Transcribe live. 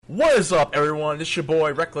What is up, everyone? It's your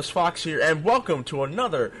boy Reckless Fox here, and welcome to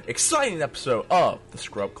another exciting episode of the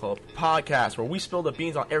Scrub Club podcast, where we spill the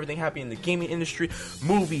beans on everything happening in the gaming industry,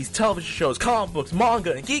 movies, television shows, comic books,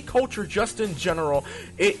 manga, and geek culture just in general.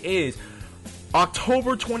 It is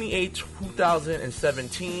October 28,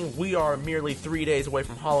 2017. We are merely 3 days away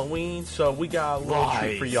from Halloween, so we got a little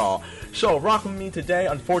treat for y'all. So, rocking with me today,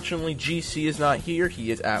 unfortunately, GC is not here.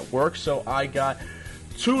 He is at work, so I got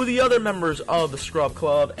two of the other members of the Scrub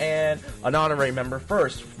Club and an honorary member.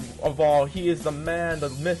 First of all, he is the man, the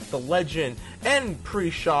myth, the legend, and pretty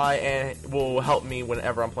shy, and will help me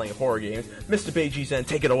whenever I'm playing horror games. Mr. Beiji Zen,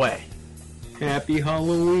 take it away. Happy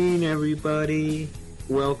Halloween, everybody.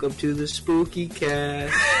 Welcome to the Spooky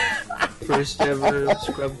Cast. First ever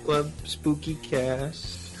Scrub Club Spooky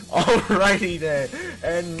Cast. Alrighty then.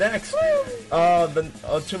 And next,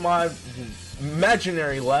 to my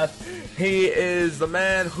imaginary left, he is the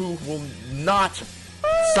man who will not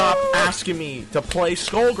stop asking me to play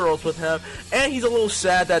Skullgirls with him, and he's a little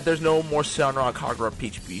sad that there's no more Senran Kagura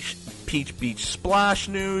Peach Beach Splash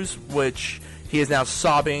news, which he is now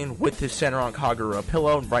sobbing with his Senran Kagura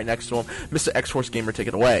pillow right next to him. Mr. X-Force Gamer, take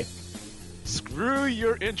it away. Screw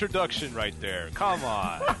your introduction right there. Come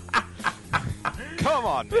on. Come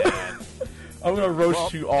on, man. I'm gonna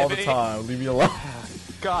roast you all the time. Leave me alone.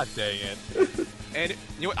 God dang it. And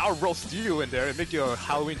you know, I'll roast you in there and make you a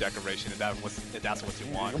Halloween decoration if that's what you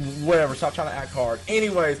want. Whatever, stop trying to act hard.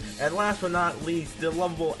 Anyways, and last but not least, the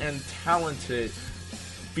lovable and talented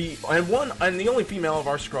and the only female of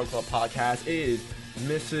our Scrub Club podcast is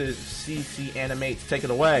Mrs. CC Animates. Take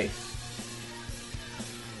it away.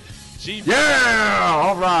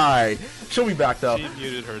 Alright. She'll be back though. She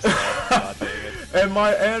muted herself. God dang it. And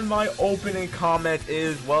my opening comment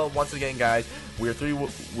is, well, once again, guys, we're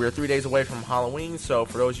 3 days away from Halloween, so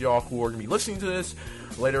for those of y'all who are going to be listening to this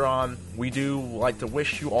later on, we do like to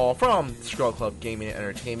wish you all from Scrub Club Gaming and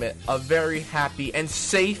Entertainment a very happy and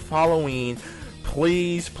safe Halloween.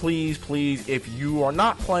 Please, please, please, if you are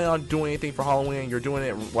not planning on doing anything for Halloween, you're doing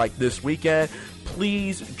it like this weekend,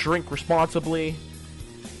 please drink responsibly.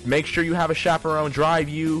 Make sure you have a chaperone drive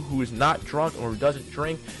you who is not drunk or who doesn't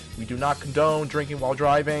drink. We do not condone drinking while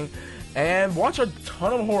driving. And watch a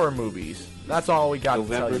ton of horror movies. That's all we got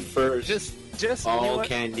November to tell you. 1st, just all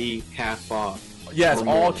candy half off. Yes,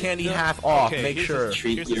 all candy half off. Okay, Make sure.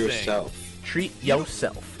 Treat yourself. Treat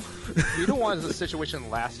yourself. You don't want the situation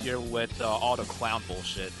last year with all the clown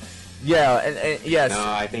bullshit. Yeah, and yes. No,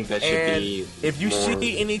 I think that should be. If you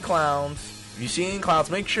see any clowns,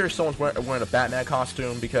 make sure someone's wearing a Batman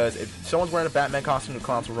costume, because if someone's wearing a Batman costume, the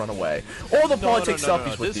clowns will run away. Or they'll probably take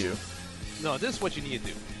selfies with you. No, this is what you need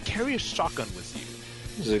to do. Carry a shotgun with you.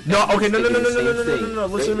 No, listen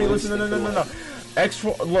to me.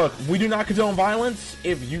 Look, we do not condone violence.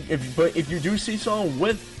 If you do see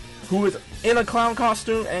someone who is in a clown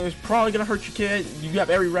costume and is probably gonna hurt your kid, you have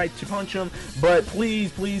every right to punch him. But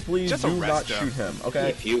please, please, please just do not shoot him. Okay?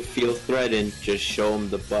 If you feel threatened, just show him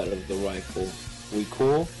the butt of the rifle. We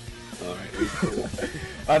cool? All right, we cool.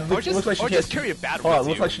 Just carry a bat with you.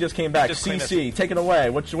 Looks like she just came back. CC, take it away.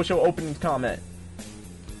 What's your opening comment?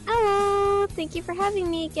 Hello, thank you for having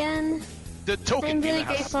me again. The token. I'm really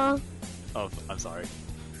grateful. Oh, I'm sorry.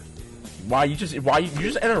 Why you just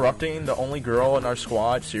interrupting the only girl in our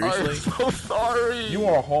squad? Seriously? I'm so sorry. You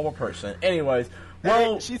are a horrible person. Anyways,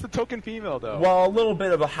 well, hey, she's the token female though. Well, a little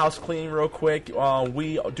bit of a house cleaning real quick.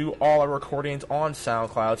 We do all our recordings on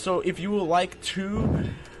SoundCloud, so if you would like to,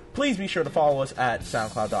 please be sure to follow us at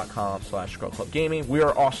soundcloud.com/ScrubClubGaming. We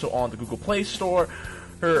are also on the Google Play Store.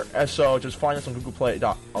 So just find us on Google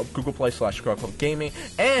Play/ScrubClubGaming.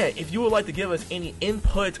 And if you would like to give us any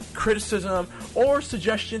input, criticism, or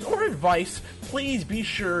suggestions, or advice, please be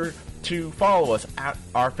sure to follow us at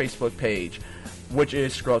our Facebook page, which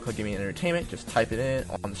is Scrub Club Gaming and Entertainment. Just type it in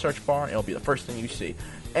on the search bar, and it'll be the first thing you see.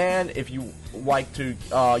 And if you like to,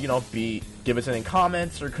 give us any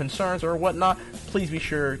comments or concerns or whatnot, please be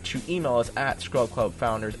sure to email us at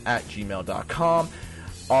scrubclubfounders@gmail.com.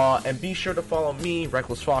 And be sure to follow me,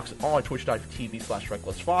 Reckless Fox, on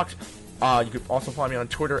twitch.tv/RecklessFox. You can also find me on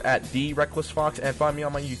Twitter at TheRecklessFox, and find me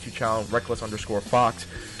on my YouTube channel, Reckless_Fox.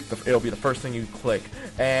 It'll be the first thing you click.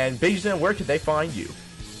 And Beijing, where could they find you?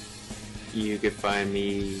 You can find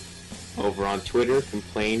me over on Twitter,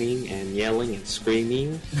 complaining and yelling and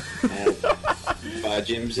screaming at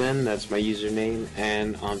Jimzen, that's my username,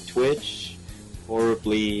 and on Twitch,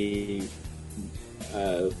 horribly.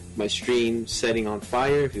 My stream setting on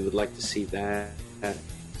fire. If you would like to see that,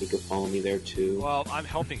 you can follow me there too. Well, I'm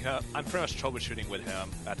helping him. I'm pretty much troubleshooting with him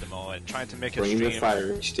at the moment, trying to make his Bring stream. the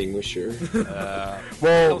fire extinguisher. I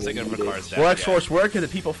don't think it requires that. X-Force, where can the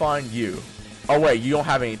people find you? Oh wait, you don't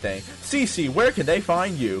have anything. CC, where can they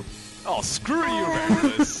find you? Oh, screw you,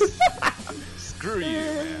 Reckless. Screw you,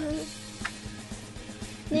 man.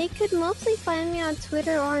 They could mostly find me on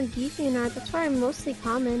Twitter or on DeviantArt. That's where I'm mostly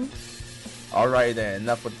common. Alright then,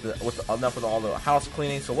 enough with all the house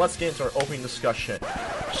cleaning, so let's get into our opening discussion.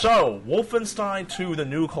 So, Wolfenstein 2, The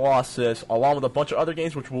New Colossus, along with a bunch of other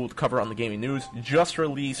games which we'll cover on the gaming news, just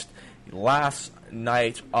released last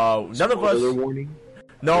night. None of us... warning?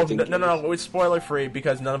 No, it's spoiler free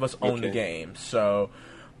because none of us own the game. So,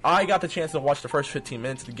 I got the chance to watch the first 15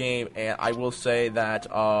 minutes of the game, and I will say that,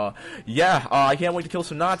 I can't wait to kill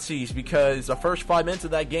some Nazis because the first 5 minutes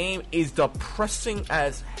of that game is depressing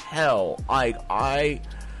as hell.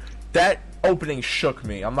 That opening shook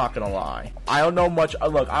me, I'm not gonna lie. I don't know much.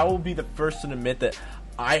 Look, I will be the first to admit that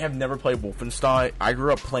I have never played Wolfenstein. I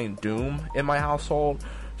grew up playing Doom in my household,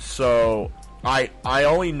 so I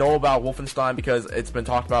only know about Wolfenstein because it's been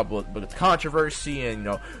talked about with controversy and,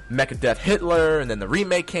 Mechadeath Hitler, and then the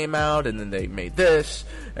remake came out, and then they made this,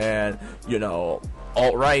 and,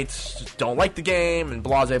 alt-rights don't like the game, and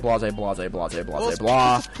blase, blase, blase, blase, blase,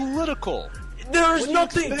 blah. It's political. There's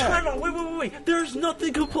nothing. Time out. Wait. There's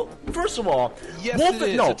nothing. First of all, yes, it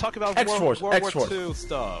is. No. Talk about X-Force. World War II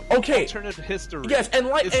stuff. Okay. Alternative history. Yes,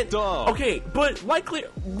 it's dumb. Okay, but likely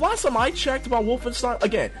last time I checked about Wolfenstein,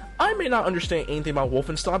 again, I may not understand anything about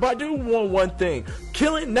Wolfenstein, but I do know one thing: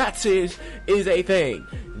 killing Nazis is a thing.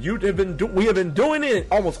 We have been doing it in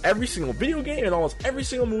almost every single video game and almost every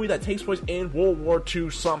single movie that takes place in World War II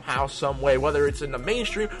somehow, some way, whether it's in the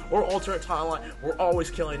mainstream or alternate timeline. We're always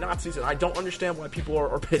killing Nazis, and I don't understand why people are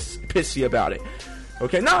pissy about it.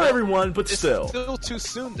 Okay, not everyone, but still. It's still too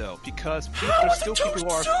soon, though, because there's still people who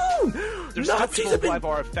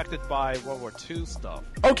are affected by World War II stuff.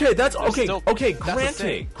 Okay, that's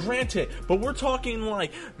granted. Granted, but we're talking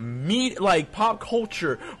like pop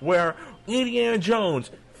culture where Indiana Jones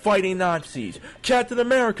fighting Nazis, Captain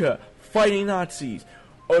America fighting Nazis,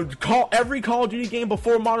 every Call of Duty game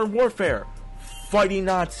before Modern Warfare fighting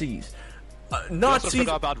Nazis. We also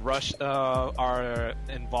forgot about our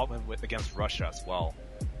involvement against Russia as well.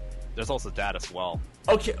 There's also that as well.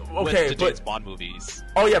 Okay, with the James Bond movies.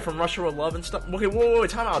 Oh yeah, from Russia with Love and stuff. Okay, whoa,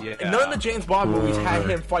 time out. Yeah. None of the James Bond movies had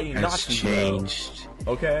him fighting Nazis. Changed.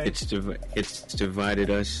 Though. Okay. It's divided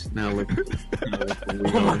us now. Look.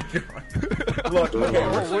 Oh my god. Look, okay,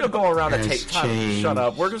 we're just gonna go around the table. Shut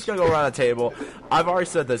up. We're just gonna go around the table. I've already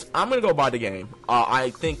said this. I'm gonna go buy the game. I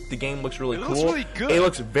think the game looks really cool. Looks really good. It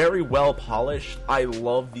looks very well polished. I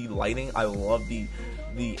love the lighting. I love the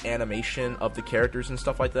animation of the characters and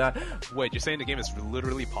stuff like that. Wait, you're saying the game is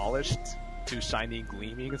literally polished to shiny,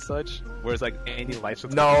 gleaming and such? Whereas any lights?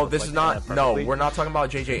 No, this is not. No, we're not talking about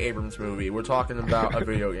J.J. Abrams' movie. We're talking about a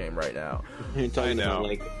video game right now. You're talking about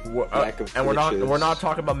and we're not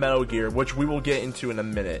talking about Metal Gear, which we will get into in a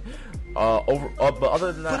minute. But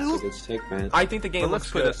other than that, I think the game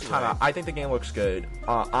looks good. I think the game looks good.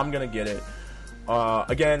 I'm gonna get it.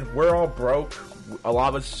 Again, we're all broke. A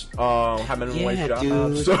lot of us have minimum wage jobs.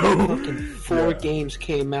 Dude, so four games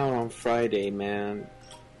came out on Friday, man.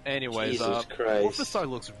 Anyways, Jesus Christ. Wolfenstein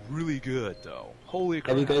looks really good, though. Holy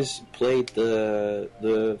crap! Have you guys played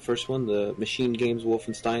the first one, the Machine Games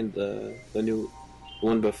Wolfenstein, the new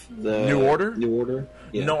one, the New Order? New Order?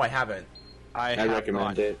 Yeah. No, I haven't. I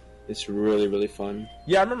recommend it. It's really, really fun.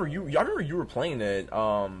 Yeah, I remember you were playing it.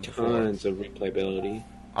 Tons of replayability.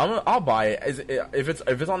 I'll buy it. If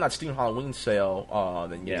it's on that Steam Halloween sale,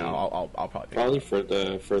 then yeah, I'll probably pick it.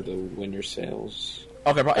 for the winter sales.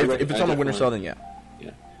 Okay, if it's on the winter sale, then yeah.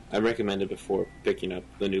 Yeah, I recommend it before picking up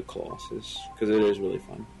the new Colossus because it is really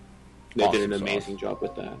fun. They did an amazing job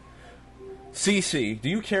with that. CC, do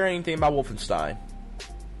you care anything about Wolfenstein?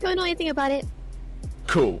 Don't know anything about it.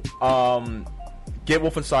 Cool. Get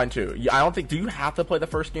Wolfenstein 2. I don't think. Do you have to play the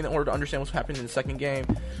first game in order to understand what's happening in the second game?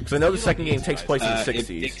 Because I know the second game takes place in the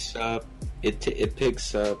 60s. It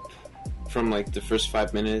picks up from the first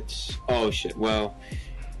 5 minutes. Oh shit! Well,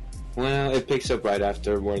 it picks up right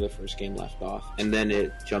after where the first game left off, and then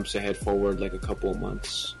it jumps ahead forward a couple of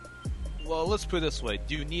months. Well, let's put it this way: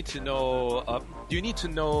 do you need to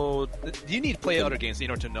play other games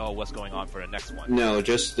in order to know what's going on for the next one? No,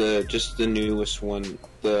 just the newest one.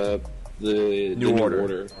 The New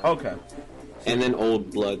Order. Okay. And then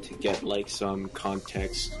Old Blood to get some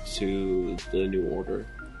context to the New Order.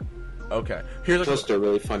 Okay. Plus they're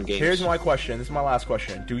really fun games. Here's my question. This is my last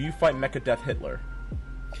question. Do you fight Mechadeath Hitler?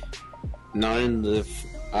 Not in the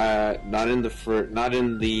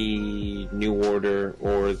New Order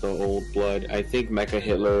or the Old Blood. I think Mecha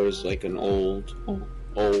Hitler is an old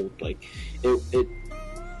it.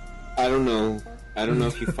 I don't know. I don't know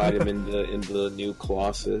if you fight him in the new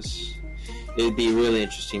Colossus. it'd be really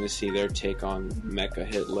interesting to see their take on Mecha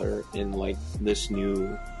Hitler in like this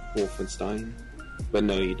new Wolfenstein. But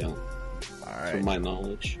no, you don't. All right. From my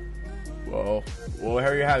knowledge. Well,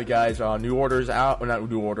 here you have it, guys. New Order's out. Or not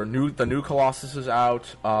New Order. The new Colossus is out.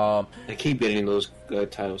 I keep getting those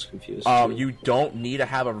titles confused. You don't need to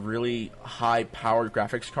have a really high-powered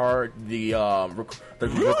graphics card.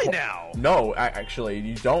 Really now? No, actually,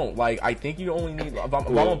 you don't. Like, I think you only need. I'm gonna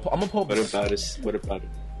pull up. What about it?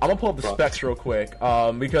 I'm gonna pull up the specs real quick.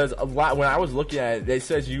 Because when I was looking at it, it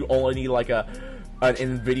says you only need like an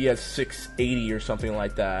NVIDIA 680 or something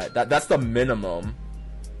like that. That's the minimum.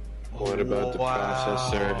 What about the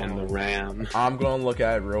processor and the RAM? I'm gonna look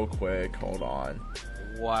at it real quick. Hold on.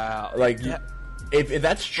 Wow. Like, if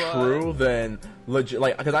that's true, then legit.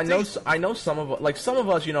 Like, because I know some of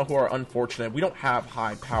us, you know, who are unfortunate. We don't have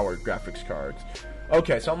high-powered graphics cards.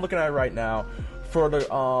 Okay, so I'm looking at it right now. For the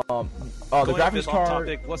graphics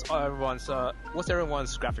card. What's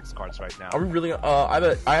everyone's graphics cards right now? Are we really?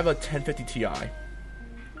 I have a 1050 Ti.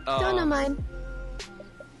 Don't know mine.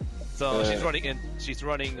 So she's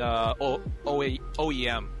running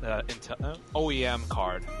OEM OEM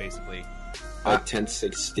card basically.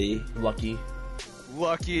 1060. Lucky.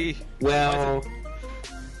 Well,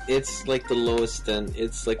 it's like the lowest end.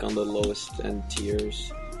 It's like on the lowest end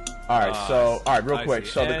tiers. All right, real quick.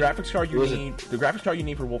 So and the graphics card you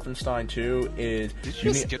need for Wolfenstein 2 is. Did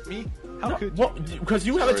you skip me? How could? Well, because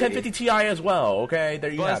you have a 1050 Ti as well. Okay, there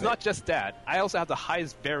you have it. But it's not just that. I also have the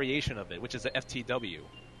highest variation of it, which is the FTW,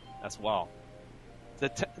 as well. The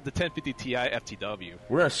 1050 Ti FTW.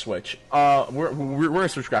 We're gonna switch. We're gonna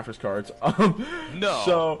switch graphics cards. No.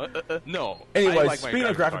 So no. Anyway, like speaking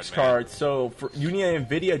of graphics cards, so you need an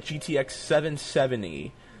NVIDIA GTX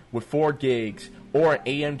 770 with 4 gigs or an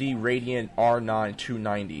AMD Radeon R9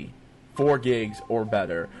 290, 4 gigs or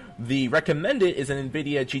better. The recommended is an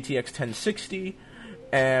NVIDIA GTX 1060,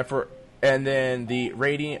 and then the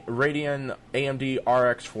Radeon AMD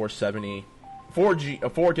RX 470. 4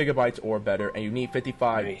 gigabytes or better, and you need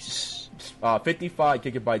 55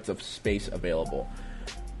 gigabytes of space available.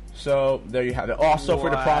 So there you have it. Also for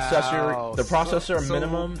the processor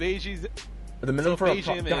minimum. The minimum for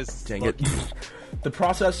dang it. The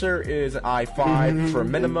processor is an i5 for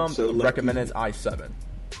minimum. So recommended is i7.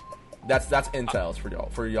 That's Intel's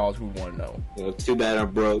for y'all who want to know. Well, too bad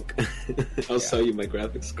I'm broke. I'll sell you my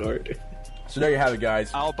graphics card. So there you have it,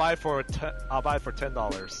 guys. I'll buy for $10.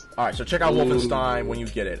 All right, so check out Wolfenstein when you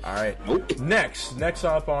get it. All right. Next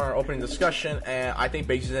up on our opening discussion, and I think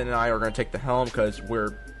Basin and I are going to take the helm because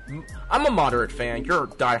I'm a moderate fan. You're a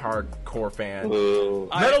diehard core fan. Metal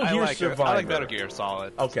Gear Survivor. I like Metal Gear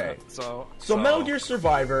Solid. Okay. So Metal Gear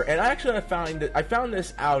Survivor, and I found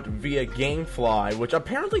this out via GameFly, which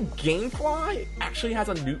apparently GameFly actually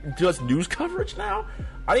does news coverage now.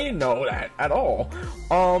 I didn't know that at all.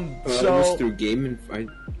 It was through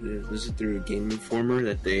Was it through Game Informer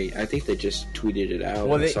that I think they just tweeted it out.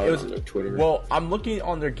 Well, it was on their Twitter. Well, I'm looking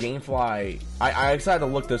on their GameFly. I decided to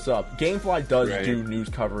look this up. GameFly does do news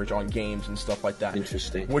coverage on games and stuff like that.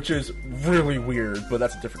 Interesting. Which is really weird, but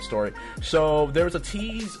that's a different story. So there was a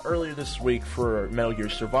tease earlier this week for Metal Gear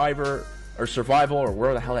Survival, or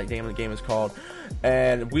whatever the hell that game is called.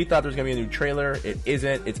 And we thought there was going to be a new trailer. It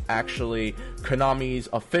isn't. It's actually Konami's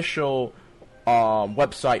official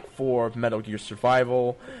website for Metal Gear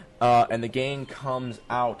Survival. And the game comes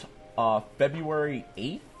out February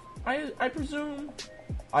 8th, I presume.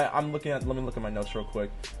 I'm looking at. Let me look at my notes real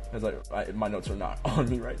quick, because my notes are not on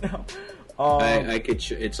me right now. I could.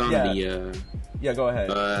 It's on the. Yeah, go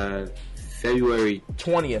ahead. February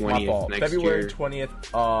 20th. My fault. February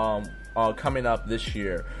 20th. Coming up this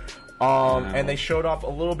year. And they showed off a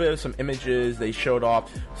little bit of some images. They showed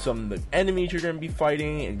off some of the enemies you're going to be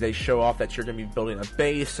fighting. And they show off that you're going to be building a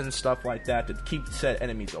base and stuff like that to keep said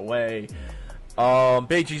enemies away.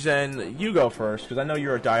 Beiji Zen, you go first, because I know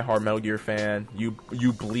you're a diehard Metal Gear fan. You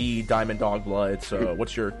bleed Diamond Dog blood. So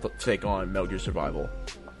what's your take on Metal Gear Survival?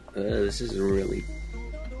 This is really...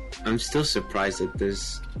 I'm still surprised that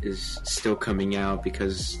this is still coming out,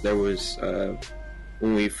 because there was...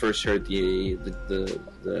 when we first heard the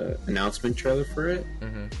announcement trailer for it,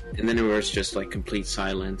 and then it was just like complete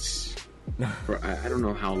silence for I don't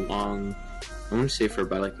know how long. I want to say for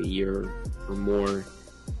about like a year or more,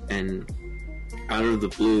 and out of the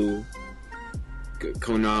blue,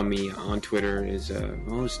 Konami on Twitter is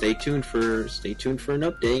stay tuned for an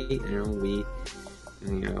update.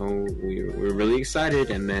 We're really excited,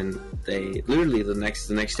 and then they literally the next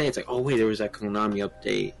day it's like, oh wait, there was that Konami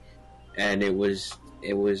update, and it's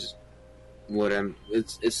the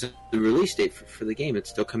release date for the game. It's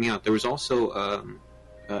still coming out. There was also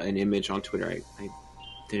an image on Twitter. I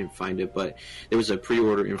didn't find it, but there was a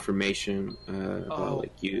pre-order information about all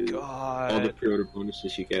the pre-order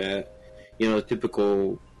bonuses you get.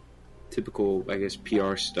 Typical, I guess,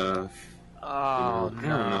 PR stuff. Oh, I don't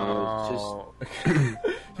know.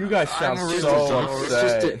 You guys sound I'm so really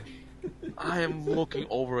upset. I am looking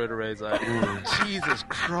over it already. Like, Jesus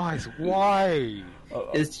Christ, why?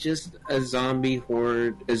 It's just a zombie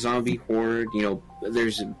horde. There's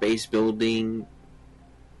a base building,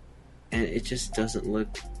 and it just doesn't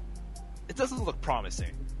look. It doesn't look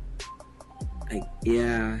promising.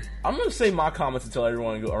 Yeah. I'm gonna say my comments until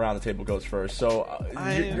everyone around the table goes first. So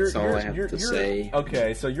that's all I have to say.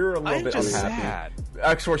 Okay, so you're a little bit just unhappy. sad.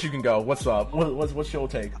 X-Force, you can go. What's up? What's your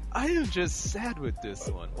take? I am just sad with this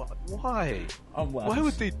one. Why? I'm laughing. Why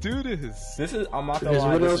would they do this? I'm not gonna Because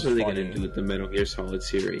lie. what this else is are they funny. gonna do with the Metal Gear Solid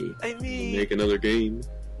series? I mean, Make another game?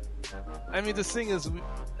 the thing is,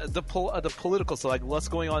 the political. So, like, what's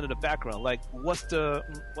going on in the background? Like, what's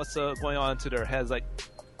going on to their heads? Like,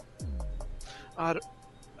 I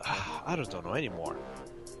don't know anymore.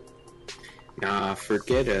 Nah,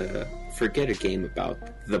 forget a game about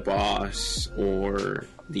the boss or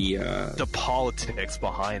the politics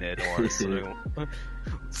behind it, or something.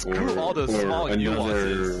 Screw all those or small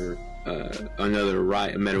nuances. another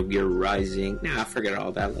Metal Gear Rising. Nah, forget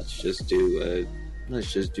all that. Let's just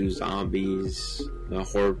do zombies, the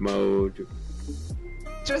horde mode,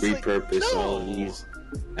 repurpose all of these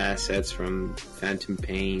assets from Phantom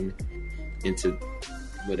Pain into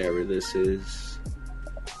whatever this is.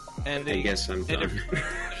 And I guess I'm done.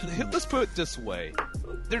 Let's put it this way: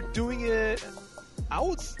 they're doing it. I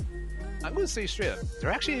would say straight up,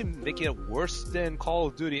 they're actually making it worse than Call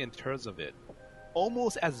of Duty in terms of it.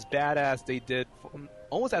 Almost as bad as they did.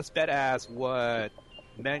 Almost as bad as what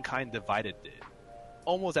Mankind Divided did.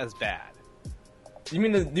 Almost as bad. You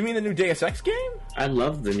mean the new Deus Ex game? I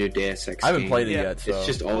love the new Deus Ex I haven't game. played it yet. So. It's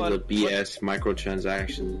just all the BS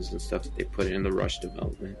microtransactions and stuff that they put in the Rush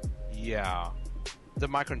development. Yeah, the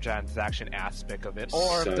microtransaction aspect of it,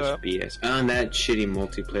 or Such the BS. And that shitty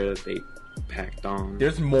multiplayer that they packed on.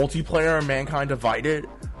 There's multiplayer in Mankind Divided.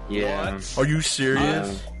 Yeah. What? Are you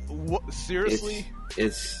serious? What, seriously?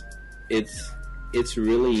 It's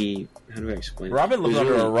really, how do I explain it? Bro, I've been living It's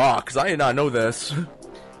under really- a rock because I did not know this.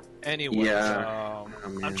 Anyways, Yeah.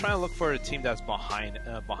 I'm trying to look for a team that's behind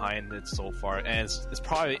it so far, and it's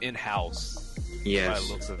probably in house. By Yes.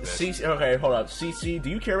 the looks of it. CC, okay, hold up. CC, do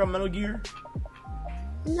you care about Metal Gear?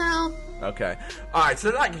 No. Okay. Alright,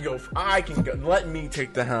 so then I can go. Let me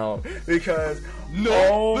take the helm. Because,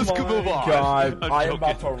 let's my move on. God, I'm I am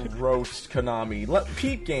about to joking. roast Konami.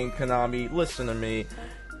 Peep game, Konami, listen to me.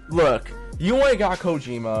 Look, you ain't got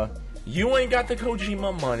Kojima. You ain't got the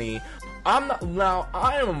Kojima money. I'm not, now,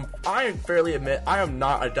 I fairly admit, I am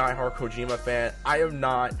not a diehard Kojima fan. I am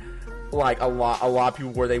not, like, a lot of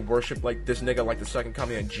people where they worship, like, this nigga like the second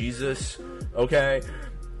coming of Jesus, okay?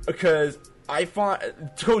 Because I find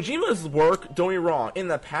Kojima's work, don't get me wrong, in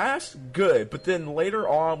the past, good, but then later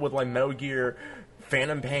on with, like, Metal Gear,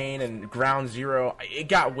 Phantom Pain, and Ground Zero, it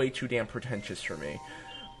got way too damn pretentious for me.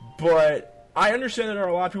 But I understand that there are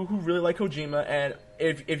a lot of people who really like Kojima, and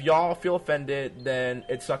if y'all feel offended, then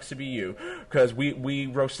it sucks to be you, because we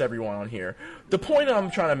roast everyone on here. The point I'm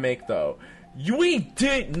trying to make, though, we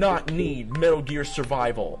did not need Metal Gear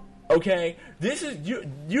Survival, okay? This is, you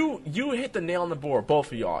hit the nail on the board,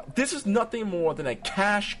 both of y'all. This is nothing more than a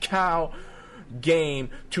cash cow game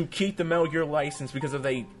to keep the Metal Gear license, because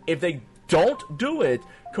if they don't do it,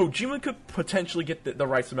 Kojima could potentially get the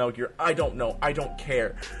rights to Metal Gear. I don't know. I don't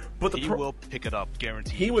care. But He will pick it up,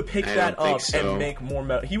 guaranteed. He would pick I that don't think up so. and make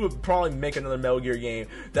more he would probably make another Metal Gear game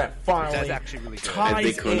that finally That's actually really good. ties I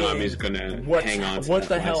think Konami's in gonna hang on to what that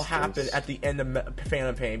the hell license. happened at the end of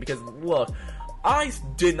Phantom Pain. Because, look, I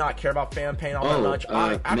did not care about Phantom Pain all that much.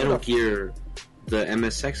 After Metal the- Gear, the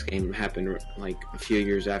MSX game happened like a few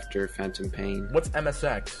years after Phantom Pain. What's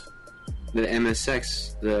MSX? The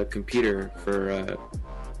MSX, the computer for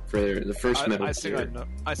the first Metal Gear.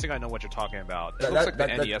 I think I know what you're talking about. It That- looks like that-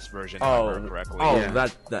 the that- NES version, if I remember correctly.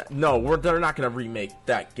 Yeah. No, they're not going to remake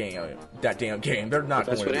that damn game. They're not.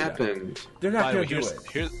 That's going what to do that. happened. They're not By the going way, to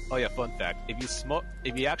do it. here's fun fact.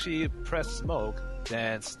 If you actually press smoke,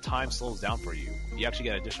 then time slows down for you. You actually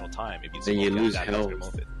get additional time if you Then smoke. you and lose that does health.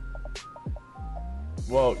 remove it.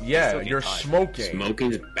 Well, yeah, Still you're gain time. smoking.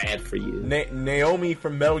 Smoking's bad for you. Naomi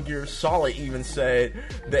from Metal Gear Solid even said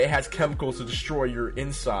that it has chemicals to destroy your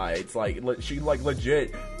insides. Like, she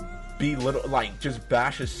legit just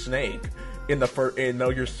bashes Snake in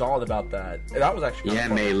Metal Gear Solid about that. That was actually Yeah,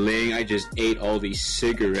 Mei Ling, I just ate all these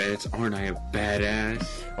cigarettes. Aren't I a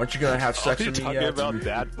badass? Aren't you gonna have sex with me talking yet? about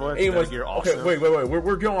that one? Anyways, You're okay, awesome. wait.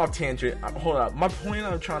 We're going off tangent. Hold up. My point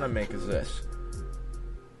I'm trying to make is this.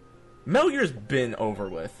 Metal Gear's been over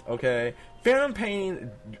with, okay? Phantom Pain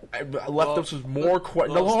left us with more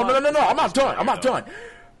questions. No, I'm not done.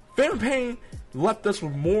 Phantom Pain left us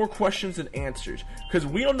with more questions than answers. Because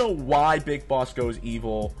we don't know why Big Boss goes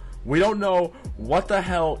evil. We don't know what the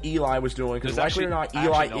hell Eli was doing. Because likely or not,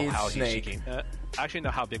 Eli is Snake. I actually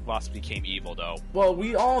know how Big Boss became evil, though. Well,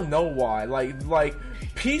 we all know why. Like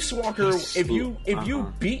Peace Walker. If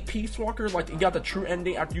you beat Peace Walker, like you got the true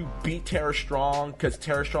ending after you beat Tara Strong, because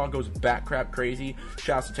Tara Strong goes bat crap crazy.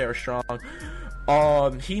 Shouts to Tara Strong.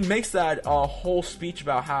 He makes that whole speech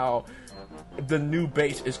about how the new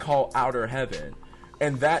base is called Outer Heaven,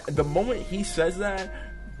 and that the moment he says that,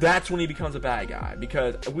 that's when he becomes a bad guy,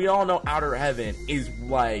 because we all know Outer Heaven is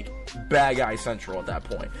like bad guy central at that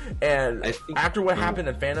point. And after what happened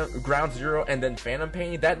in Ground Zero and then Phantom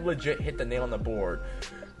Pain, that legit hit the nail on the board.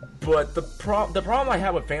 But the problem I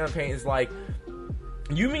have with Phantom Pain is like,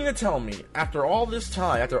 you mean to tell me after all this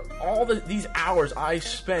time, after all these hours I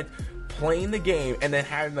spent playing the game and then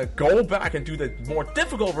having to go back and do the more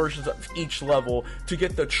difficult versions of each level to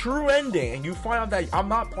get the true ending, and you find out that I'm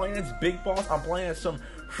not playing as Big Boss, I'm playing as some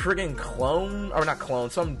friggin' clone, or not clone,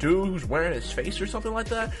 some dude who's wearing his face or something like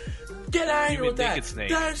that? Get out of here with that.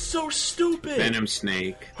 That is so stupid. Venom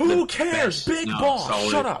Snake. Who cares? Big Boss.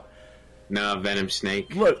 Solid. Shut up. No, Venom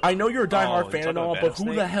Snake. Look, I know you're a diehard fan and all, but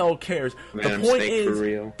who the hell cares? Venom Snake for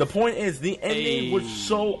real. The point is, the ending was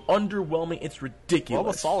so underwhelming, it's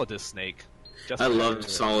ridiculous. What about Solidus Snake? I love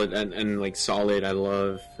Solid, and like Solid I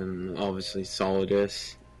love, and obviously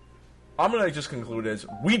Solidus. I'm gonna just conclude this.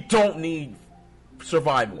 We don't need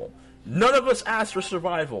survival. None of us asked for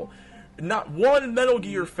survival. Not one Metal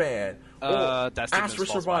Gear fan that's asked for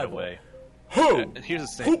survival. Way. Who? Here's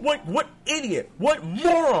the thing. What idiot? What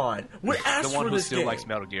moron would ask for this game? The one who still likes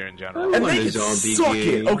Metal Gear in general. And they can suck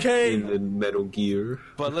it, okay? In the Metal Gear.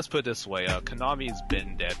 But let's put it this way: Konami's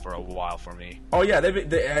been dead for a while for me. Oh yeah, they've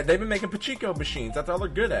been making Pachinko machines. That's all they're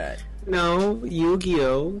good at. No,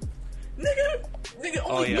 Yu-Gi-Oh. Nigga,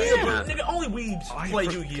 only weebs play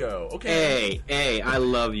Yu-Gi-Oh. Okay. Hey, I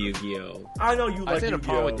love Yu-Gi-Oh. I know you like Yu-Gi-Oh. The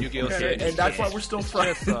problem with Yu-Gi-Oh, okay? And that's why we're still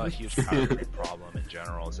friends. It's a huge copyright problem in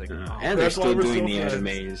general. It's like, and they're still doing the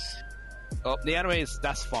animes. Oh, the animes,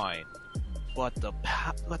 that's fine. But the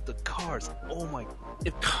cards, oh my!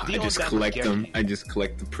 I just collect them. I just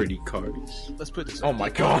collect the pretty cards. Let's put this. Oh my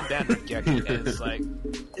god! And it's like,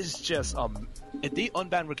 it's just if they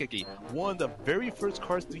unban Rikeki, one of the very first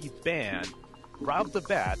cards to be banned, right off the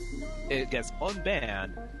bat, it gets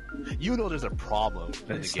unbanned. You know there's a problem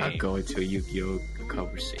in the game. Not going to a Yu-Gi-Oh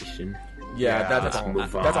conversation. Yeah, that's a whole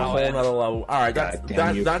nother level. All right, that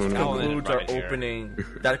concludes our opening.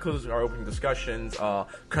 That concludes our opening discussions.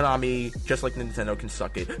 Konami, just like Nintendo, can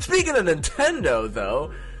suck it. Speaking of Nintendo,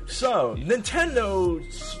 though, so the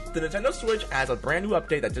Nintendo Switch has a brand new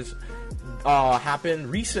update that just happened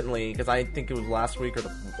recently, because I think it was last week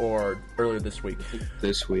or earlier this week.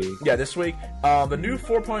 This week. Yeah, this week. The new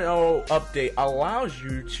 4.0 update allows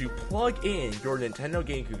you to plug in your Nintendo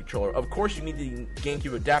GameCube controller. Of course, you need the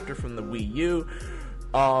GameCube adapter from the Wii U.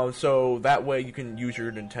 So that way you can use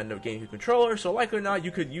your Nintendo GameCube controller. So likely or not, you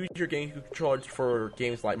could use your GameCube controller for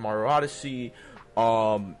games like Mario Odyssey,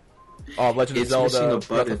 Legend of Zelda,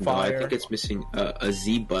 Breath of Fire. I think it's missing a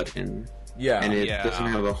Z button. Yeah, and it doesn't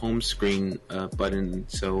have a home screen button,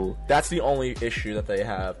 so that's the only issue that they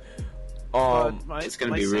have. It's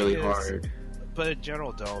going to be really hard. But in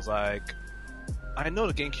general, though, like, I know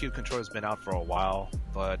the GameCube controller's been out for a while,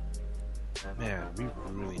 but man, we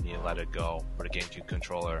really need to let it go for the GameCube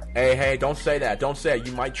controller. Hey, don't say that. Don't say it.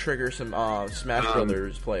 You might trigger some Smash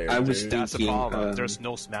Brothers players. That's the problem. There's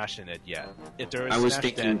no Smash in it yet. If there is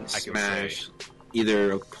Smash, then I can say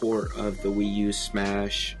either a port of the Wii U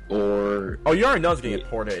Smash or... Oh, you already know it's going to get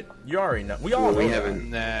ported. You already know. We all know. We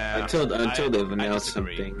haven't... Until they've announced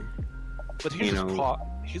something. But here's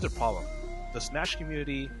the problem. The Smash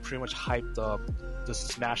community pretty much hyped up the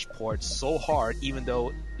Smash port so hard, even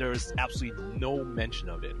though there's absolutely no mention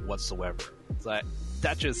of it whatsoever. It's like,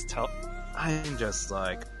 I'm just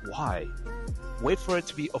like, why? Wait for it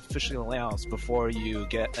to be officially announced before you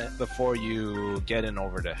get in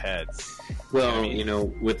over the heads. Well,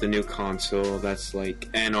 with the new console, that's like,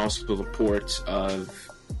 and also the ports of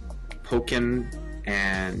Pokken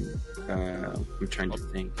and I'm trying to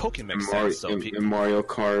think. Pokken makes sense. And Mario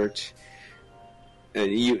Kart.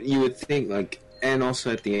 You would think like And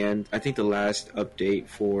also at the end, I think the last update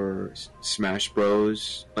for Smash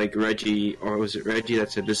Bros. Like Reggie, or was it Reggie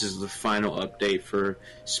that said this is the final update for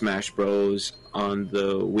Smash Bros. On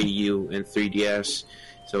the Wii U and 3DS.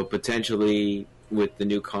 So potentially with the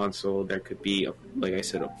new console, there could be, like I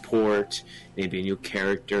said, a port, maybe a new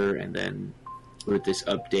character, and then with this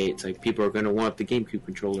update, it's like people are going to want the GameCube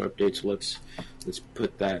controller update. So let's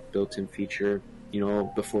put that built-in feature,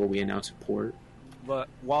 before we announce a port. But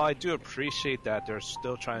while I do appreciate that they're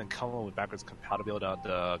still trying to come up with backwards compatibility on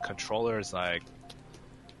the controllers, like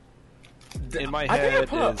in my head,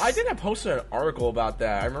 I think I posted an article about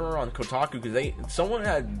that. I remember on Kotaku because someone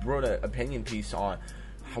had wrote an opinion piece on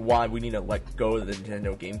why we need to let go of the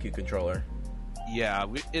Nintendo GameCube controller. Yeah,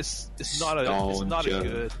 it's not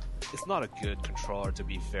a good controller, to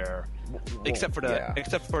be fair. Except for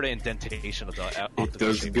the indentation of the. It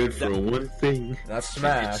does good for one thing. That's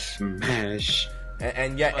Smash. Smash.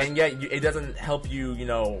 And yet it doesn't help you,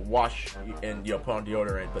 wash and put on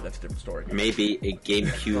deodorant, but that's a different story. Maybe a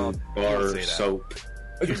GameCube bar soap.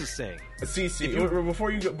 Here's the thing. CC,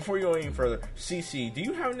 before you go any further, CC, do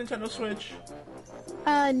you have a Nintendo Switch?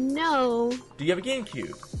 No. Do you have a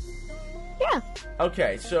GameCube? Yeah.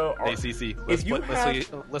 Okay, so hey CC,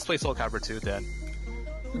 let's play Soul Calibur 2 then.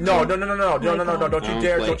 No! Don't you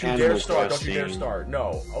dare start.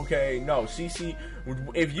 No. Okay, no. CC,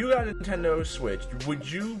 if you got a Nintendo Switch, would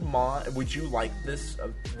you like this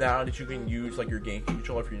now that you can use like your GameCube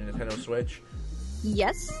controller for your Nintendo Switch?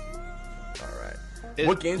 Yes. All right.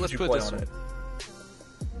 What games would you play on it?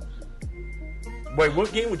 Wait,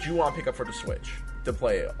 what game would you want to pick up for the Switch to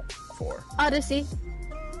play it for? Odyssey.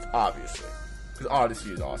 Obviously. Because Odyssey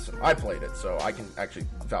is awesome. I played it, so I can actually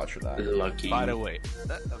vouch for that. Lucky. By the way,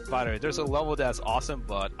 there's a level that's awesome,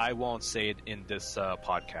 but I won't say it in this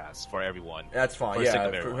podcast for everyone. That's fine,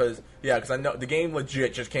 because I know the game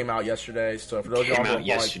legit just came out yesterday. So for those of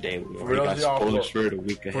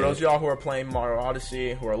y'all who are playing Mario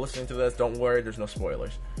Odyssey, who are listening to this, don't worry, there's no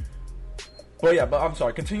spoilers. But I'm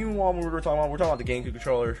sorry. Continuing on, we're talking about the GameCube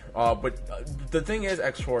controller. But the thing is,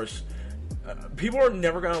 X-Force. People are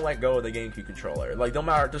never going to let go of the GameCube controller. Like, no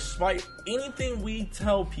matter, despite anything we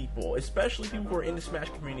tell people, especially people who are in the Smash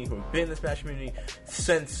community, who have been in the Smash community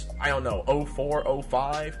since, 04,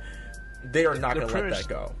 05, they are not going to let that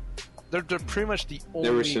go. They're pretty much the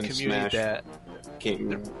only community Smash that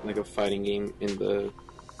came like a fighting game in the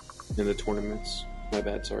tournaments. My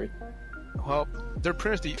bad, sorry. Well, they're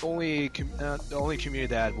pretty much the only community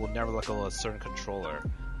that will never let go of a certain controller.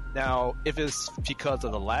 Now, if it's because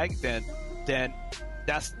of the lag, then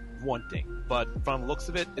that's one thing. But from the looks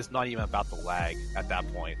of it, it's not even about the lag at that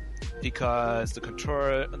point, because the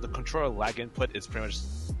controller lag input is pretty much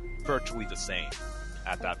virtually the same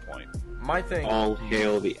at that point. My thing. All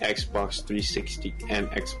hail the Xbox 360 and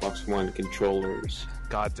Xbox One controllers.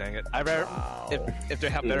 God dang it! If they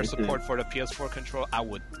have better support for the PS4 controller, I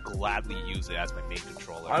would gladly use it as my main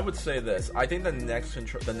controller. I would say this. I think the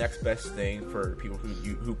next best thing for people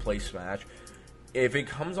who play Smash, if it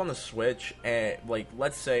comes on the Switch and like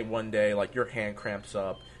let's say one day like your hand cramps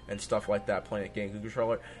up and stuff like that playing a GameCube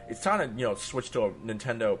controller, it's time to switch to a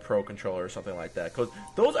Nintendo Pro controller or something like that, because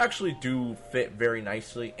those actually do fit very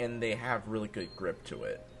nicely and they have really good grip to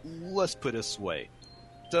it. Let's put it this way.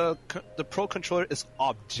 The Pro controller is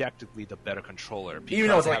objectively the better controller. Even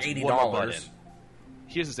though it's like $80.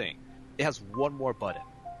 Here's the thing. It has one more button.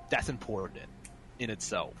 That's important in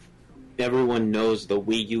itself. Everyone knows the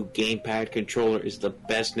Wii U gamepad controller is the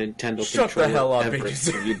best Nintendo controller the hell up, ever.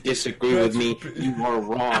 If you disagree with me, you are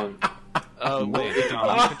wrong.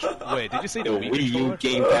 Wait, did you say the Wii U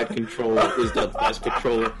gamepad controller is the best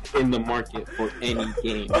controller in the market for any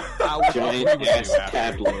game? Giant ass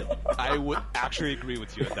tablet. I would actually agree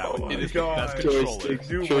with you on that one. It is the best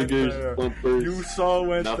controller. Triggers, bumpers, you saw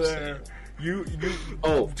went there. You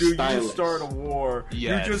start a war.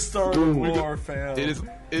 Yes. You just started a war, fam. It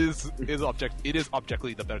is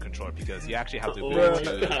objectively the better controller because you actually have the ability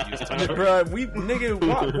to use touch.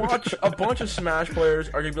 Bruh, watch a bunch of Smash players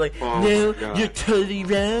are gonna be like, no, you're totally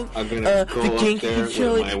wrong. The GameCube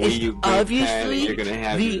controller is obviously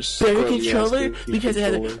the better controller because it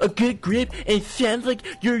has a good grip and it sounds like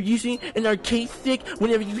you're using an arcade stick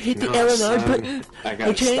whenever you hit the LNR button.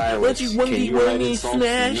 Okay, once you 1v1 me in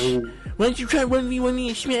Smash. Why don't you try 1v1 me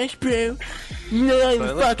in Smash, bro? You know I'm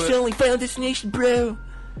a Fox only Final Destination, bro.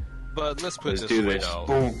 But let's put it this way, though.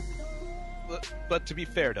 Boom. But to be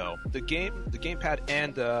fair, though, the gamepad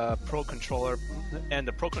and the Pro controller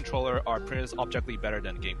are pretty much objectively better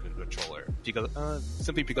than the GameCube controller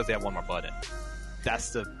simply because they have one more button.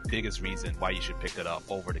 That's the biggest reason why you should pick it up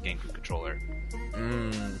over the GameCube controller.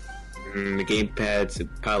 The gamepad's a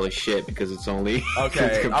pile of shit because it's only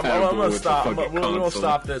Okay, I'm compatible gonna with stop. the We're fucking gonna console.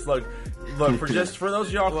 stop this. Look, for those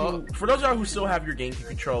of y'all who still have your GameCube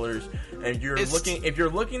controllers, and if you're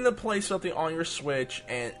looking to play something on your Switch,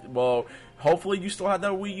 and hopefully you still have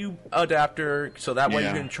that Wii U adapter, so that way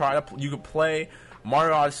you can play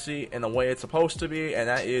Mario Odyssey in the way it's supposed to be, and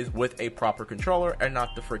that is with a proper controller and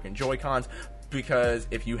not the freaking Joy-Cons. Because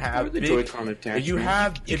if you have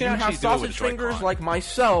sausage fingers like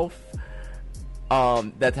myself,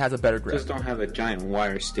 that has a better grip. Just don't have a giant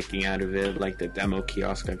wire sticking out of it like the demo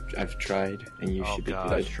kiosk I've tried, and you should be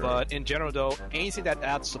good. But in general, though, anything that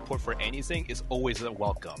adds support for anything is always a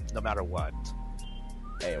welcome, no matter what.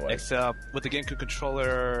 Anyway. Except with the GameCube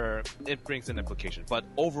controller, it brings an implication. But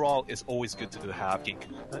overall, it's always good to have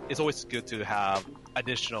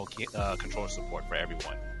additional controller support for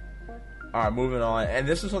everyone. Alright, moving on. And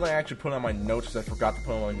this is something I actually put on my notes because I forgot to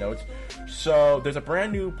put on my notes. So, there's a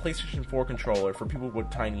brand new PlayStation 4 controller for people with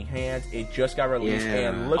tiny hands. It just got released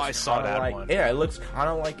and it looks I saw that like one. Yeah, it looks kind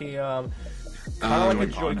of like a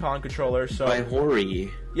Joy-Con controller. So by Hori.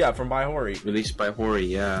 Yeah, from by Hori. Released by Hori,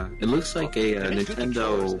 yeah. It looks like a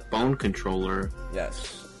Nintendo Bone controller.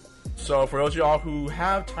 Yes. So for those of y'all who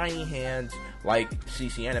have tiny hands, like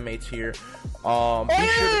CC Animates here, don't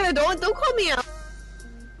call me out.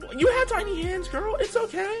 You have tiny hands, girl. It's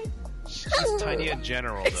okay. She's tiny in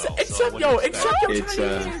general, though. Except your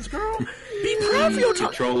tiny hands, girl. Be proud of your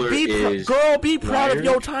controller. Be proud of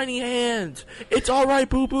your tiny hands. It's all right,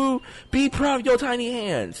 boo boo. Be proud of your tiny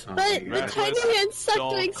hands. But the tiny hands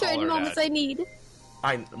suck during certain moments I need.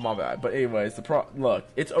 My bad. But anyways, look,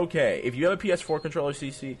 it's okay if you have a PS4 controller,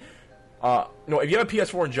 CC. If you have a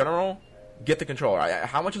PS4 in general, get the controller.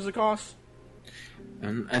 How much does it cost?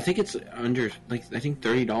 I think it's under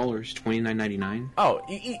 $30, $29.99. Oh,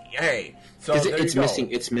 hey, so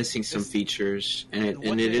it's missing some features, and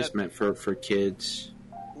it is meant for kids.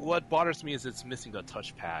 What bothers me is it's missing the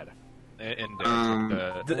touchpad.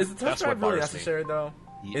 Is the touchpad really necessary though?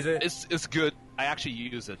 Is it? It's good. I actually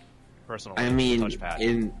use it personally. I mean, touchpad.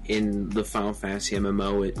 in the Final Fantasy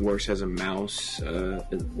MMO, it works as a mouse.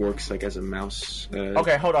 It works like as a mouse.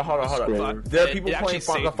 Okay, hold on. There are people playing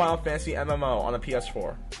the Final me. Fantasy MMO on a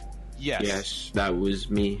PS4. Yes, that was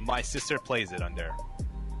me. My sister plays it on there.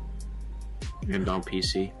 And on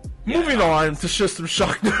PC. Moving on to System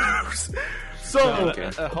Shock news. So,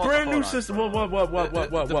 brand new system. What?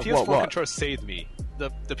 The PS4 controller saved me.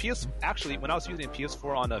 The PS actually, when I was using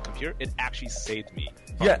PS4 on a computer, it actually saved me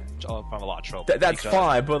from a lot of trouble. That's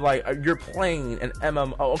fine, but like you're playing an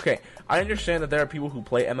MMO. Okay, I understand that there are people who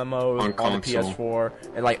play MMOs on the PS4,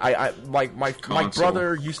 and like my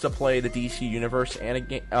brother used to play the DC Universe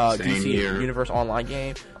Universe online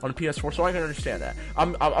game on the PS4, so I can understand that.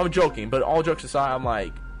 I'm joking, but all jokes aside, I'm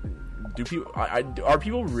like, are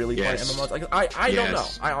people really playing MMOs? Like I don't know.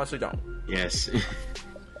 I honestly don't. Yes.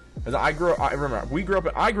 I grew up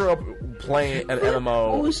playing an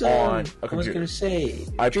MMO on a computer. I was gonna say,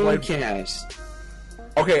 Dreamcast.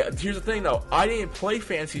 Okay, here's the thing though. I didn't play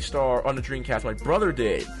Phantasy Star on the Dreamcast. My brother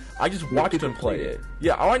did. I just watched him play it.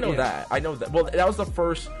 Yeah, I know that. I know that. Well, that was the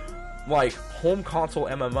first home console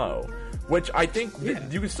MMO, which I think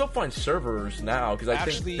you can still find servers now because I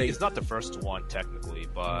think it's not the first one technically,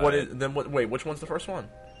 but wait, which one's the first one?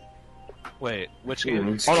 Wait, which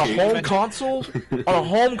game? On a home console? On a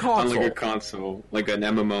home console. On like a console. Like an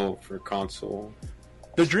MMO for console.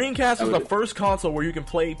 The Dreamcast was the first console where you can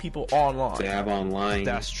play people online. To have online.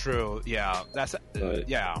 That's true. Yeah. That's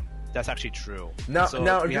actually true. Now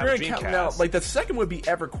if you're going to count like the second would be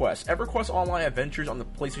EverQuest. EverQuest Online Adventures on the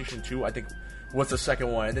PlayStation 2, I think was the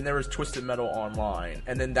second one. And then there was Twisted Metal Online.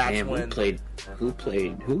 And then that's when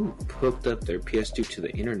who hooked up their PS2 to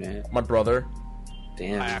the internet? My brother.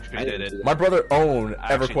 Damn, I actually did it. My brother owned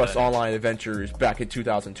EverQuest Online Adventures back in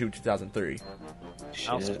 2002, 2003.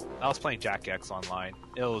 I was playing Jack X online.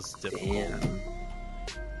 It was difficult. Damn.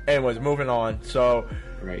 Anyways, moving on. So,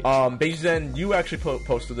 right. Beijing, you actually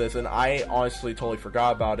posted this, and I honestly totally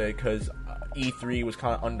forgot about it because E3 was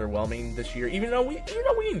kind of underwhelming this year. Even though we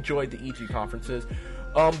enjoyed the E3 conferences.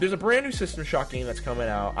 There's a brand new System Shock game that's coming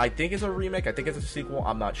out. I think it's a remake. I think it's a sequel.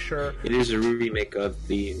 I'm not sure. It is a remake of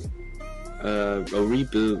the. A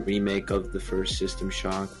remake of the first System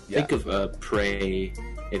Shock. Yeah. Think of Prey,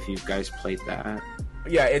 if you guys played that.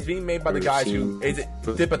 Yeah, it's being made by the guys who...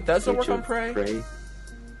 Did Bethesda work on Prey?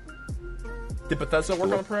 Did Bethesda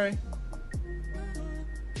work on Prey?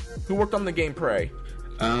 Who worked on the game Prey?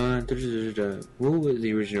 Who was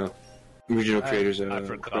the original creators of I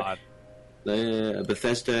forgot.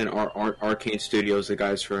 Bethesda and Arcane Studios, the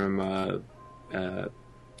guys from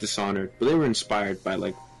Dishonored. But they were inspired by,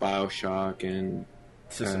 like, BioShock and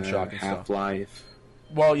System Shock and stuff. Half-Life.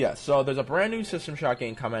 Well, yeah, so there's a brand new System Shock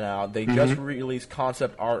game coming out. They just released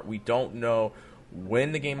concept art. We don't know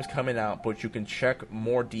when the game is coming out, but you can check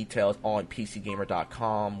more details on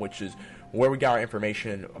PCGamer.com, which is where we got our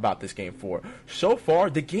information about this game for. So far,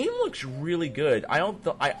 the game looks really good.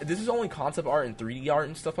 This is only concept art and 3D art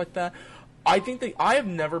and stuff like that. I think I have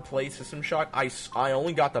never played System Shock. I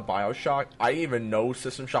only got the BioShock. I didn't even know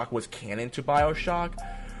System Shock was canon to BioShock.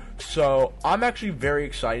 So I'm actually very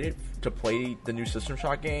excited to play the new System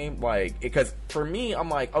Shock game, because for me, I'm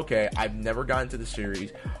like, okay, I've never gotten into the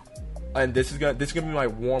series, and this is gonna be my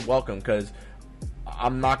warm welcome, because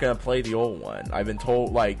I'm not gonna play the old one. I've been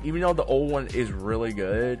told, even though the old one is really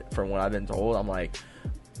good, from what I've been told, I'm like,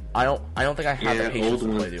 I don't think I have the patience to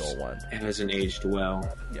play the old one. It hasn't aged well.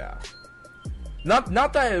 Yeah.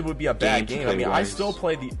 Not that it would be a bad game. I mean, I Gameplay-wise. still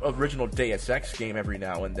play the original Deus Ex game every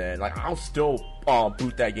now and then. I'll still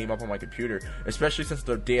boot that game up on my computer, especially since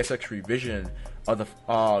the Deus Ex revision of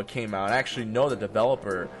the came out. I actually know the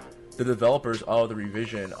developers of the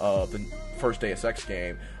revision of the first Deus Ex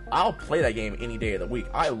game. I'll play that game any day of the week.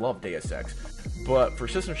 I love Deus Ex, but for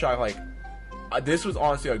System Shock, this was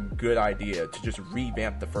honestly a good idea to just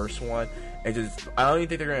revamp the first one. And I don't even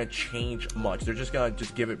think they're going to change much. They're just going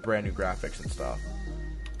to give it brand new graphics and stuff.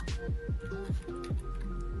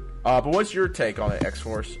 But what's your take on it,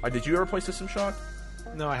 X-Force? Did you ever play System Shock?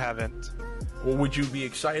 No, I haven't. Well, would you be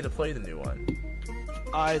excited to play the new one?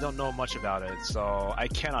 I don't know much about it, so I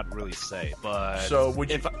cannot really say. But So would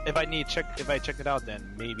you? if I check it out,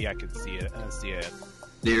 then maybe I could see it.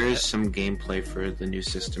 There is some gameplay for the new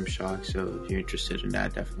System Shock, so if you're interested in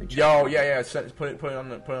that, definitely check Yo, it out. yeah. Put it on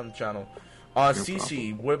the channel.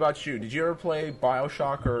 CC, what about you? Did you ever play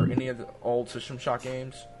BioShock or any of the old System Shock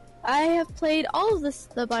games? I have played all of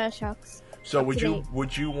the Bioshocks. So would today.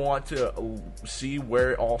 you want to see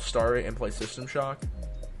where it all started and play System Shock?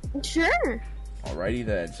 Sure. Alrighty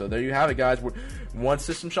then. So there you have it, guys. Once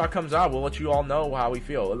System Shock comes out, we'll let you all know how we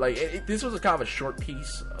feel. This was a kind of a short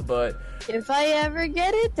piece, but If I ever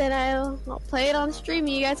get it, then I'll play it on stream.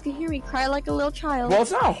 You guys can hear me cry like a little child. well,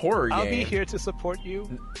 it's not a horror game. I'll be here to support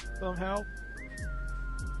you somehow.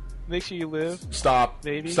 Make sure you live. Stop.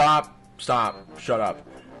 Maybe. Stop. Shut up.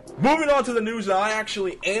 Moving on to the news that I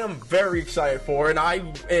actually am very excited for, and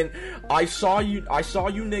I saw you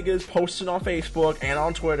niggas posting on Facebook and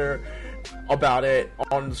on Twitter about it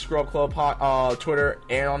on the ScrubClub Twitter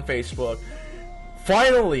and on Facebook.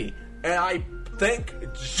 Finally, and I thank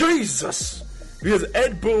Jesus because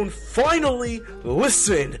Ed Boon finally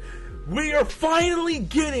listened. We are finally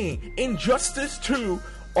getting Injustice 2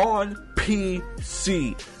 on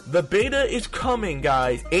PC. The beta is coming,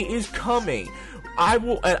 guys. It is coming. I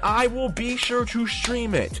will be sure to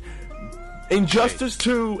stream it. Injustice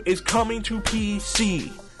 2 is coming to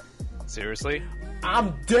PC. Seriously?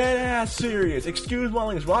 I'm dead ass serious. Excuse my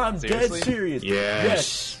language, but I'm Seriously? dead serious.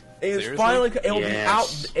 Yes. It's Seriously? finally. It'll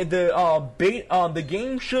Yes. be out. The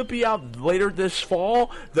game should be out later this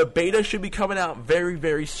fall. The beta should be coming out very,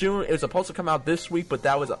 very soon. It was supposed to come out this week, but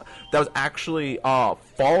that was actually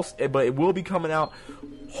false. But it will be coming out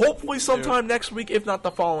hopefully sometime next week, if not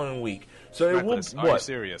the following week. So it will. Reckless, are you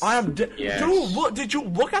serious? I am. Yes. Dude, look! Did you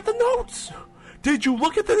look at the notes? Did you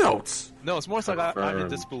look at the notes? No, it's more so like I'm in Confirmed.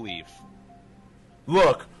 disbelief.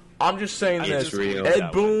 Look, I'm just saying I this. just real.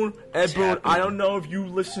 Ed Boon, I happening. don't know if you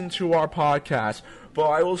listen to our podcast, but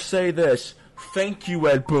I will say this. Thank you,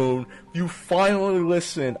 Ed Boon. You finally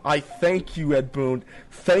listened. I thank you, Ed Boon.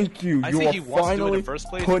 Thank you. I You think are he wants to do it in finally the first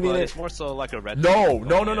place, putting but it. it's more so like a red. No,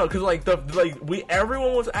 because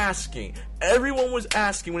everyone was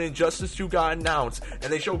asking when Injustice 2 got announced,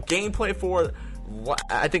 and they showed gameplay for,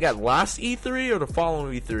 I think at last E3 or the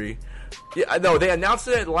following E3. Yeah, no, they announced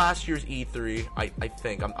it at last year's E3. I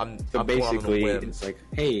think I'm So going on a basically, whim. it's like,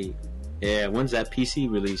 hey, yeah, when's that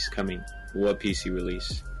PC release coming? What PC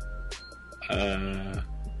release?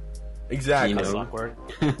 Exactly. You That's know. awkward.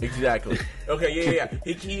 Exactly. Okay, yeah.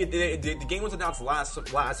 The game was announced last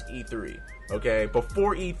E3. Okay,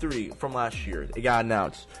 before E3 from last year, it got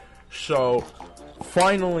announced. So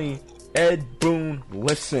finally, Ed Boon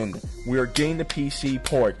listened. We are getting the PC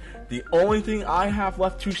port. The only thing I have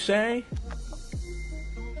left to say: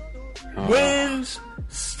 wins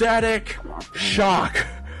Static Shock.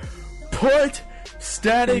 Put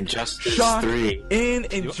Static Injustice Shock 3. in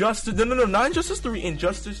Injustice. No, not Injustice 3.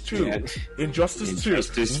 Injustice 2. Yeah. Injustice 2.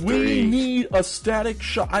 Injustice We 3. need a Static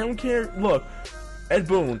Shock. I don't care. Look, Ed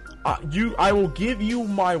Boon, I will give you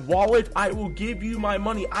my wallet. I will give you my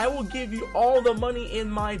money. I will give you all the money in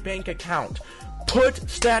my bank account. Put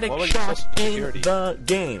Static What about your Shock Social in Security? the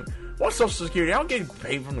game. What Social Security? I don't get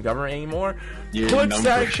paid from the government anymore. Your Put number.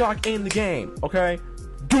 Static Shock in the game, okay?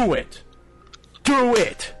 Do it. Do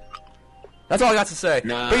it. That's all I got to say.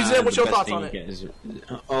 Big Zim, what's your thoughts on it?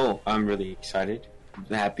 I'm really excited. I'm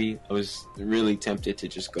happy. I was really tempted to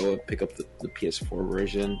just go and pick up the PS4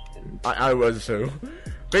 version. And I was too.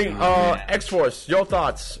 Big X-Force, your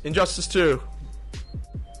thoughts? Injustice 2.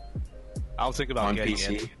 I was thinking about on getting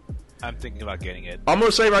PC. it. I'm thinking about getting it. I'm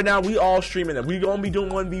gonna say right now, we all streaming it. We gonna be doing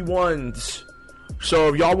 1v1s. So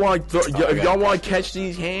if y'all want, to catch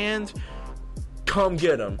these hands, come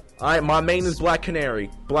get them. Alright, my main is Black Canary.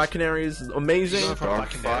 Black Canary is amazing. I'm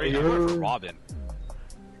going for Robin.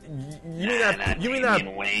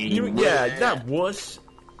 That wuss.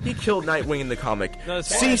 He killed Nightwing in the comic. No,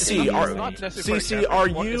 CC, are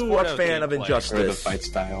you a fan of or the Injustice? fight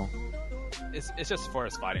style. It's just for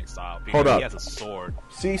his fighting style. Hold up. He has a sword.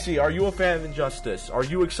 CC, are you a fan of Injustice? Are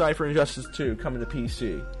you excited for Injustice 2 coming to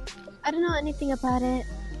PC? I don't know anything about it.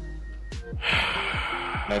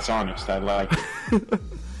 That's honest. I like it.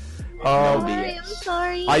 I'm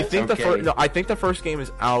sorry. I think Okay. I think the first game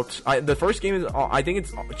is out. The first game is. I think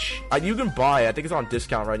it's. You can buy it. I think it's on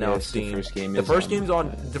discount right now on Yes, Steam. the first game The is first on- game's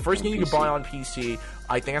on. The first game you can PC. buy on PC.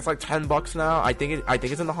 I think it's like $10 now. I think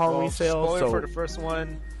it's in the Halloween sale. Spoiler So for the first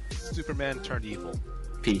one, Superman turned evil.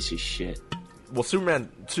 Piece of shit. well, Superman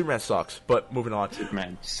sucks. But moving on.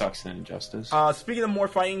 Superman sucks in Injustice. Speaking of more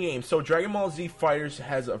fighting games, so Dragon Ball Z Fighters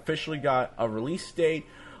has officially got a release date.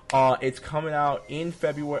 It's coming out in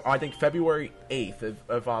February. I think February 8th.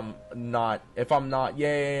 If I'm not.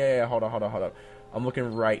 Yeah. Hold on. I'm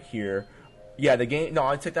looking right here. Yeah, the game. No,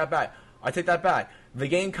 I take that back. The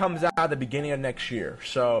game comes out at the beginning of next year.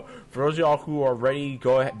 So for those of y'all who are ready,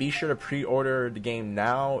 go ahead. Be sure to pre-order the game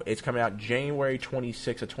now. It's coming out January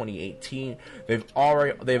 26th of 2018. They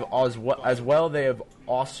have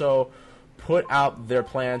also put out their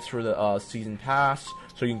plans for the season pass,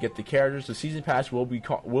 so you can get the characters. The season pass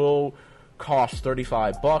will cost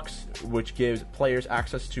 $35, which gives players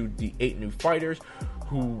access to the 8 new fighters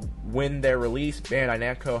who, when they're released, Bandai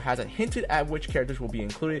Namco hasn't hinted at which characters will be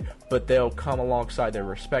included, but they'll come alongside their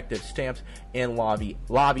respective stamps and lobby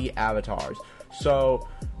avatars. So,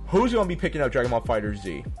 who's going to be picking up Dragon Ball FighterZ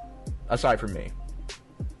Z, aside from me?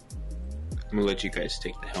 I'm gonna let you guys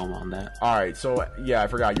take the helm on that. Alright, so, yeah, I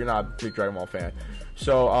forgot, you're not a big Dragon Ball fan.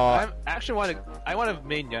 So, I want to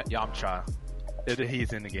main Yamcha if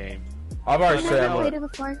he's in the game. I've already Never said, played it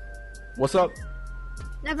before. what's up?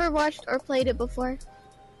 Never watched or played it before.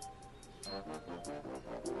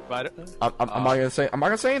 But I'm not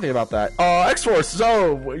gonna say anything about that. X-Force,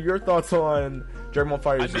 so your thoughts on Dragon Ball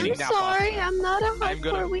FighterZ? I'm meaning I'm Nappa. sorry, I'm not a I'm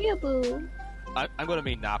gonna- hardcore weeaboo. I'm going to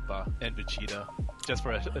main Nappa and Vegeta just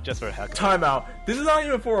for a heck. Timeout. This is not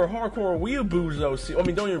even for hardcore weeaboos, though. See, I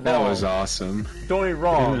mean, don't get me That wrong. was awesome. Don't get me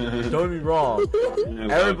wrong. Don't get me wrong. I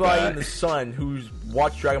love Everybody that. in the sun who's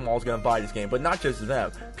watched Dragon Ball is gonna buy this game, but not just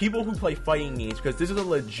them. People who play fighting games, because this is a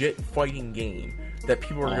legit fighting game that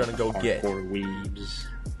people are gonna go get. Hardcore weebs.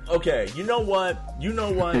 Okay, you know what?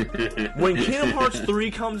 When Kingdom Hearts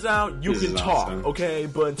 3 comes out, you This can is talk, awesome. okay?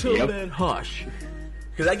 But until Yep. then, hush.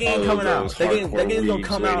 Because that game All coming of out. those That game's gonna hardcore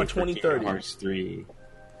come weebs out in waiting for Kingdom 2030. Hearts 3.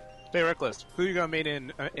 Hey, Reckless, who you gonna main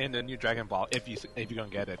in the new Dragon Ball if you're gonna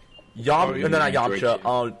get it? Oh, And then not Android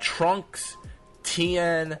Yamcha. Trunks,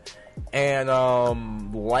 Tien,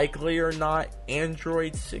 and likely or not,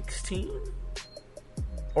 Android 16?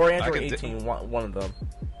 Or Android can 18, one of them.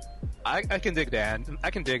 I can dig that. I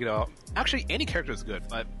can dig it up. Actually, any character is good.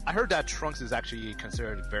 But I heard that Trunks is actually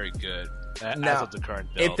considered very good as Now, of the current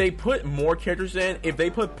build. if they put more characters in, if they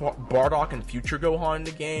put Bardock and Future Gohan in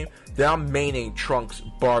the game, then I'm maining Trunks,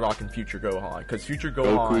 Bardock, and Future Gohan. Because Future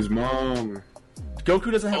Goku's Gohan... mom.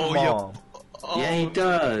 Goku doesn't have a yeah. mom. Yeah, he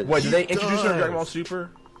does. Wait, did they He introduce her in does. Dragon Ball Super?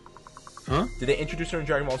 Huh? Did they introduce her in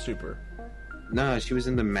Dragon Ball Super? No, she was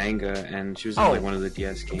in the manga, and she was in Oh. like one of the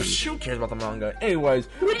DS games. Who cares about the manga? Anyways,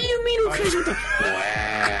 What do you mean? Who cares about the?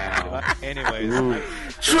 Wow. Anyways,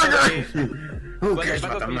 Trigger! Who but cares if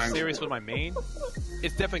I'm about the gonna be manga? serious with my main,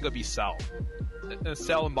 it's definitely gonna be Cell.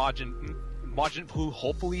 Cell and Majin Buu.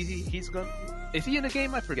 Hopefully he's gonna. Is he in the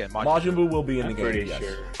game? I forget. Majin Buu will be in the I'm game. pretty Yes.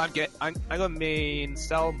 sure. I'm gonna main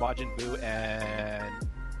Cell, Majin Buu, and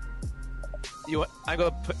you know what? I'm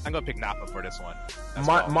gonna pick Nappa for this one. as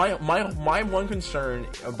well. My one concern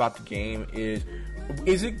about the game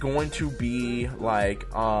is it going to be like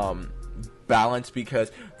balanced?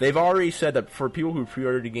 Because they've already said that for people who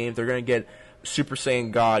pre-ordered the game, they're gonna get Super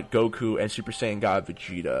Saiyan God Goku and Super Saiyan God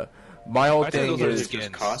Vegeta. My whole I think thing those are is, skins.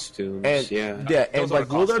 Just costumes. and yeah. and Those are like,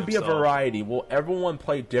 will there be a costumes, so- variety? Will everyone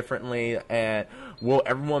play differently, and will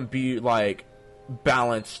everyone be like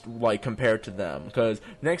balanced, like compared to them? Because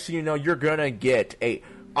next thing you know, you're gonna get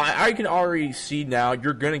I can already see now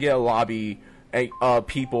you're gonna get a lobby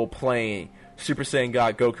people playing Super Saiyan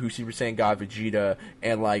God Goku, Super Saiyan God Vegeta,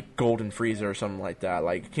 and like Golden Frieza or something like that.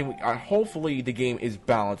 Like, hopefully the game is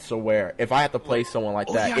balanced so where if I have to play someone like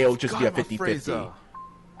that, it'll just be a 50-50.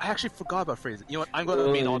 I actually forgot about Frieza. You know what? I'm going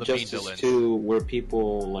to main all the main villains. Too, where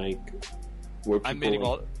people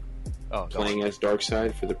playing as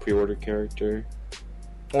Darkseid for the pre-order character.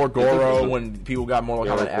 Or Goro when people got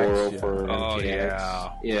Mortal Kombat X. For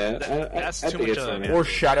MKX. Yeah. That's too much of Or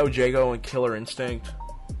Shadow Jago and Killer Instinct.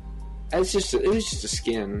 It was just a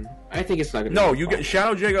skin. I think it's not gonna. No, you get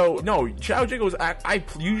Shadow Jago. No, Shadow Jago is. I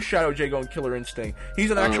use Shadow Jago and Killer Instinct.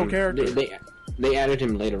 He's an actual character. They added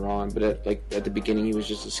him later on, but at the beginning he was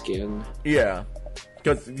just a skin. Yeah,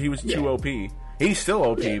 because he was too OP. He's still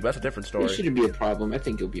OP, but that's a different story. It shouldn't be a problem. I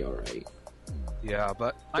think he'll be all right. Yeah,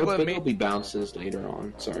 but there'll be bounces later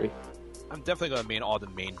on. Sorry. I'm definitely going to main all the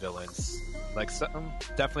main villains. Like,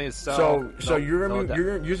 definitely. So you're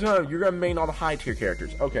gonna main all the high tier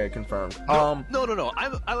characters. Okay, confirmed. No.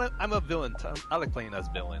 I'm a villain. I like playing as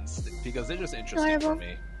villains because they're just interesting for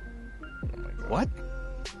me. Oh my God. What?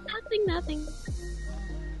 Nothing.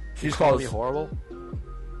 She's calling called me horrible.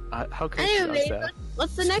 How can she does that?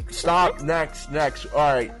 What's the next? Stop. Next.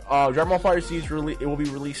 All right. Dragon Ball FighterZ it will be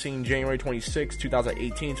releasing January 26,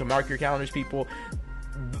 2018. So mark your calendars, people.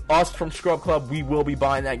 Us from Scrub Club, we will be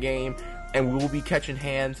buying that game, and we will be catching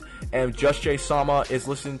hands. And Just Jay Sama is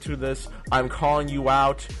listening to this. I'm calling you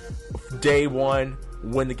out day one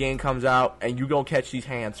when the game comes out, and you gonna catch these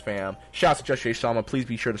hands, fam. Shouts to Just Jay Sama. Please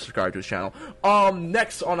be sure to subscribe to his channel.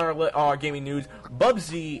 Next on our gaming news,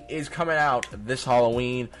 Bubsy is coming out this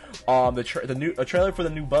Halloween. A trailer for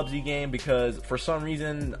the new Bubsy game, because for some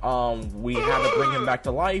reason we had to bring him back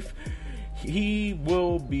to life. He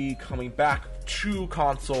will be coming back to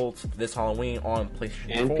consoles this Halloween on PlayStation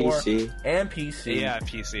and 4 and PC. Yeah,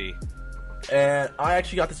 PC. And I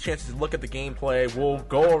actually got this chance to look at the gameplay. We'll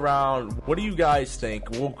go around. What do you guys think?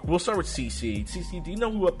 We'll start with CC. CC, do you know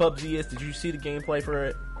what Bubsy is? Did you see the gameplay for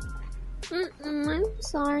it? I'm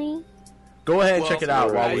sorry. Go ahead and check it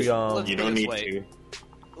out while we You don't need to.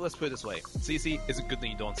 Let's put it this way: CC is a good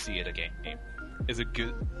thing you don't see it again. Is a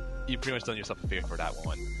good. You pretty much done yourself a favor for that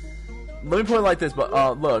one. Let me put it like this,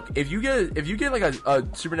 but look, if you get like a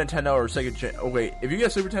Super Nintendo or Sega if you get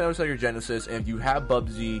a Super Nintendo or Sega Genesis, and if you have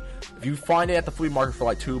Bubsy, if you find it at the flea market for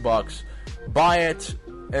like $2, buy it,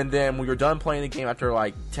 and then when you're done playing the game after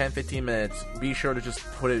like 10-15 minutes, be sure to just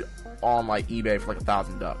put it on like eBay for like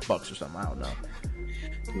 $1,000 or something. I don't know.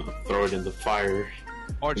 Throw it in the fire.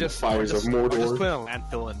 Or just fires of Mordor. Or just put it on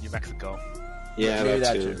landfill in New Mexico. Yeah,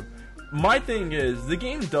 that too. My thing is, the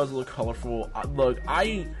game does look colorful. Look,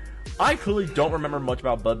 I clearly don't remember much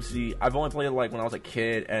about Bubsy. I've only played it like when I was a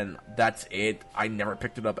kid, and that's it. I never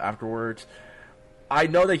picked it up afterwards. I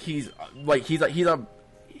know that he's a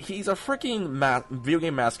freaking video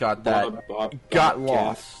game mascot that got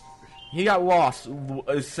lost. He got lost.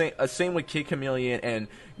 Same with Kid Chameleon and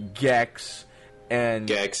Gex and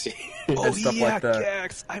Gex and stuff like that.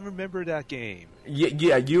 Gex. I remember that game.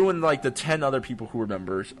 Yeah, you and like the 10 other people who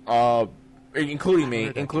remembers. Including me.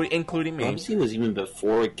 Bubsy was even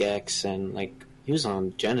before Gex, and like he was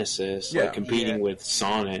on Genesis, like competing with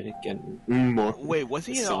Sonic and more. Wait, was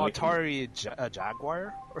he an Atari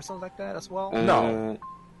Jaguar or something like that as well? No,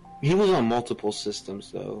 he was on multiple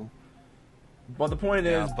systems though. But the point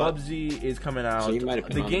is, Bubsy is coming out. So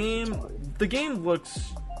the game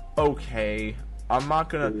looks okay. I'm not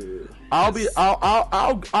gonna.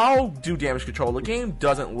 I'll do damage control. The game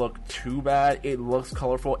doesn't look too bad. It looks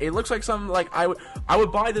colorful. It looks like something like I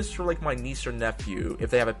would buy this for like my niece or nephew if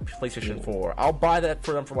they have a PlayStation 4. I'll buy that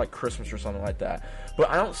for them for like Christmas or something like that. But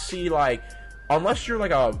I don't see like, unless you're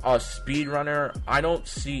like a speedrunner, I don't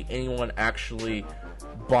see anyone actually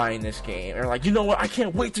buying this game. And like, you know what? I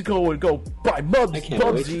can't wait to go buy Bubsy. I can't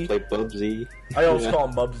wait to play Bubsy. I always call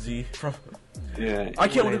him Bubsy. I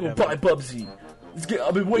can't wait to go buy Bubsy.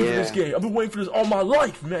 I've been waiting for this game. I've been waiting for this all my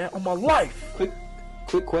life, man. All my life.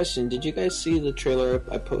 Quick question. Did you guys see the trailer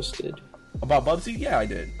I posted? About Bubsy? Yeah, I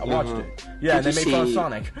did. I watched it. Yeah, and they made fun of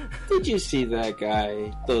Sonic. Did you see that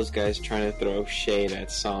guy? Those guys trying to throw shade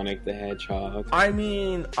at Sonic the Hedgehog. I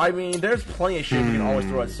mean, there's plenty of shade you can always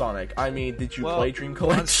throw at Sonic. I mean, did you play Dream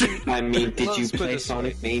Collection? I mean, did you play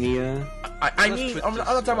Sonic Mania? I'm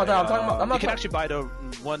not talking about that. I'm not. You can actually buy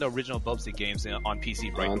one of the original Bubsy games on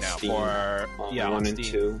PC right now Steam. for on on Steam.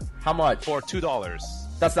 2. How much? For $2.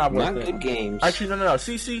 That's not worth it. Not good games. Actually, no.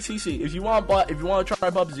 CC. If you want to try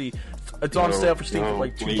Bubsy, it's on sale for Steam for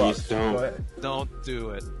like $2. Don't. Go ahead. Don't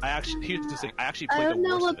do it. Here's the thing. I actually I played don't the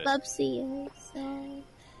know worst what of it. Bubsy is. So.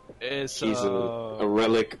 It's He's a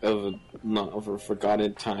relic of a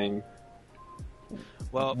forgotten time.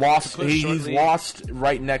 Well, he's lost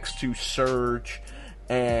right next to Surge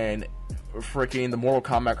and freaking the Mortal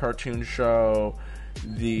Kombat cartoon show,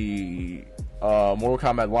 the Mortal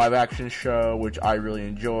Kombat live action show, which I really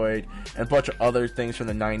enjoyed, and a bunch of other things from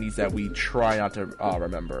the 90s that we try not to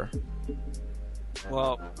remember.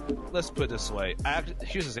 Well, let's put it this way.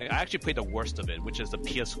 Here's the thing. I actually played the worst of it, which is the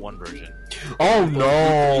PS1 version. Oh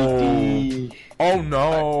no! Oh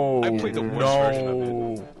no! I played the worst version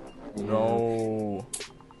of it. No.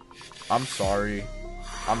 I'm sorry.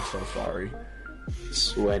 I'm so sorry.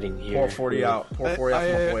 Sweating here. Pour 40 out. Pour 40 out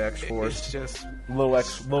for my boy X-Force. It's just...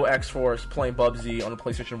 Little X-Force playing Bubsy on the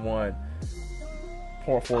PlayStation 1.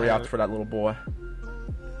 Pour 40 out for that little boy.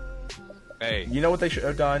 Hey. You know what they should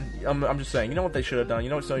have done? I'm just saying. You know what they should have done? You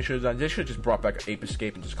know what Sony should have done? They should have just brought back Ape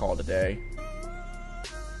Escape and just called it a day.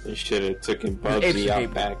 They should have taken Bubsy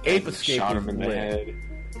out back Ape and Escape shot him in the lit. head.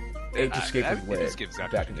 Ape Escape was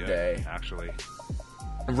lit back in the day. Actually.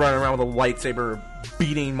 Running around with a lightsaber,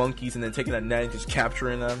 beating monkeys, and then taking a net and just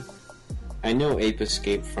capturing them. I know Ape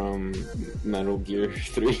Escape from Metal Gear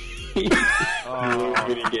 3.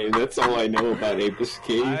 Video game. That's all I know about Ape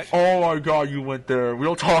Escape. Oh my god, you went there. We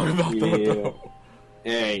don't talk about that though.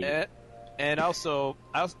 Hey. And also,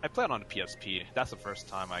 I played on the PSP. That's the first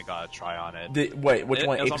time I got a try on it. Wait, which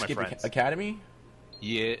one? It was Ape on my Escape friends. Academy?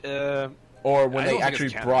 Yeah. Or when I they don't think actually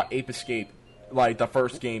it's canon. brought Ape Escape, like the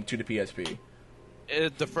first game, to the PSP?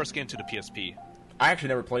 The first game to the PSP. I actually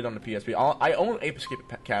never played on the PSP. I own Ape Escape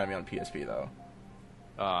Academy on PSP though.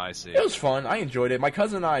 I see. It was fun. I enjoyed it. My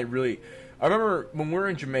cousin and I really... I remember when we were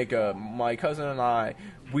in Jamaica, my cousin and I,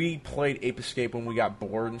 we played Ape Escape when we got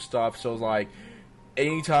bored and stuff. So it was like,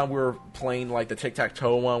 anytime we were playing like the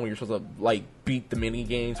tic-tac-toe one, where you're supposed to like beat the mini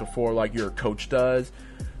games before like your coach does,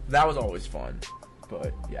 that was always fun.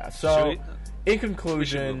 But yeah, so in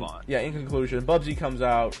conclusion, Bubsy comes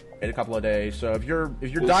out in a couple of days. So if you're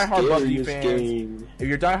diehard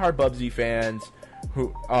Bubsy fans,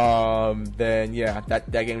 then yeah, that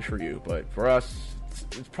game's for you. But for us,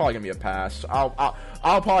 it's probably gonna be a pass. I'll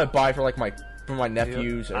probably buy for like my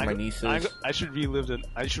nephews and my nieces. I should relive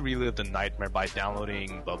the nightmare by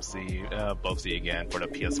downloading Bubsy again for the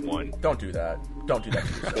PS1. Don't do that. Don't do that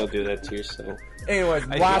to yourself. Don't do that to yourself. Anyways,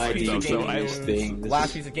 last piece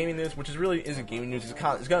of gaming news, which really isn't gaming news.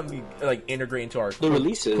 It's gonna be like integrated into our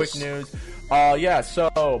releases. Quick news.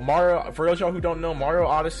 So Mario. For those of y'all who don't know, Mario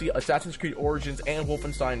Odyssey, Assassin's Creed Origins, and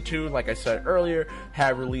Wolfenstein 2, like I said earlier,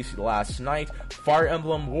 have released last night. Fire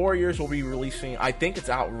Emblem Warriors will be releasing. I think it's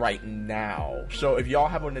out right now. So if y'all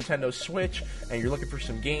have a Nintendo Switch and you're looking for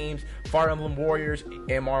some games, Fire Emblem Warriors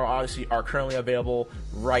and Mario Odyssey are currently available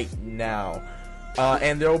right now.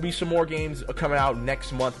 And there will be some more games coming out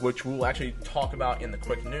next month, which we'll actually talk about in the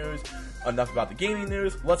quick news. Enough about the gaming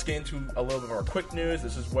news. Let's get into a little bit of our quick news.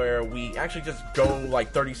 This is where we actually just go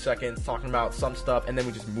like 30 seconds talking about some stuff, and then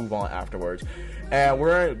we just move on afterwards. And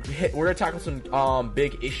we're gonna tackle some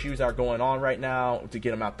big issues that are going on right now to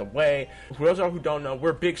get them out the way. For those of you who don't know,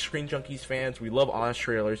 we're big Screen Junkies fans. We love honest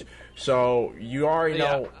trailers, so you already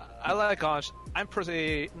know. I like honest. I'm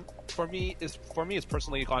personally, for me, it's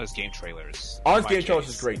personally honest game trailers. Honest game trailers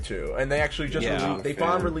is great too, and they actually just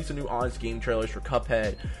finally released a new honest game trailers for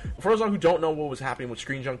Cuphead. For those of you who don't know what was happening with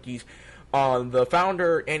Screen Junkies, the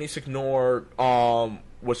founder Andy Signor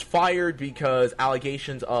was fired because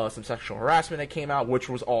allegations of some sexual harassment that came out, which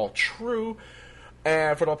was all true.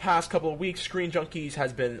 And for the past couple of weeks, Screen Junkies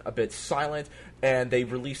has been a bit silent, and they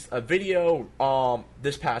released a video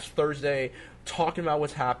this past Thursday talking about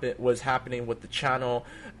what's happening with the channel.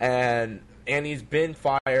 And Andy's been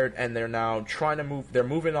fired, and they're now trying to move. They're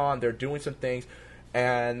moving on. They're doing some things,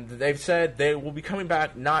 and they've said they will be coming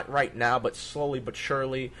back, not right now, but slowly but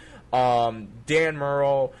surely. Dan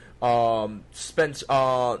Murrell,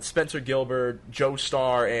 Spencer Gilbert, Joe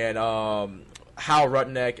Starr, and Hal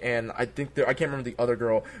Rudnick, and I can't remember the other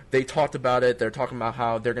girl. They talked about it. They're talking about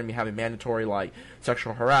how they're going to be having mandatory like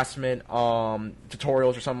sexual harassment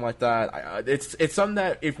tutorials or something like that. It's something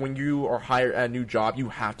that when you are hired at a new job, you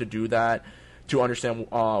have to do that to understand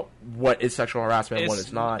what is sexual harassment and what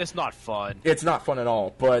is not. It's not fun. It's not fun at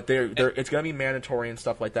all. But it's going to be mandatory and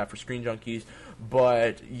stuff like that for Screen Junkies.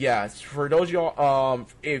 But yeah, for those of y'all,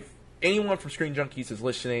 if anyone from Screen Junkies is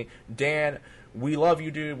listening, Dan, we love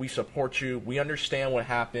you, dude. We support you. We understand what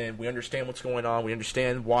happened. We understand what's going on. We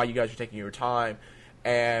understand why you guys are taking your time,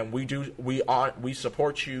 and we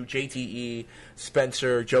support you. JTE,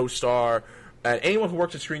 Spencer, Joe Starr, and anyone who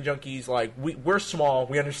works at Screen Junkies. Like we're small.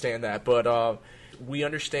 We understand that, but we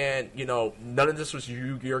understand. None of this was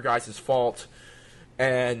your guys' fault.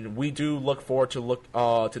 and we do look forward to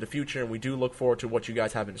the future, and we do look forward to what you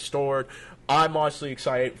guys have in store. I'm honestly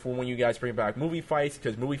excited for when you guys bring back movie fights,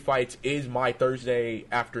 because movie fights is my Thursday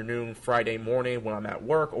afternoon, Friday morning when I'm at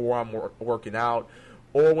work or I'm working out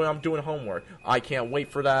or when I'm doing homework. I can't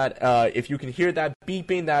wait for that. If you can hear that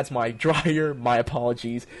beeping, that's my dryer. My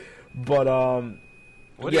apologies, but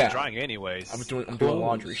What are you drying anyways? I'm doing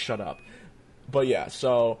laundry. Shut up. But yeah,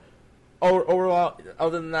 so. Overall,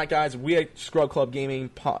 other than that, guys, we at Scrub Club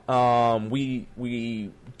Gaming,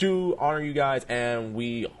 we do honor you guys, and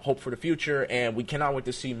we hope for the future, and we cannot wait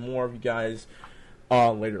to see more of you guys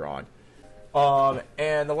later on.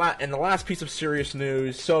 And the last piece of serious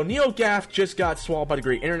news. So NeoGAF just got swallowed by the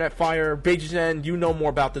Great Internet Fire. Beijing, you know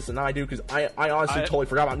more about this than I do, because I honestly totally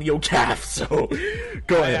forgot about NeoGAF. So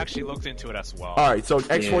go ahead. I actually looked into it as well. All right, so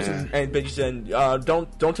X-Force and Beijing,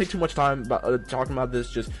 don't take too much time talking about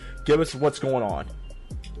this. Just give us what's going on.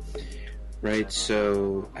 Right,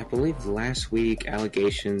 so I believe last week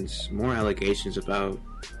more allegations about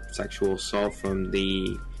sexual assault from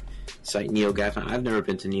the site NeoGAF. I've never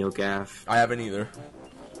been to NeoGAF. I haven't either.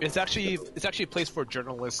 It's actually a place for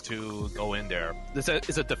journalists to go in there. It's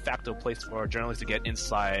a de facto place for journalists to get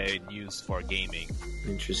inside news for gaming.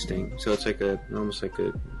 Interesting. So it's like almost like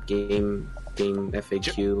a game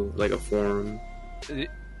FAQ, like a forum.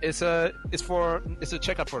 It's a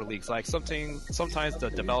checkup for leaks. Like sometimes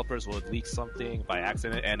the developers will leak something by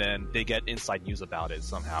accident, and then they get inside news about it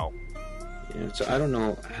somehow. Yeah, so I don't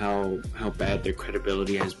know how bad their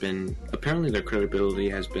credibility has been. Apparently, their credibility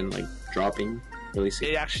has been like dropping. Really,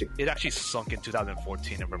 it actually sunk in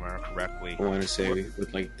 2014, if I remember correctly. I want to say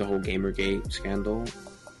with like the whole GamerGate scandal.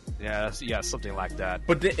 Yeah, something like that.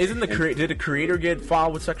 But did the creator get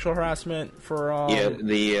filed with sexual harassment for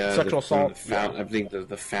the sexual assault? I think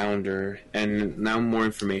the founder, and now more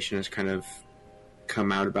information has kind of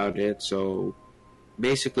come out about it. So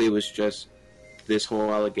basically, it was just this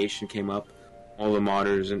whole allegation came up. All the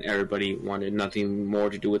modders and everybody wanted nothing more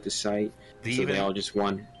to do with the site, they all just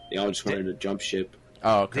wanted to jump ship.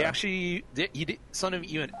 Oh, okay. Some of them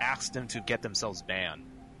even asked them to get themselves banned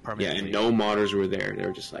permanently. Yeah, and no modders were there. They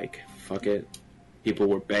were just like, fuck it. People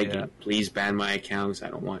were begging, please ban my accounts. I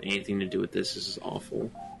don't want anything to do with this. This is awful.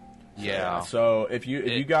 Yeah. So if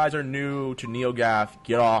you guys are new to NeoGAF,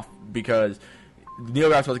 get off, because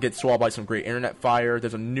NeoGAF's supposed to get swallowed by some Great Internet Fire.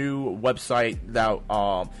 There's a new website that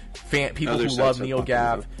people who love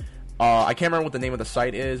NeoGAF. I can't remember what the name of the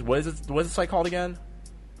site is. What is the site called again?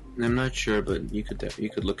 I'm not sure, but you could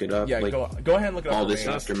look it up. Yeah, like, go ahead and look it up. All this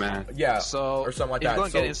aftermath. Yeah, so or something like that.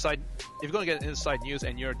 If you're going to get inside news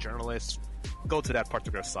and you're a journalist, go to that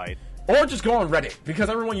particular site. Or just go on Reddit, because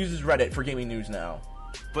everyone uses Reddit for gaming news now.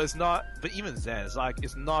 But it's not. But even then,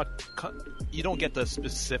 it's not. You don't get the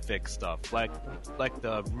specific stuff, like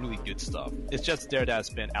the really good stuff. It's just there that's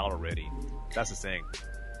been out already. That's the thing.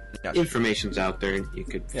 Yeah. Information's out there. You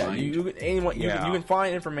could find. You can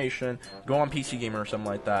find information. Go on PC Gamer or something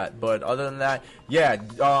like that. But other than that,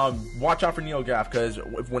 watch out for NeoGAF, because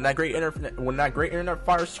when that great internet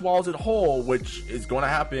fire swallows it whole, which is going to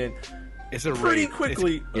happen. It's a pretty raid.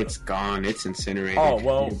 quickly. It's gone. It's incinerated.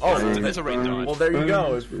 It's a raid done. Well, there you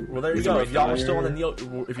go. If y'all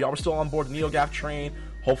were still on board the NeoGAF train,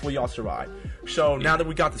 hopefully y'all survived. So now that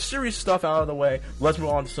we got the serious stuff out of the way, let's move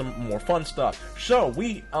on to some more fun stuff. So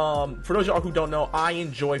for those of y'all who don't know, I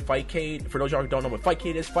enjoy Fightcade. For those of y'all who don't know what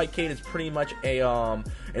Fightcade is pretty much an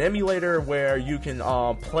emulator where you can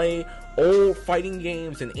play old fighting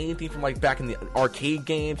games and anything from like back in the arcade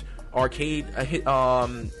games. Back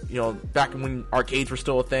when arcades were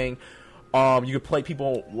still a thing. You could play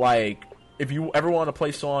people like, if you ever want to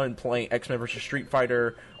play someone playing X-Men vs. Street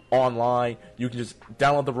Fighter online, you can just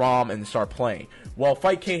download the ROM and start playing. Well,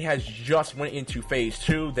 Fightcade has just went into phase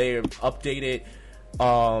 2. They have updated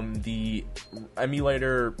the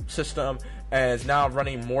emulator system and is now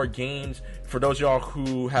running more games. For those of y'all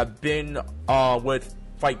who have been with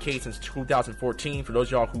Fightcade since 2014, for those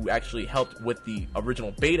of y'all who actually helped with the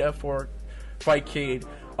original beta for Fightcade,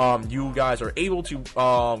 you guys are able to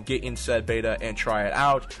get in said beta and try it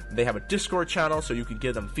out. They have a Discord channel, so you can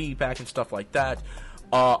give them feedback and stuff like that.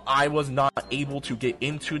 I was not able to get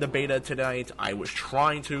into the beta tonight. I was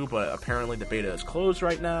trying to, but apparently the beta is closed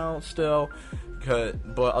right now still. But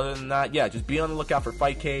other than that, just be on the lookout for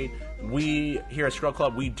Fightcade. We here at Scrub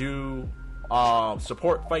Club, we do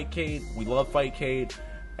support Fightcade. We love Fightcade.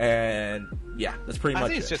 And that's pretty much it. I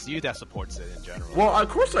think it's just you that supports it in general. Well, of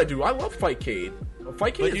course I do. I love Fightcade.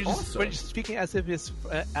 Fightcade is awesome. But you're speaking as if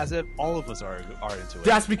all of us are into it.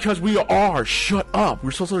 That's because we are. Shut up. We're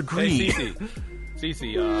supposed to agree. Hey,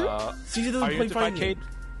 Cece, Cece doesn't are you play into Fightcade?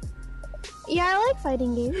 Yeah, I like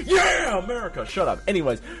fighting games. Yeah, America. Shut up.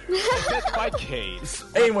 Anyways, Fight case.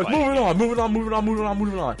 moving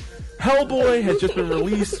on. Hellboy has just been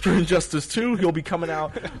released for Injustice 2. He'll be coming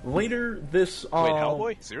out later this. Wait,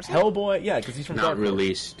 Hellboy? Seriously? Hellboy, yeah, because he's from Not Dark Horse.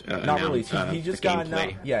 released. Not released. He just got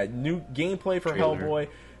gameplay. new gameplay for Trailer.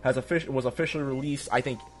 Hellboy was officially released. I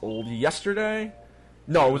think yesterday.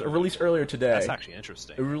 No, it was released earlier today. That's actually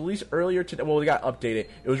interesting. It was released earlier today. Well, we got updated.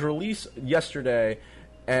 It was released yesterday,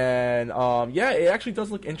 and yeah, it actually does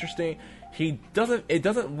look interesting. It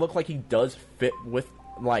doesn't look like he does fit with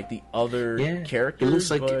like the other characters. It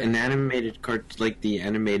looks like but... an animated like the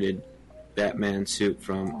animated Batman suit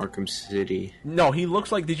from Arkham City. No, he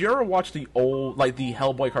looks like. Did you ever watch the old like the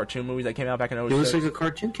Hellboy cartoon movies that came out back in 06? He looks like a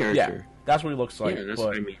cartoon character. Yeah, that's what he looks like. Yeah, that's but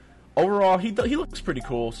what I mean. overall, he looks pretty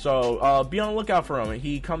cool. So be on the lookout for him.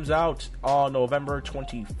 He comes out on November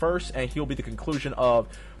 21st, and he'll be the conclusion of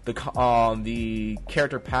the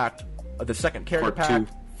character pack, the second character Part pack.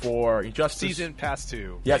 2. For Injustice. Season Pass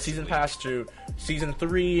 2. Yeah, basically. Season Pass 2. Season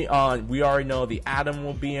 3, we already know the Atom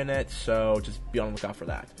will be in it, so just be on the lookout for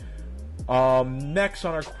that. Next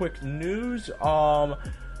on our quick news,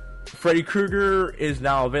 Freddy Krueger is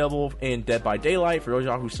now available in Dead by Daylight. For those of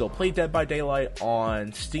y'all who still play Dead by Daylight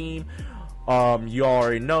on Steam, you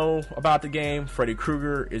already know about the game. Freddy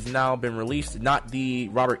Krueger is now been released. Not the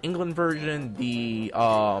Robert Englund version, the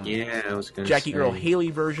I was gonna Jackie say. Earl Haley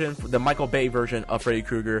version, the Michael Bay version of Freddy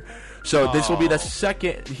Krueger. So this will be the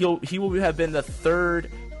second. He will have been the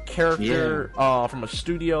third character from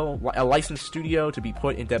a licensed studio to be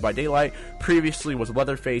put in Dead by Daylight. Previously was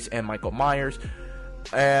Leatherface and Michael Myers.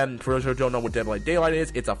 And for those who don't know what Dead by Daylight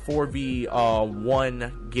is, it's a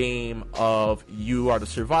 4v1 game of you are the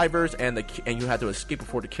survivors and you have to escape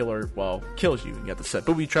before the killer kills you. You have to set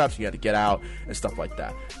booby traps, you have to get out and stuff like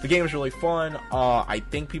that. The game is really fun. I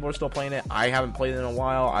think people are still playing it. I haven't played it in a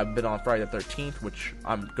while. I've been on Friday the 13th, which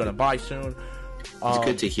I'm gonna buy soon. It's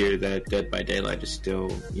good to hear that Dead by Daylight is still,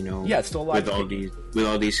 it's still alive. with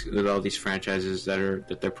all these franchises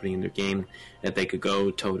that they're putting in their game, that they could go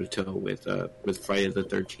toe to toe with Friday the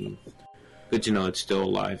 13th. Good to know it's still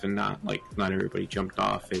alive and not everybody jumped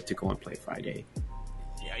off it to go and play Friday.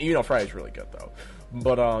 Yeah, Friday's really good though.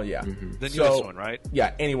 But yeah, the newest one, right?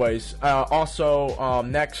 Yeah. Anyways, also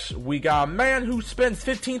next we got a man who spends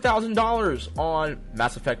 $15,000 on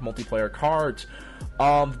Mass Effect multiplayer cards.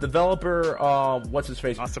 The developer, what's his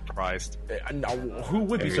face? Not surprised. No, who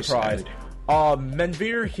would be Very surprised?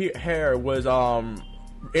 Manveer Hare was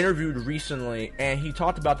interviewed recently, and he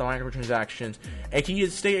talked about the microtransactions, and he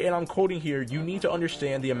has stated, and I'm quoting here: "You need to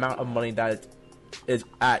understand the amount of money that is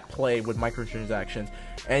at play with microtransactions."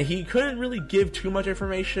 And he couldn't really give too much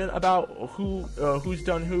information about who's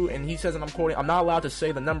done who, and he says, and I'm quoting, "I'm not allowed to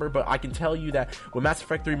say the number, but I can tell you that when Mass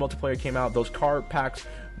Effect 3 multiplayer came out, those card packs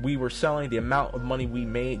we were selling, the amount of money we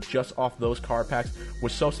made just off those card packs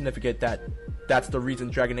was so significant that that's the reason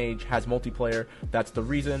Dragon Age has multiplayer. That's the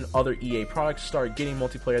reason other EA products started getting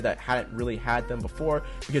multiplayer that hadn't really had them before,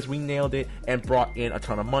 because we nailed it and brought in a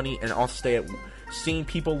ton of money." And also seeing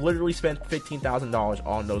people literally spend $15,000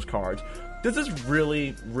 on those cards. Does this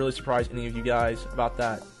really, really surprise any of you guys about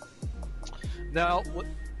that? Now,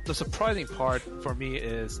 the surprising part for me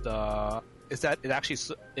is that it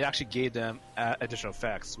actually gave them additional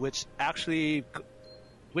effects, which actually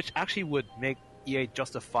would make EA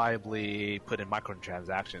justifiably put in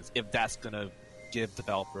microtransactions if that's gonna give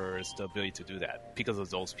developers the ability to do that because of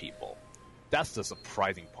those people. That's the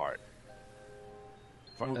surprising part,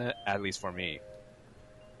 at least for me.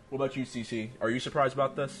 What about you, CC? Are you surprised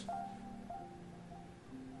about this?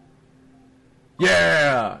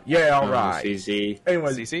 Yeah, all right. CC.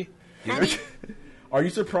 Anyways, CC? are you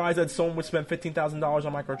surprised that someone would spend $15,000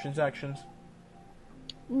 on microtransactions?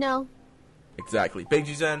 No. Exactly.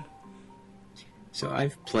 Beiji Zen? So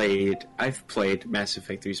I've played Mass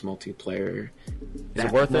Effect 3's multiplayer. Is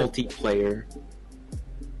it worth it? Multiplayer.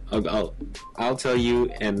 I'll tell you,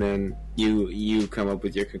 and then you come up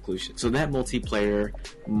with your conclusion. So that multiplayer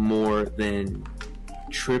more than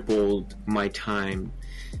tripled my time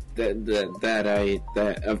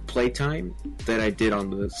of playtime that I did on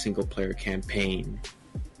the single player campaign,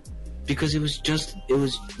 because it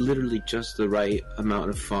was literally just the right amount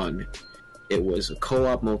of fun. It was a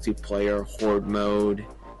co-op multiplayer horde mode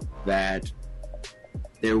that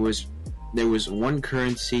there was one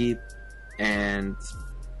currency and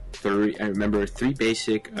three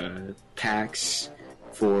basic packs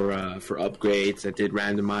for upgrades that did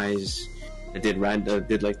randomize. It did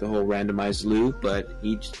like the whole randomized loot, but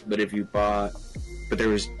there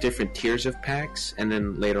was different tiers of packs, and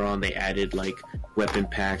then later on they added like weapon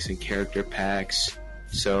packs and character packs.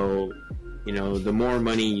 So the more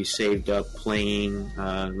money you saved up playing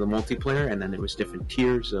the multiplayer, and then there was different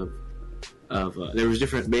tiers of there was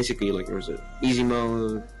different, basically, like there was a easy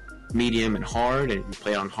mode, medium, and hard, and if you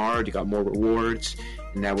play on hard, you got more rewards,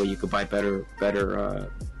 and that way you could buy better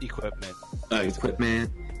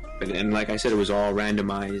Equipment. And like I said, it was all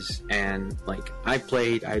randomized, and like I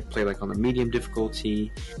played like on the medium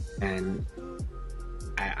difficulty, and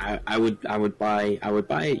I would buy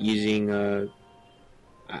it using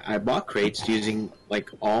I bought crates using like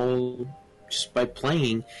all just by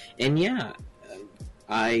playing, and yeah,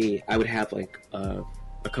 I would have like a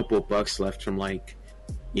couple of bucks left from like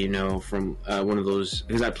from one of those,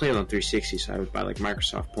 because I played on 360, so I would buy like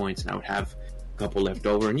Microsoft points, and I would have a couple left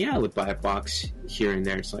over, and yeah, I would buy a box here and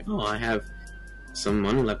there. It's like, oh, I have some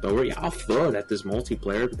money left over, yeah, I'll throw it at this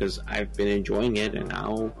multiplayer because I've been enjoying it, and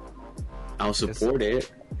I'll support it.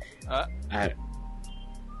 I've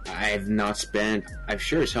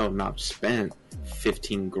sure as hell not spent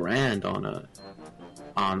 15 grand on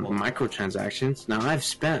microtransactions. Now I've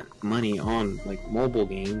spent money on like mobile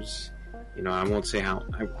games. I won't say how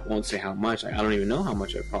much. I don't even know how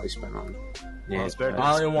much I've probably spent on. I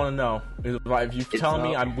don't even want to know. If you tell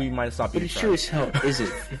me, we might stop. But it sure as hell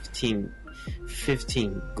isn't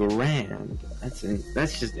 15 grand.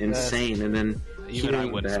 That's just insane. And then even I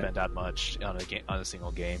wouldn't spend that much on a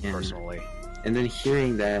single game personally. And then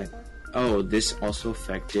hearing that, oh, this also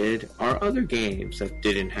affected our other games that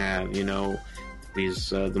didn't have, these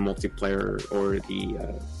the multiplayer or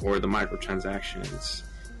the microtransactions.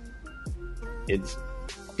 It's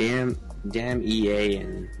damn EA,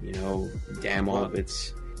 and damn all the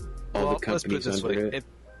companies under it.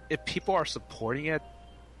 If people are supporting it,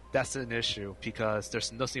 that's an issue, because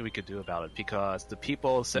there's nothing we could do about it, because the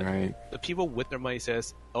people the people with their money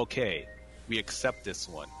says, okay, we accept this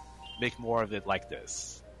one, make more of it like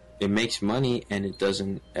this. It makes money, and it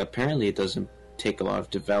doesn't take a lot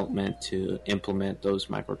of development to implement those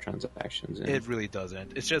microtransactions. It really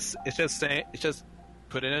doesn't. It's just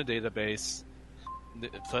put in a database,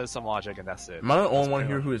 put some logic, and that's it. Am I the only one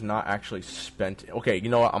here who has not actually spent? Okay, you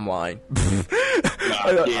know what? I'm lying.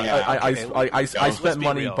 I spent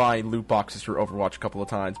money buying loot boxes for Overwatch a couple of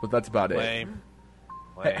times, but that's about it.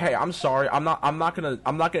 Hey, I'm sorry. I'm not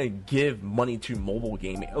gonna give money to mobile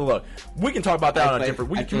gaming. Look, we can talk about that on a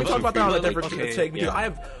different. Can we talk about that on a different take? Because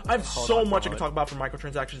I have so much I can talk about for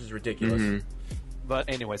microtransactions. It's ridiculous. Mm-hmm. But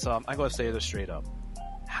anyway, so I'm going to say this straight up.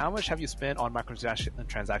 How much have you spent on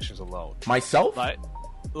microtransactions alone? Myself?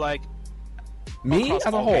 Like me as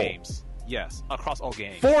a whole? Games. Yes, across all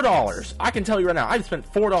games. $4. I can tell you right now. I've spent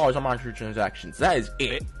 $4 on microtransactions. That is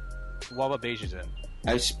it. What about Beiji's in?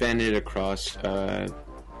 I've spent it across.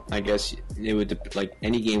 I guess it would like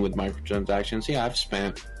any game with microtransactions. Yeah, I've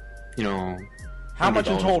spent. How much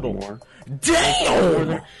in total? More.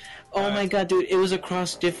 Damn! Oh my god, dude! It was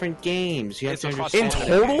across different games. You have to understand. In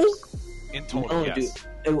total? In total, yes. Dude.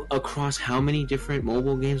 Across how many different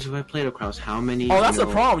mobile games have I played? Across how many? Oh, that's the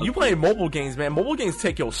problem. You play mobile games, man. Mobile games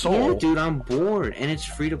take your soul. Yeah, dude, I'm bored, and it's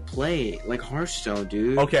free to play, like Hearthstone,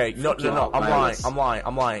 dude. Okay, no, I'm lying.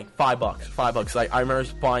 $5. I remember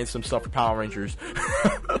buying some stuff for Power Rangers.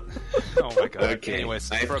 Oh my god. Okay.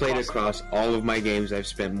 Anyways, I've played across all of my games. I've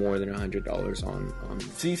spent more than $100 on.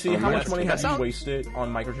 CC, how much money have you wasted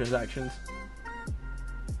on microtransactions?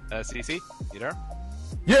 CC, you there?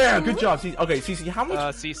 Yeah, good job, CC. Okay, CC,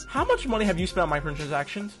 how much money have you spent on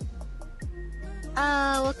microtransactions?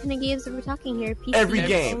 What kind of games are we talking here? PC?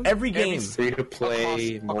 Every game. Free to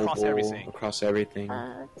play, mobile, across everything.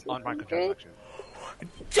 On microtransactions.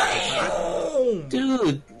 Damn!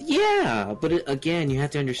 Dude, yeah, but you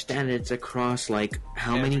have to understand it. It's across like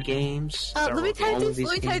how many games? Let me type this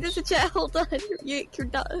in chat. Hold on.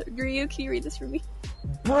 Ryu, can you read this for me?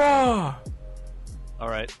 Bruh!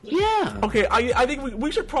 Alright. Yeah. Okay, I think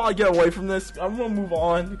we should probably get away from this. I'm gonna move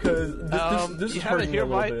on because this is hurting me a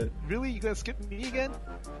little bit. Really? You gonna skip me again?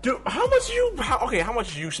 Dude, how much did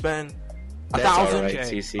you spend? That's 1,000? Right,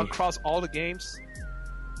 okay. CC. Across all the games,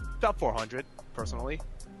 about 400, personally.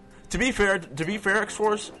 To be fair,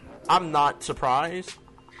 X-Force, I'm not surprised.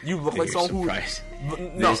 You look like someone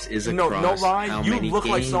no lie. You look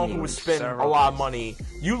like someone who would spend a lot of money.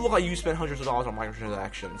 You look like you spend hundreds of dollars on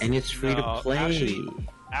microtransactions, and it's free to play.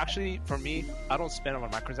 Actually, for me, I don't spend on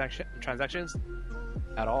transactions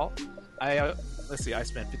at all. Let's see. I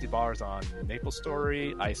spent $50 on Maple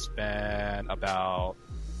Story. I spent about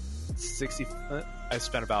 $65. This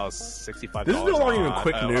is no longer even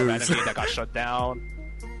quick news. A that got shut down,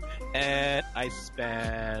 and I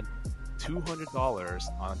spent $200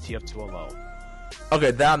 on TF2 alone.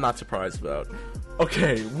 Okay, that I'm not surprised about.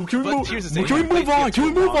 Okay, well, can we But move, here's the thing, can we move like, on? Can we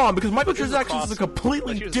it's move wrong. on? Because But there's a microtransactions is a cross-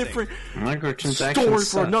 completely but here's the thing. different Microtransactions story for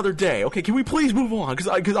suck. another day. Okay, can we please move on? Because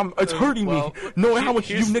it's hurting me well, knowing how much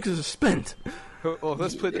you here's- niggas have spent. Well,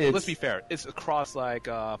 let's It's- be fair. It's across like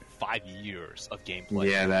 5 years of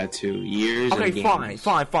gameplay. Yeah, that too. Years. Okay, of games.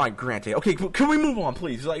 fine. Granted. Okay, can we move on,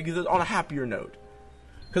 please? Like on a happier note.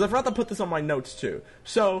 Because I forgot to put this on my notes too.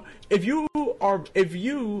 So if you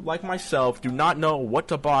like myself do not know what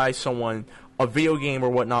to buy someone a video game or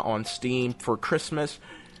whatnot on Steam for Christmas,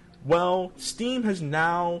 well, Steam has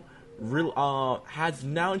now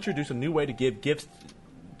introduced a new way to give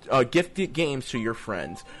gifted games to your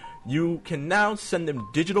friends. You can now send them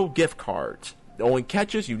digital gift cards. The only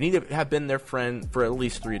catch is you need to have been their friend for at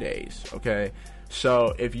least 3 days. Okay,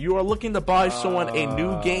 so if you are looking to buy someone a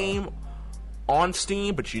new game on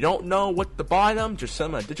Steam, but you don't know what to buy them, just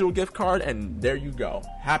send them a digital gift card, and there you go.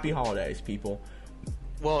 Happy holidays, people.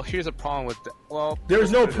 Well, here's a problem with that. Well,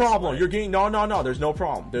 There's let's no put it this problem. way. You're getting no. There's no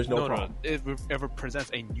problem. There's no problem. It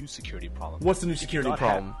represents a new security problem. What's the new security got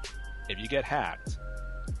problem? If you get hacked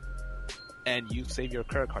and you save your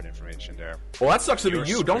credit card information there, Well, that sucks to be You're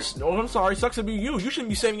you. screwed. I'm sorry. Sucks to be you. You shouldn't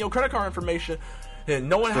be saving your credit card information and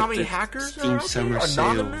knowing how But many the hackers Steam are out summer there, sale.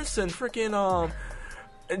 anonymous and freaking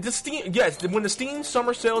the Steam, yes, when the Steam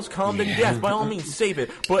summer sales come, then yes, by all means, save it.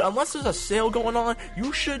 But unless there's a sale going on,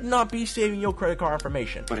 you should not be saving your credit card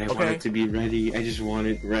information. But I okay? want it to be ready. I just want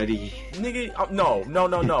it ready. Nigga,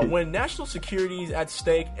 no. When national security is at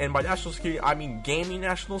stake, and by national security, I mean gaming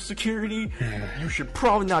national security, you should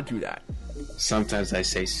probably not do that. Sometimes I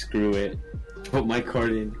say, screw it. Put my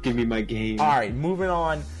card in. Give me my game. Alright, moving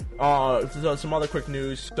on. So some other quick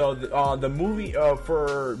news. So the movie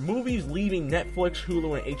for movies leaving Netflix,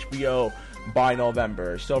 Hulu, and HBO by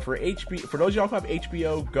November. So for those of y'all who have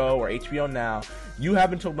HBO Go or HBO Now, you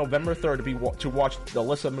have until November 3rd to watch the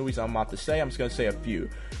list of movies I'm about to say. I'm just gonna say a few: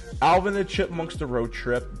 Alvin and the Chipmunks: The Road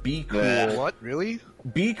Trip, Be Cool, what really?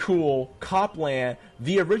 Be Cool, Copland,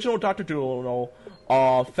 the original Dr. Dolittle,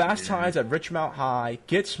 Fast Times at Richmond High,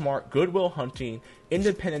 Get Smart, Good Will Hunting,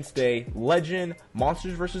 Independence Day, Legend,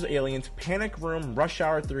 Monsters vs. Aliens, Panic Room, Rush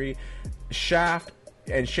Hour 3, Shaft,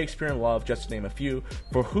 and Shakespeare in Love, just to name a few.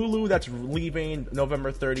 For Hulu, that's leaving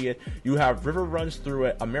November 30th, you have River Runs Through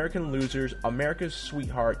It, American Losers, America's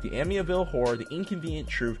Sweetheart, The Amityville Horror, The Inconvenient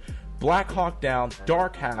Truth, Black Hawk Down,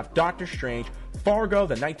 Dark Half, Doctor Strange, Fargo,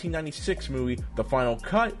 the 1996 movie, The Final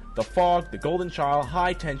Cut, The Fog, The Golden Child,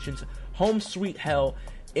 High Tensions, Home Sweet Hell,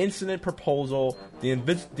 Incident Proposal, The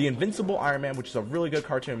Invincible Iron Man, which is a really good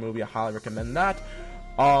cartoon movie. I highly recommend that.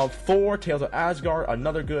 Thor, Tales of Asgard,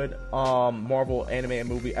 another good Marvel animated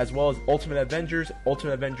movie, as well as Ultimate Avengers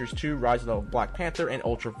 2, Rise of the Black Panther, and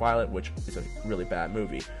Ultraviolet, which is a really bad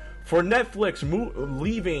movie. For Netflix,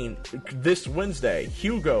 leaving this Wednesday,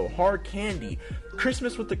 Hugo, Hard Candy,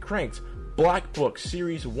 Christmas with the Cranks, Black Book,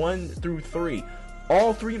 Series 1 through 3,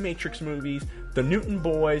 all 3 Matrix movies, The Newton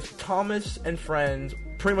Boys, Thomas and Friends,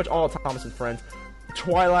 pretty much all of Thomas and Friends,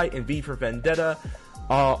 Twilight, and V for Vendetta.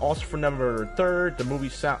 Also for November 3rd, the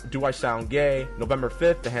movie Do I Sound Gay? November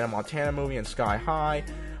 5th, the Hannah Montana movie and Sky High.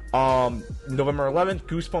 November 11th,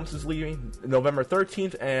 Goosebumps is leaving. November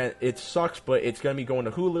 13th, and it sucks, but it's going to be going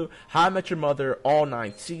to Hulu. How I Met Your Mother, all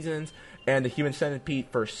 9 seasons, and The Human Centipede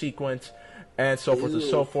first sequence, and so forth and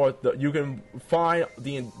so forth. You can find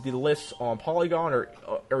the lists on Polygon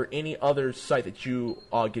or any other site that you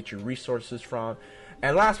get your resources from.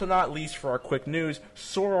 And last but not least, for our quick news,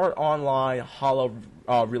 Sword Art Online Hollow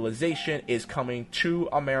Realization is coming to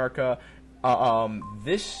America.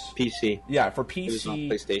 This PC. Yeah, for It was on PC,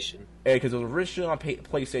 PlayStation. because it was originally on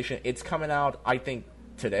PlayStation. It's coming out, I think,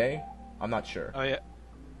 today. I'm not sure. Oh yeah.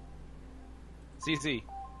 CC,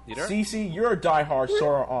 you there? CC, you're a diehard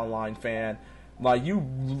Sword Art Online fan. Like you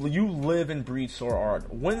live and breathe Sword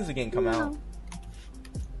Art. When does the game come out?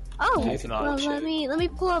 Oh, It's not well, shit. let me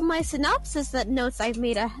pull up my synopsis that notes I've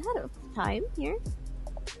made ahead of time here.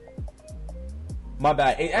 My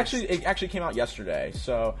bad. It actually came out yesterday.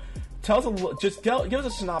 So tell us give us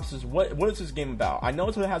a synopsis. What is this game about? I know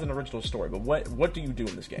it has an original story, but what do you do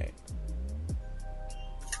in this game?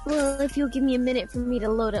 Well, if you'll give me a minute for me to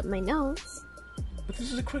load up my notes. But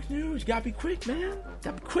this is a quick news. You gotta be quick, man.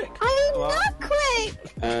 Gotta be quick. I'm Well- not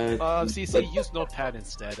quick! CC, use Notepad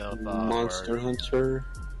instead of Monster Word. Hunter.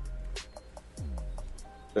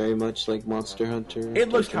 Very much like Monster Hunter. It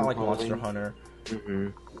looks kind of like Calling. Monster Hunter. Mm-hmm.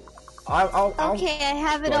 I'll Okay, I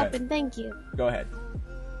have it Go ahead. open, thank you. Go ahead.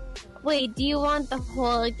 Wait, do you want the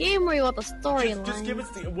whole game or you want the storyline? Just give us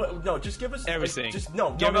no. Just give us everything. Just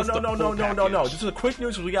no. Give us the full package. This is a quick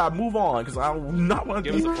news. We gotta move on because I will not want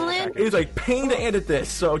to. Give us the full package. It's like pain to edit this.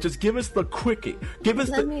 So just give us the quickie. Give us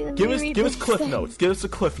give us cliff notes. Give us the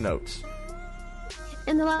cliff notes.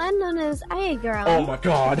 And the one known as Aya Girl. Oh my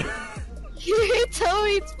god.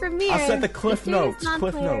 Kirito's premiere. I said the cliff notes.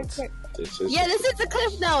 Cliff notes. This is the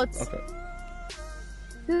cliff notes. Okay.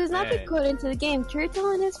 Who has not been coded into the game,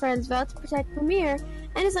 Kirito and his friends vowed to protect Premiere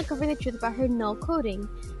and is uncovering the truth about her null coding.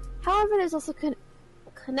 However, there's also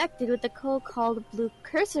connected with the code called Blue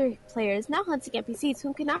Cursor players now hunting NPCs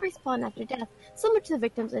whom cannot respawn after death, similar to the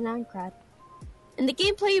victims in Aincrad. In the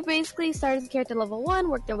gameplay, you basically start as character level 1,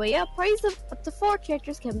 work their way up, parties of up to 4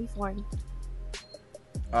 characters can be formed.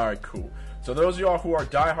 Alright, cool. So those of y'all who are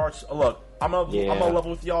diehards, look, I'm gonna level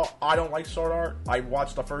with y'all. I don't like Sword Art. I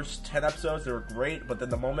watched the first 10 episodes; they were great. But then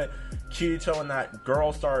the moment Kirito and that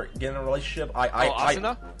girl start getting a relationship,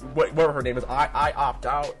 Asuna? Whatever her name is, I opt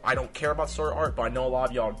out. I don't care about Sword Art, but I know a lot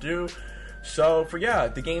of y'all do. So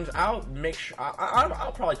the game's out. Make sure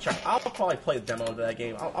I'll probably check. I'll probably play the demo of that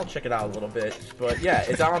game. I'll check it out a little bit. But yeah,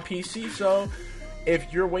 it's out on PC. So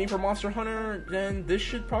if you're waiting for Monster Hunter, then this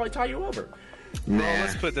should probably tie you over. Nah, well,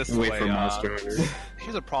 let's put it this way. For Monster Hunter.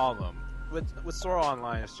 Here's a problem with Sword Art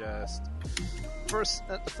Online. It's just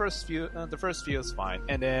the first few is fine,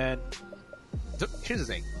 and then here's the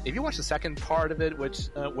thing: if you watch the second part of it, which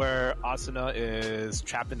where Asuna is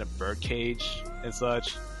trapped in a birdcage and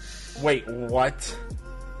such. Wait, what?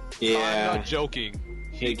 Yeah, I'm not joking.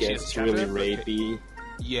 It gets really rapey.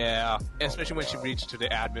 Yeah, especially when she reached to the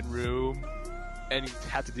admin room. And you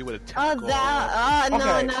had to deal with a tentacle.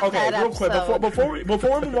 Real quick, before we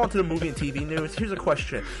move on to the movie and TV news, here's a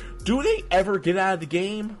question: do they ever get out of the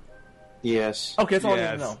game? Yes. Okay, that's all I need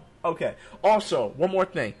to know. Okay. Also, one more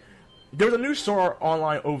thing: there's a new Sword Art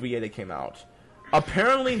Online OVA that came out.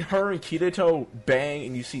 Apparently, her and Kirito bang,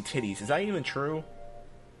 and you see titties. Is that even true?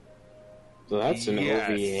 So that's an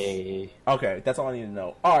OVA. Okay, that's all I need to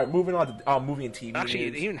know. Alright, moving on to movie and TV Actually,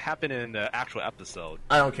 news. it even happened in the actual episode.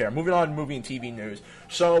 I don't care. Moving on to movie and TV news.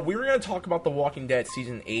 So, we were going to talk about The Walking Dead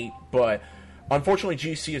Season 8, but unfortunately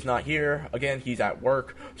GC is not here. Again, he's at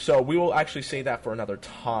work. So, we will actually say that for another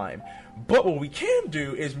time. But what we can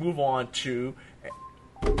do is move on to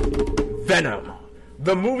Venom.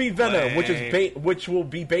 The movie Venom, which will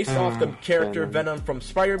be based off the character Venom from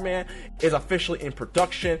Spider-Man, is officially in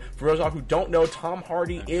production. For those who don't know, Tom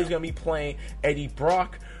Hardy is going to be playing Eddie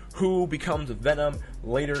Brock, who becomes Venom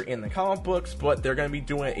later in the comic books, but they're going to be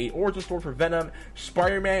doing an origin story for Venom.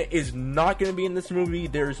 Spider-Man is not going to be in this movie.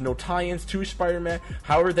 There's no tie-ins to Spider-Man.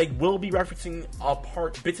 However, they will be referencing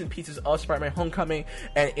bits and pieces of Spider-Man Homecoming,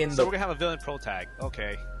 and so we're going to have a villain pro tag.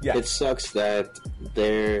 Okay. Yeah. It sucks that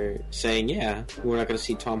they're saying, we're not going to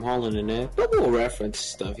see Tom Holland in it, but we'll reference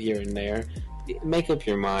stuff here and there. Make up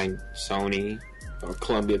your mind, Sony. Or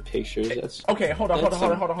Columbia Pictures. That's okay. Hold on. Wait.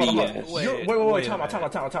 Time out.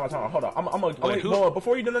 Hold on. I'm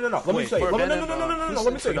before you. No. Let me say. No.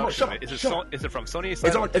 Let me say. Is it from Sony?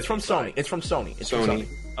 It's from Sony. It's from Sony.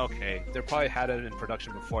 Okay, they probably had it in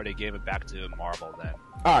production before they gave it back to Marvel. Then.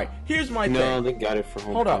 All right. Here's my thing. No, they got it for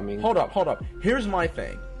Homecoming. Hold up. Here's my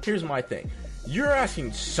thing. You're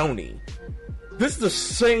asking Sony. This is the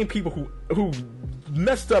same people who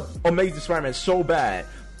messed up Amazing Spider-Man so bad.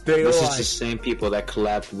 This is the same people that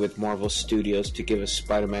collabed with Marvel Studios to give us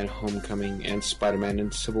Spider-Man Homecoming and Spider-Man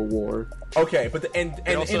in Civil War. Okay, but and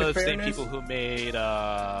also the same people who made, if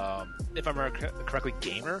I remember correctly,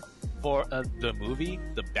 Gamer for the movie,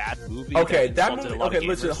 the bad movie. Okay, that movie. Okay,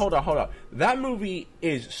 listen, hold on. That movie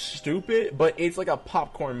is stupid, but it's like a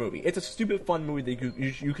popcorn movie. It's a stupid, fun movie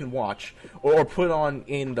that you can watch or put on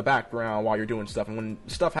in the background while you're doing stuff. And when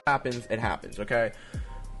stuff happens, it happens. Okay.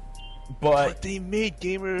 But they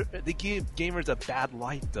gave gamers a bad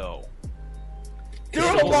light, though. There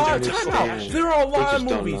are a lot of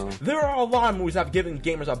movies. There are a lot of movies that have given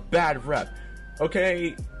gamers a bad rep.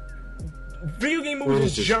 Okay, video game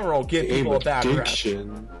movies in general give people a bad rep.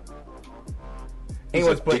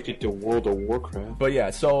 Anyways, addicted to World of Warcraft. But yeah,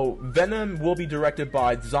 so Venom will be directed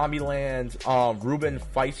by Zombieland's Ruben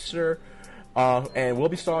Feister. And will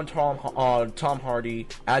be starring Tom Hardy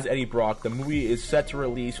as Eddie Brock. The movie is set to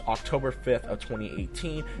release October 5th of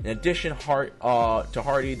 2018. In addition to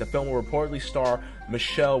Hardy, the film will reportedly star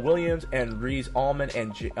Michelle Williams and Reese Ullman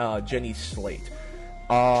and Jenny Slate.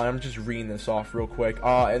 I'm just reading this off real quick.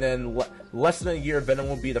 And then less than a year, Venom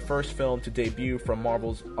will be the first film to debut from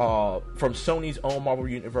Sony's own Marvel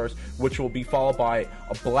Universe, which will be followed by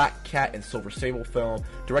a Black Cat and Silver Sable film,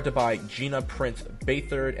 directed by Gina Prince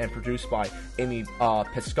Baythard and produced by Amy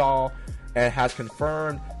Pascal. and has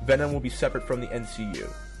confirmed Venom will be separate from the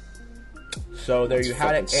MCU. So there you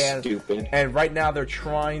had it, and right now they're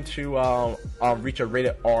trying to reach a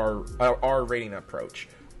rated R rating approach,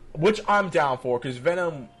 which I'm down for because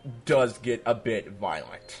Venom does get a bit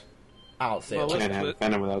violent. I'll say. Well, can't have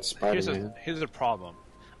Venom without Spider-Man. Here's a problem.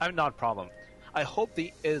 I'm not a problem. I hope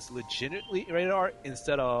the is legitimately rated R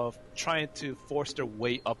instead of trying to force their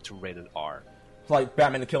way up to rated R. Like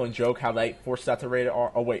Batman the Killing Joke, how they forced that to rated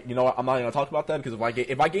R. Oh wait, you know what? I'm not going to talk about that because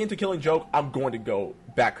if I get into Killing Joke, I'm going to go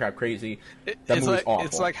backcrap crazy. That movie's awful.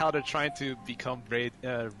 It's like how they're trying to become rated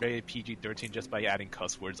PG-13 just by adding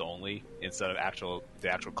cuss words only instead of the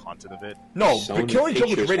actual content of it. No, the Killing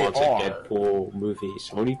Joke is rated R. A Deadpool movie.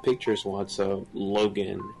 Sony Pictures wants a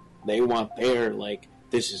Logan. They want their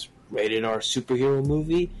this is rated R superhero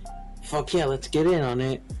movie. Fuck yeah, let's get in on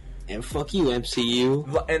it. And fuck you,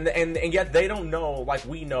 MCU. And yet they don't know, like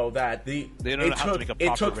we know, that they don't know how to make a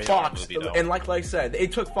proper took Fox, movie, and like I said,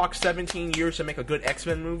 it took Fox 17 years to make a good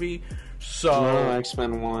X-Men movie. So no,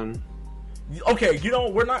 X-Men 1. Okay,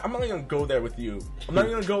 I'm not gonna go there with you.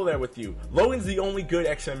 Logan's the only good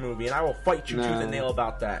X-Men movie, and I will fight you tooth and nail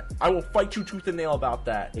about that.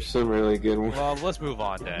 There's some really good ones. Well, let's move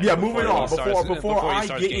on then. Yeah, moving on before I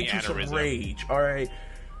get into some rage. All right.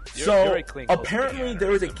 So apparently there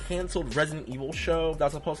was a canceled Resident Evil show that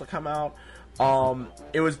was supposed to come out.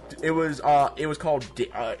 It was called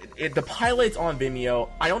the pilot's on Vimeo.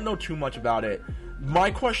 I don't know too much about it. My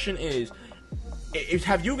question is,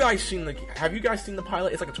 have you guys seen the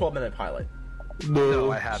pilot? It's like a 12-minute pilot.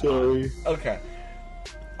 No, I have not. Okay,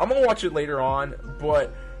 I'm gonna watch it later on,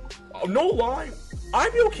 but no lie,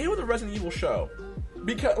 I'd be okay with a Resident Evil show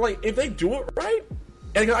because if they do it right.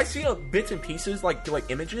 And I see bits and pieces, like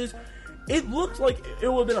images, it looks like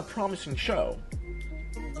it would have been a promising show.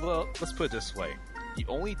 Well, let's put it this way: the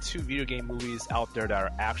only two video game movies out there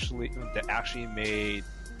that actually made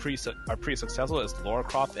pretty successful is Lara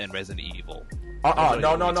Croft and Resident Evil. No.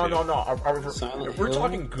 If we're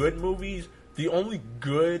talking good movies, the only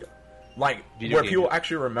good where people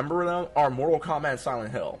actually remember them are Mortal Kombat and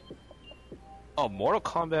Silent Hill. Oh, Mortal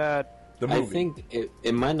Kombat. I think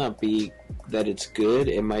it might not be that it's good.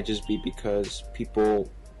 It might just be because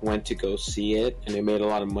people went to go see it and they made a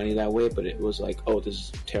lot of money that way. But it was like, oh, this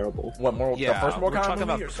is terrible. What the first Mortal Kombat we're talking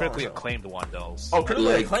movie about critically acclaimed one, though. Oh,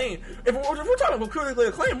 critically acclaimed. If we're talking about critically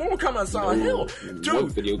acclaimed, Mortal Kombat and Silent Hill,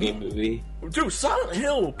 dude, video game movie, dude, Silent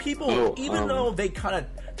Hill. People, even though they kind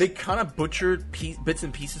of butchered bits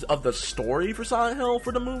and pieces of the story for Silent Hill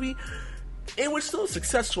for the movie, it was still a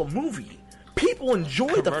successful movie. People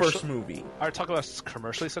enjoyed the first movie. Are you talking about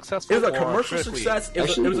commercially successful? It was a commercial success. It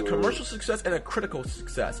was a commercial success and a critical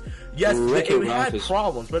success. Yes, it had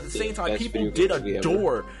problems, but at the same time, people did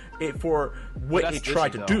adore it for what it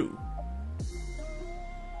tried to do.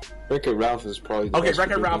 Wreck-It Ralph is probably the best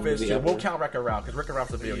Wreck-It Ralph is too. We'll count Wreck-It Ralph because Wreck-It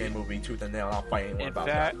Ralph's a video game movie tooth and nail. And I'll fight anyone about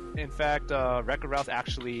that. In fact, Wreck-It Ralph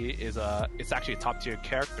actually is it's actually a top tier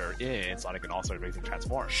character in Sonic and All-Star Racing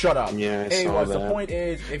Transform. Shut up. Yeah, anyways, the point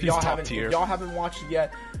is, if y'all haven't watched it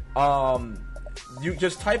yet, you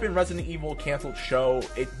just type in Resident Evil canceled show.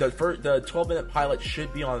 The 12-minute pilot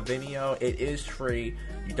should be on Vimeo. It is free.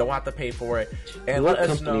 You don't have to pay for it. And what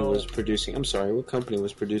company was producing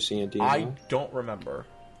it? Do you know? I don't remember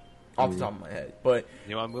off the top of my head, but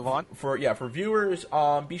you want to move on for viewers,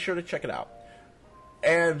 be sure to check it out.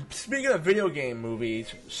 And speaking of video game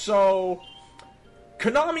movies, so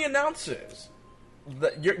Konami announces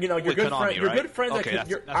that your good friends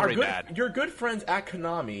at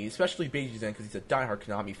Konami, especially Beiji Zen because he's a diehard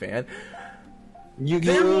Konami fan.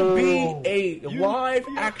 There will be a live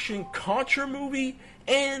action Contra movie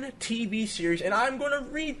and TV series, and I'm going to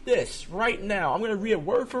read this right now. I'm going to read it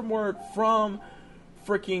word for word from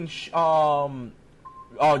freaking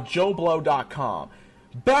JoeBlow.com.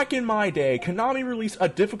 Back in my day, Konami released a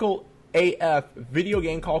difficult AF video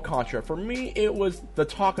game called Contra. For me, it was the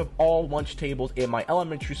talk of all lunch tables in my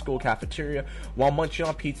elementary school cafeteria while munching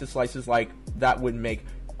on pizza slices like that would make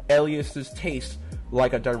Elias's taste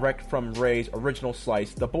like a direct from Ray's original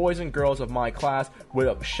slice. The boys and girls of my class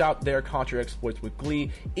would shout their Contra exploits with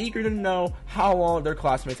glee, eager to know how long their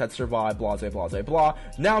classmates had survived, blah, blah, blah, blah.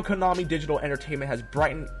 Now Konami Digital Entertainment has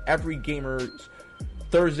brightened every gamer's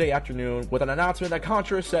Thursday afternoon with an announcement that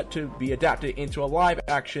Contra is set to be adapted into a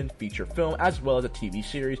live-action feature film as well as a TV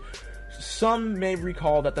series. Some may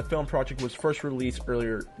recall that the film project was first released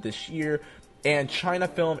earlier this year, and China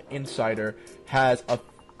Film Insider has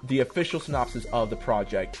the official synopsis of the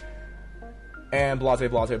project, and blah, blah,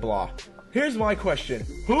 blah, blah. Here's my question.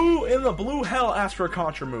 Who in the blue hell asked for a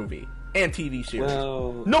Contra movie and TV series?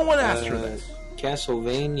 Well, no one asked for this.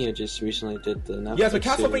 Castlevania just recently did the Netflix Yes, but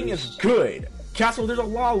Castlevania is good. There's a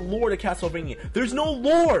lot of lore to Castlevania. There's no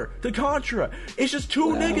lore to Contra. It's just two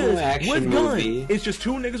niggas with guns. It's just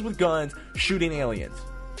two niggas with guns shooting aliens.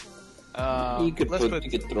 You could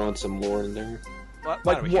throw in some lore in there. Like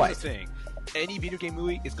what? Here's the thing. Any video game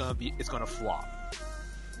movie is gonna flop.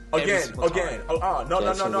 Again. No.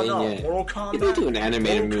 Mortal Kombat. They do an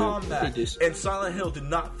animated movie. Kombat and Silent Hill did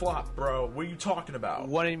not flop, bro. What are you talking about?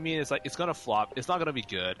 What I mean is, like, it's gonna flop. It's not gonna be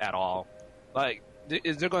good at all. Like,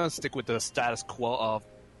 they're gonna stick with the status quo of,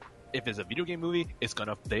 if it's a video game movie, it's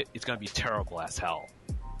gonna be terrible as hell.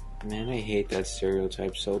 Man, I hate that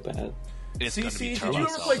stereotype so bad. CC, did you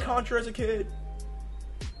ever play Contra as a kid?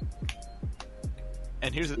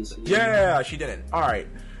 And here's yeah, she didn't. All right.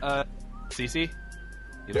 CC,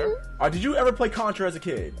 you there? Did you ever play Contra as a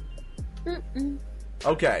kid?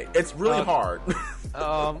 Okay, it's really hard.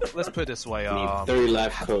 Let's put it this way. 30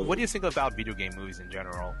 life code. What do you think about video game movies in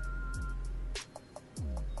general?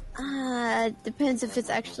 Depends if it's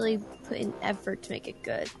actually put in effort to make it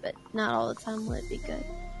good, but not all the time will it be good.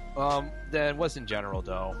 Then what's in general,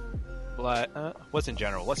 though? What's in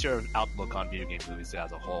general? What's your outlook on video game movies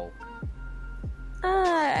as a whole?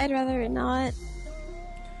 I'd rather not.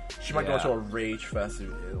 She might go into a rage fest,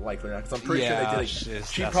 likely not, because I'm pretty sure they did it.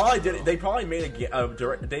 She probably did it. They probably made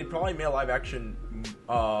they probably made a live action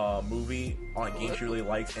movie on a game she really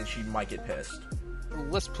likes, and she might get pissed.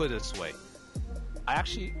 Let's put it this way. I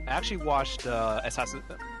actually watched Assassin.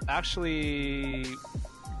 Actually,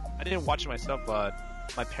 I didn't watch it myself, but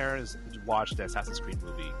my parents watched the Assassin's Creed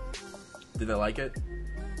movie. Did they like it?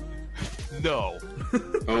 No.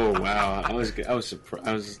 Oh wow! I was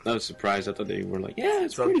surprised. I thought they were like, yeah,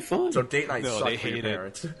 it's pretty fun. So date night sucked they for your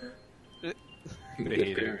parents. They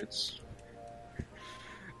hate parents.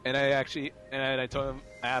 And I told them,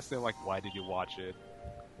 I asked them, like, why did you watch it?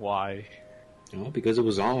 Why? Oh, because it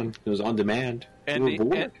was on. It was on demand. And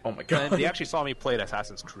oh my god! And they actually saw me play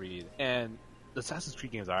Assassin's Creed, and the Assassin's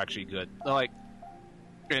Creed games are actually good. Like,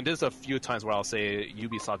 and there's a few times where I'll say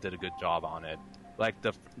Ubisoft did a good job on it. Like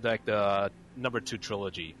the number 2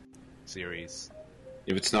 trilogy series.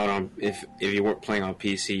 If it's not on, if you weren't playing on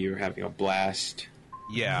PC, you're having a blast.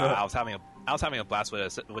 Yeah, I was having a blast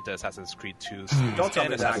with the Assassin's Creed 2 series. Don't tell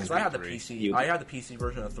me that, because I had the PC. I had the PC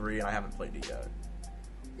version of 3, and I haven't played it yet.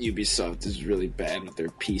 Ubisoft is really bad with their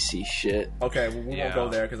PC shit. Okay, well, we won't go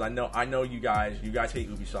there because I know you guys hate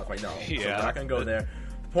Ubisoft right now. Yeah. So we're not gonna go there.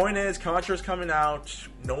 The point is, Contra's coming out.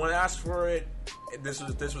 No one asked for it. This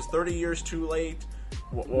was 30 years too late.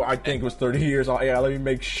 Well, I think it was 30 years. Yeah, let me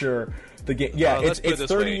make sure. The game. Yeah, it's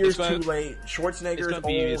 30 years too late. Schwarzenegger's old.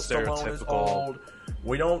 Stallone is old.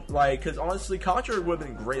 We don't because honestly, Contra would have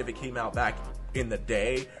been great if it came out back in the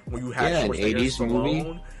day when you had Schwarzenegger, 80s Stallone.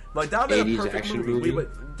 movie. Like that would be a perfect action movie. We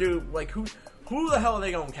would do who the hell are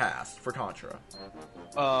they gonna cast for Contra?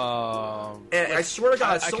 And I swear to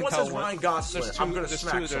God, if someone says Ryan Gosling, I'm gonna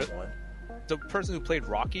smack someone. The person who played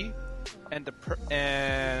Rocky and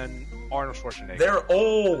Arnold Schwarzenegger. They're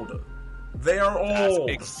old. They are old.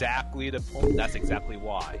 That's exactly the point. That's exactly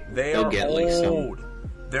why. They are old.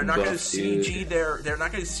 They're not going to CG they're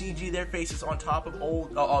not going to CG their faces on top of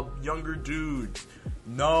old younger dudes.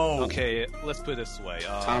 No. Okay, let's put it this way.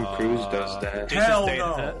 Tom Cruise does that. Hell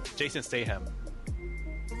no. Jason Statham.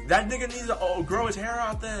 That nigga needs to grow his hair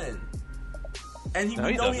out then. And he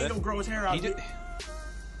ain't gonna grow his hair out.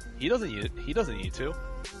 He doesn't need to.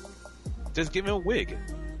 Just give him a wig.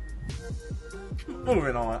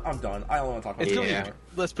 Moving on. I'm done. I don't want to talk about it.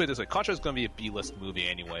 Let's put it this way. Contra is going to be a B-list movie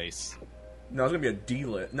anyways. No, it's going to be a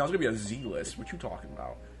D-list. No, it's going to be a Z-list. What you talking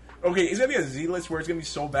about? Okay, it's going to be a Z-list where it's going to be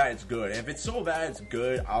so bad it's good. And if it's so bad it's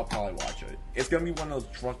good, I'll probably watch it. It's going to be one of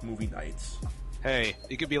those drunk movie nights. Hey,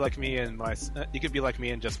 you could be like me and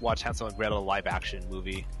just watch Hansel and Gretel live action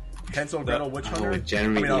movie. Hansel and Gretel Witch Hunter?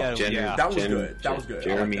 Jeremy. That was good. That was good.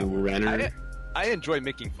 Jeremy Renner. I enjoy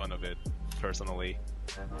making fun of it, personally.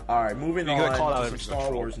 Alright, moving on to some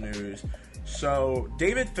Star Wars news. So,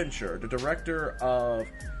 David Fincher, the director of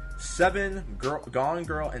Seven, Gone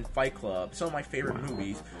Girl, and Fight Club, some of my favorite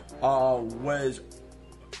movies, was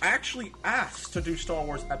actually asked to do Star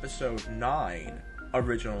Wars Episode 9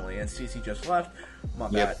 originally, and CC just left. My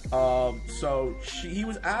bad. So, he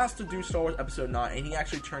was asked to do Star Wars Episode 9, and he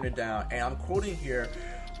actually turned it down, and I'm quoting here,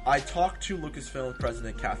 I talked to Lucasfilm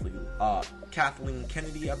president Kathleen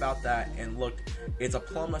Kennedy about that, and look, it's a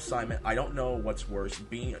plum assignment. I don't know what's worse,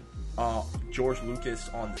 being George Lucas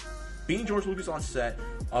on set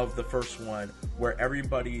of the first one, where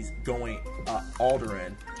everybody's going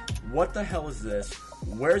Alderaan. What the hell is this?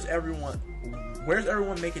 Where's everyone? where's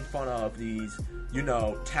everyone making fun of these,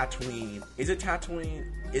 Tatooine? Is it Tatooine?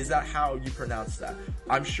 Is that how you pronounce that?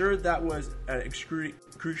 I'm sure that was an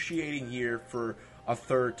excruciating year for a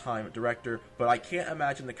third-time director, but I can't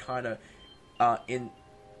imagine the kind of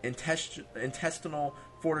intestinal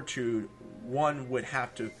fortitude one would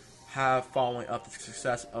have to have following up the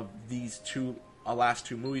success of these last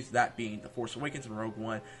two movies, that being The Force Awakens and Rogue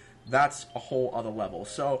One. That's a whole other level.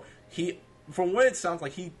 So from what it sounds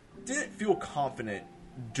like, he didn't feel confident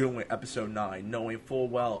doing Episode 9, knowing full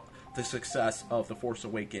well the success of The Force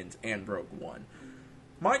Awakens and Rogue One.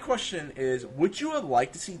 My question is, would you have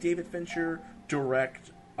liked to see David Fincher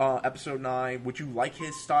direct Episode 9? Would you like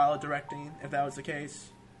his style of directing if that was the case?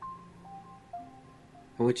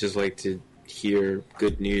 I would just like to hear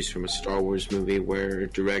good news from a Star Wars movie where a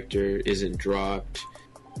director isn't dropped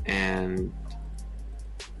and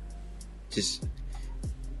just,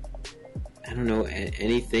 I don't know,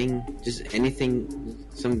 anything,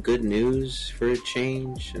 some good news for a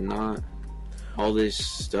change and not all this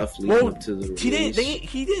stuff leading up to the release.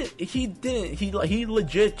 He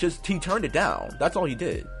legit he turned it down. That's all he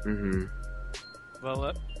did. Mm-hmm.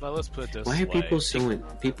 Well, let's put it this way. Why are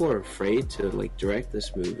people are afraid to direct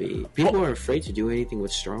this movie? People are afraid to do anything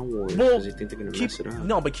with Star Wars because they think they're going to mess it up.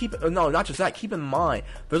 No, but not just that. Keep in mind,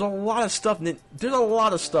 there's a lot of stuff.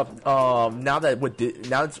 Now that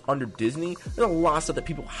now it's under Disney, there's a lot of stuff that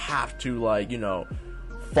people have to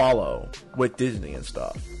follow with Disney and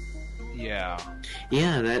stuff. Yeah.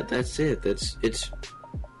 Yeah, that's it. It's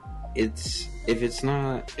if it's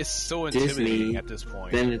not, it's so intimidating Disney, at this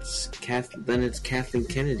point. Then it's Kathleen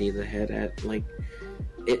Kennedy, the head at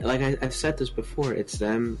I've said this before. It's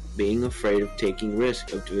them being afraid of taking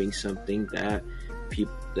risk of doing something that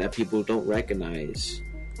people don't recognize.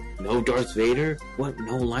 No Darth Vader? What?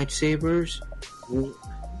 No lightsabers?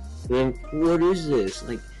 Then what is this?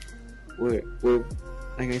 We're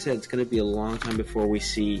like I said, it's gonna be a long time before we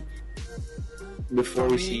see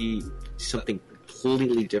something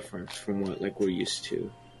completely different from what we're used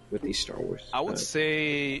to with these Star Wars. I would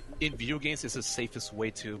say in video games it's the safest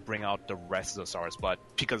way to bring out the rest of the Star Wars, but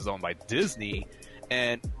because it's owned by Disney,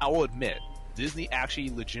 and I will admit, Disney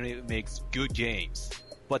actually legitimately makes good games,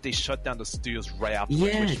 but they shut down the studios right after.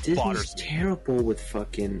 Yeah, which Disney's bothers me. terrible with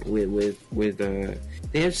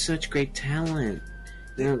they have such great talent.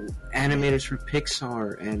 They're animators for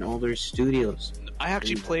Pixar and all their studios. I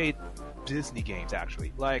actually played Disney games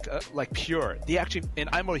like Pure. They actually, and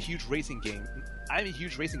I'm a huge racing game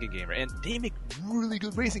gamer, and they make really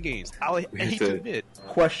good racing games. I hate to admit.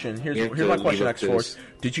 Question. Here's my question, X-Force.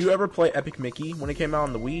 Did you ever play Epic Mickey when it came out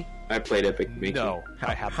on the Wii? I played Epic Mickey. No,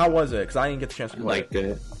 I haven't. How was it? Because I didn't get the chance to play. I liked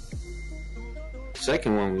it.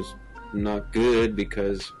 Second one was not good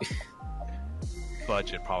because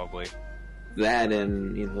budget probably. That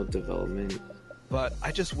and development. But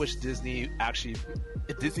I just wish Disney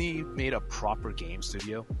if Disney made a proper game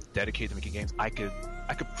studio dedicated to making games, I can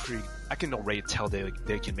already tell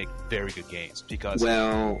they can make very good games because they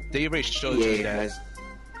already showed me that.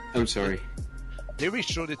 I'm sorry. They already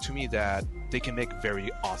showed it to me that they can make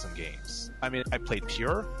very awesome games. I mean, I played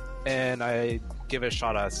Pure, and I give it a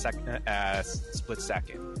shot at Split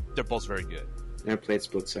Second. They're both very good. I played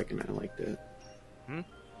Split Second. I liked it.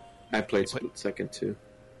 I played Split Second too.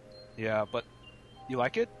 Yeah, but you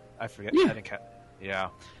like it? I forget. Yeah. I didn't yeah,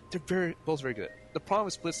 they're both very good. The problem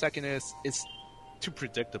with Split Second is it's too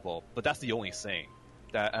predictable, but that's the only thing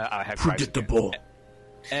that I have. Predictable.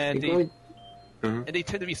 And they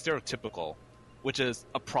tend to be stereotypical, which is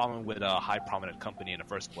a problem with a high prominent company in the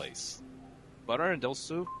first place. But other than those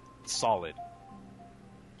two, it's solid.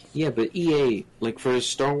 Yeah, but EA, for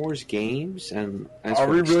Star Wars games, and are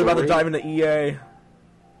we really about to dive into EA?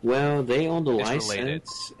 Well, they own the license, related.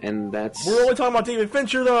 And that's... We're only talking about David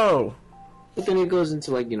Fincher, though! But then it goes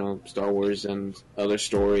into, Star Wars and other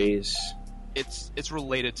stories. It's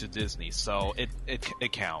related to Disney, so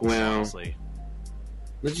it counts, well, honestly.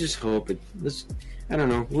 Let's just hope it... I don't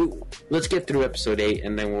know. Let's get through Episode 8,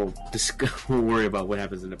 and then we'll worry about what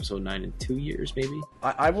happens in Episode 9 in 2 years, maybe?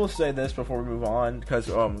 I will say this before we move on, because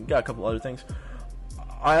got a couple other things.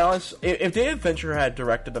 If David Fincher had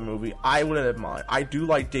directed the movie, I wouldn't have mind. I do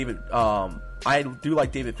like David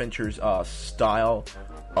Fincher's style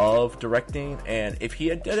of directing, and if he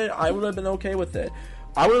had did it, I would have been okay with it.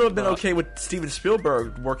 I would have been okay with Steven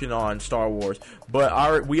Spielberg working on Star Wars,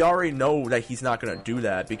 but we already know that he's not going to do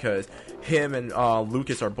that because him and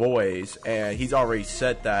Lucas are boys, and he's already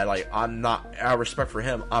said that, I'm not, out of respect for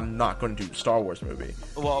him, I'm not going to do a Star Wars movie.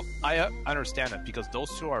 Well, I understand that because those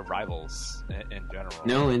two are rivals in general.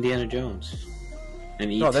 No, Indiana Jones.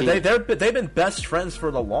 And No, E.T. they've been best friends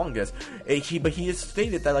for the longest. But he has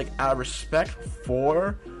stated that, like, out of respect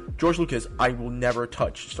for George Lucas, I will never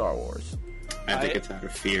touch Star Wars. I think it's out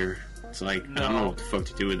of fear. It's like, I don't know what the fuck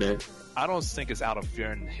to do with it. I don't think it's out of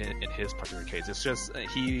fear in his particular case. It's just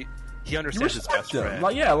he understands his best him. friend.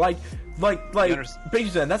 Like, yeah, like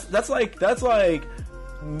basically, that's like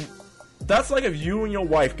if you and your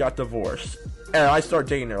wife got divorced and I start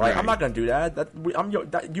dating her. Like, right. I'm not gonna do that.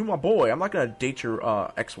 You my boy. I'm not gonna date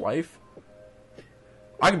your ex-wife.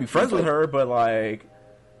 I can be friends with her, but like,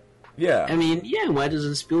 yeah. I mean, yeah. Why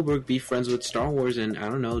doesn't Spielberg be friends with Star Wars and I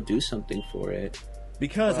don't know, do something for it?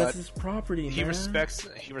 Because that's his property, he man.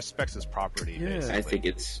 He respects his property. Yeah. Basically. I think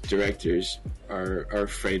it's directors are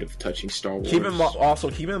afraid of touching Star Wars. Keep in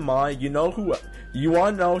mind, you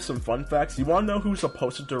want to know some fun facts? You want to know who's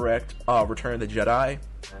supposed to direct Return of the Jedi?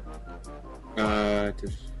 I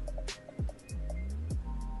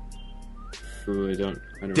don't.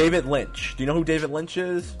 David Lynch. Do you know who David Lynch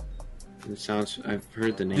is? I've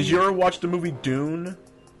heard the name. Did you ever watch the movie Dune?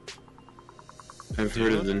 I've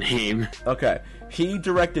heard of the name. Okay. He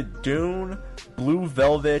directed Dune, Blue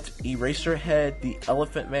Velvet, Eraserhead, The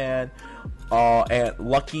Elephant Man, and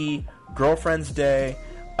Lucky, Girlfriend's Day.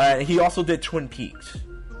 And he also did Twin Peaks.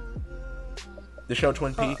 The show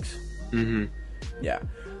Twin Peaks? Mm-hmm. Yeah.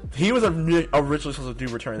 He was originally supposed to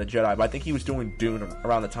do Return of the Jedi, but I think he was doing Dune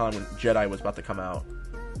around the time when Jedi was about to come out.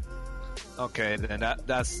 Okay, then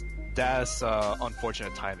that's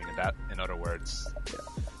unfortunate timing. In other words. Yeah.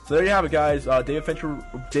 So there you have it, guys. David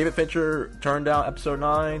Fincher turned down episode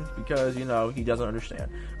 9 because he doesn't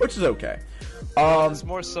understand, which is okay. It's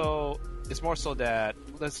more so that,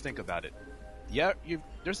 let's think about it. Yeah,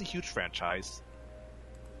 there's a huge franchise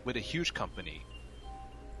with a huge company,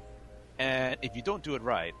 and if you don't do it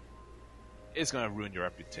right, it's gonna ruin your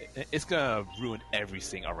reputation. It's gonna ruin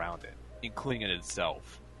everything around it, including it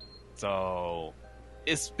itself. So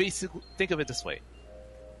it's basically, think of it this way: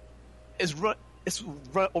 it's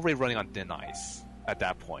already running on thin ice at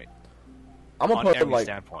that point. I'm gonna put it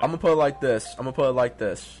like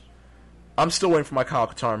this. I'm still waiting for my Kyle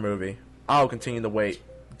Katarn movie. I'll continue to wait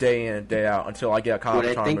day in and day out until I get a Kyle Katarn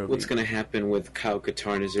movie. I think what's going to happen with Kyle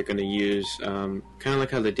Katarn is they're going to use kind of like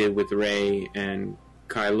how they did with Rey and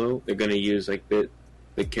Kylo. They're going to use like the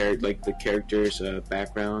character's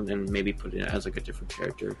background and maybe put it as like a different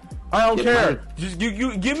character. I don't care. Just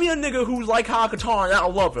you give me a nigga who's like Kyle Katarn, and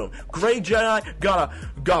I'll love him. Gray Jedi got a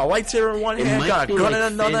lightsaber in one hand, got a gun in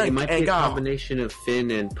another, it might be and a combination of Finn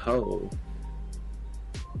and Poe.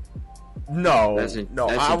 No,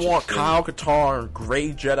 I want Kyle Katarn,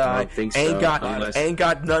 Gray Jedi. I don't think so,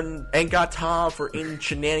 ain't got time for any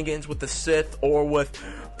shenanigans with the Sith or with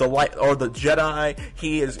the light or the Jedi.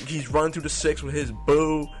 He's running through the six with his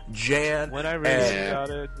boo Jan. When I read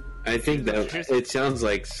about it, I think that it sounds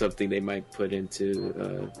like something they might put into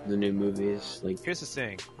the new movies. Like, here's the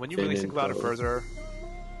thing: when you really think about it further,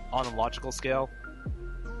 on a logical scale,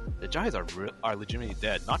 the Jedi's are legitimately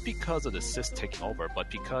dead, not because of the Sith taking over,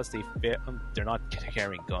 but because they're not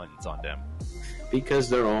carrying guns on them. Because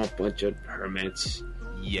they're all a bunch of hermits.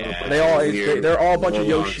 Yeah, they're all a bunch of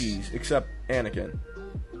Yoshis except Anakin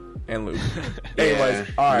and Luke. Anyways,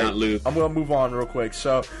 all right, not Luke. I'm gonna move on real quick.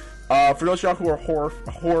 So, for those of y'all who are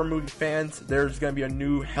horror movie fans, there's gonna be a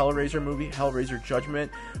new Hellraiser movie, Hellraiser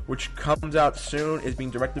Judgment, which comes out soon. It's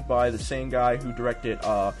being directed by the same guy who directed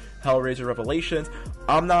Hellraiser Revelations.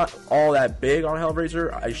 I'm not all that big on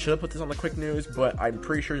Hellraiser. I should have put this on the quick news, but I'm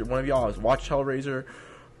pretty sure one of y'all has watched Hellraiser.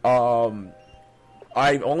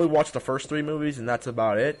 I only watched the first 3 movies, and that's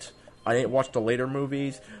about it. I didn't watch the later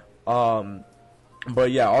movies.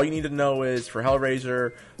 But yeah, all you need to know is for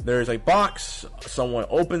Hellraiser, there's a box, someone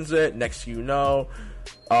opens it, next you know,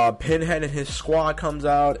 Pinhead and his squad comes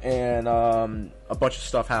out, and a bunch of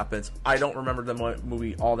stuff happens. I don't remember the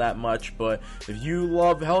movie all that much, but if you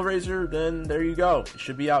love Hellraiser, then there you go. It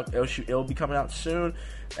should be out. It'll be coming out soon,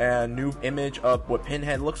 and new image of what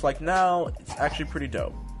Pinhead looks like now. It's actually pretty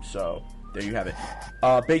dope. So there you have it.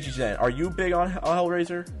 Beiji Zen, are you big on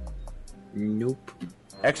Hellraiser? Nope.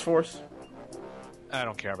 X-Force? I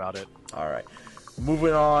don't care about it. Alright.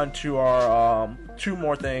 Moving on to our 2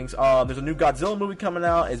 more things. There's a new Godzilla movie coming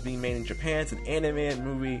out. It's being made in Japan. It's an animated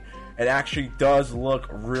movie. It actually does look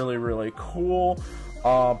really, really cool.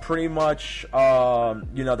 Pretty much,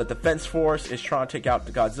 the Defense Force is trying to take out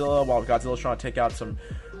the Godzilla, while Godzilla's trying to take out some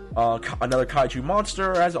another kaiju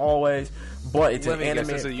monster, as always. But it's an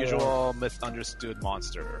animated. It's a usual misunderstood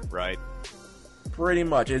monster, right? Pretty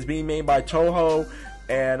much. It's being made by Toho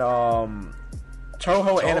and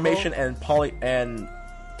Toho Animation and Polygon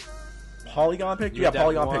Pictures. Yeah,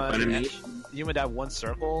 Polygon Pictures. You mean that one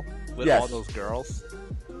circle? with Yes. all those girls.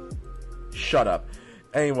 Shut up.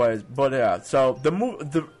 Anyways, but yeah, so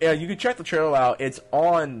you can check the trailer out. It's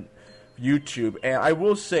on YouTube, and I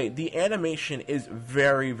will say the animation is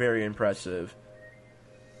very, very impressive.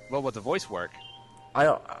 Well, with the voice work.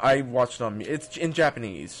 I watched it's in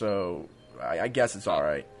Japanese, so I guess it's all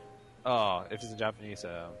right. Oh, if it's in Japanese,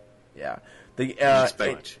 Yeah, the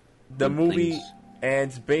Good movie, things. and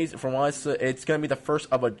it's based from what it's going to be the first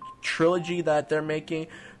of a trilogy that they're making.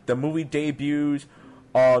 The movie debuts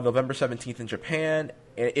on November 17th in Japan.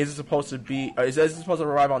 It isn't supposed to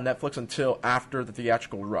arrive on Netflix until after the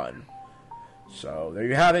theatrical run. So there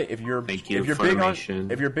you have it. If you're big on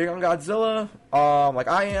Godzilla, like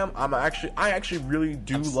I am, I actually really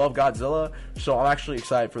do love Godzilla. So I'm actually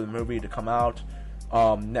excited for the movie to come out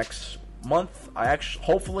next month.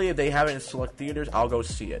 Hopefully, if they have it in select theaters, I'll go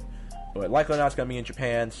see it. But likely not, it's gonna be in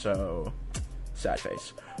Japan. So sad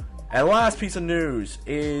face. And last piece of news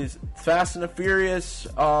is Fast and the Furious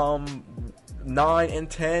 9 and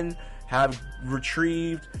 10 have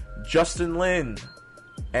retrieved Justin Lin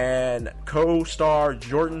and co-star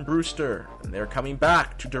Jordan Brewster, and they're coming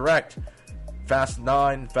back to direct Fast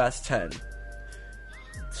 9, Fast 10.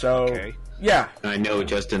 So, Okay. yeah. I know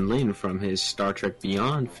Justin Lin from his Star Trek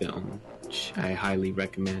Beyond film, which I highly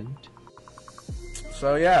recommend.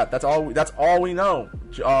 So yeah, that's all we know.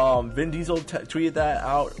 Vin Diesel tweeted that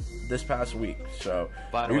out this past week. So,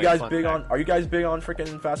 By the are you way, guys fun big fact. on? Are you guys big on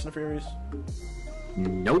freaking Fast and the Furious?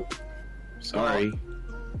 Nope. Sorry.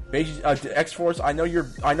 X-Force. I know you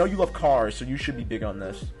love cars, so you should be big on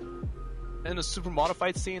this. In the super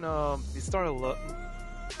modified scene, it's starting to look.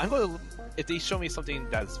 I'm going to if they show me something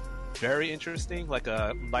that's very interesting, like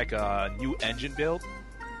a new engine build,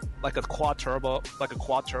 like a quad turbo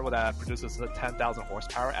that produces 10,000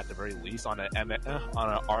 horsepower at the very least on an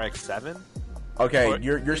RX-7. Okay, Or-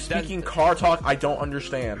 you're speaking car talk. I don't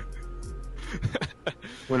understand.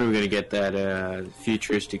 When are we gonna get that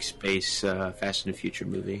futuristic space Fast and the Future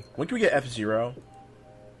movie? When can we get F-Zero?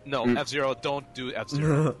 No, F-Zero, don't do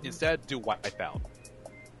F-Zero. Instead, do Wipeout.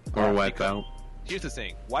 Or Wipeout? Here's the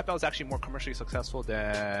thing. Wipeout is actually more commercially successful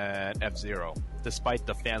than F-Zero, despite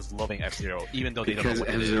the fans loving F-Zero, even though they don't Because know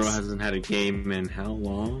what it F-Zero is. hasn't had a game in how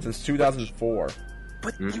long? Since 2004.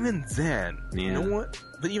 But even then, you Yeah. know what?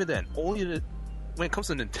 But even then, when it comes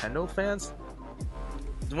to Nintendo fans,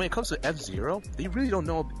 when it comes to F-Zero, they really don't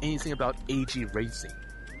know anything about AG racing.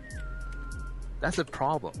 That's a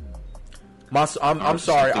problem. I'm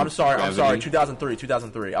sorry. Gravity.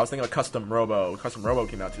 2003. I was thinking of Custom Robo. Custom Robo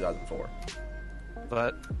came out 2004.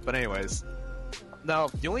 But anyways, now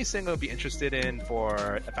the only thing I'll be interested in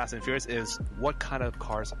for Fast and Furious is what kind of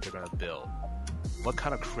cars they're gonna build, what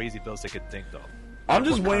kind of crazy builds they could think of. I'm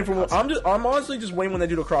just What waiting kind for. of I'm honestly just waiting when they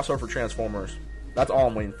do the crossover for Transformers. That's all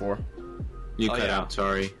I'm waiting for. You Oh, cut yeah. out,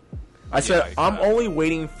 sorry. I said you I'm cut out. only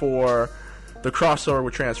waiting for the crossover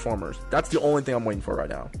with Transformers. That's the only thing I'm waiting for right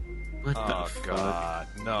now. What Oh the fuck? god,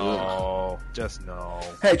 no, just no.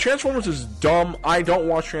 Hey, Transformers is dumb. I don't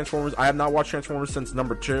watch Transformers. I have not watched Transformers since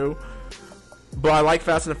number 2. But I like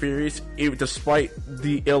Fast and the Furious, despite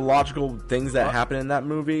the illogical things that happen in that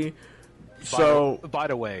movie. So, By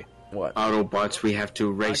the way, what? Autobots, we have to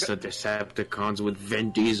race the Decepticons with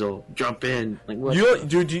Vin Diesel. Jump in. Like, what? You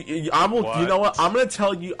know what? What? I'm gonna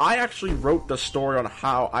tell you. I actually wrote the story on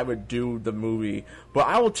how I would do the movie, but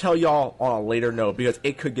I will tell y'all on a later note because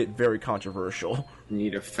it could get very controversial.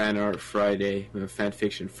 Need a fan art Friday, a fan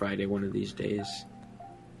fiction Friday one of these days.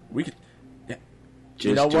 We could. Yeah. Just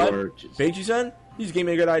You know what, George. Beiji-san? You just gave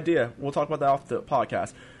me a good idea. We'll talk about that off the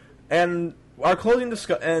podcast. And our closing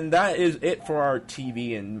and that is it for our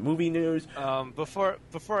TV and movie news. before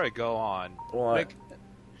I go on, What? Rick,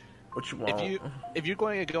 What you want? if you're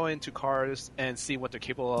going to go into cars and see what they're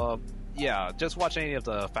capable of, yeah, just watch any of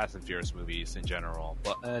the Fast and Furious movies in general,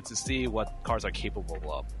 but to see what cars are capable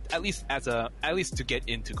of, at least to get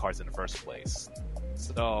into cars in the first place.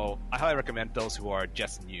 So I highly recommend those who are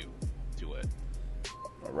just new to it.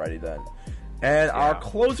 Alrighty then. And our Yeah.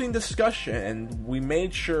 closing discussion, we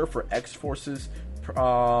made sure for X-Force's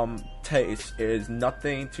taste is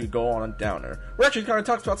nothing to go on a downer. We're actually going to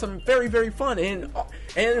talk about something very, very fun, and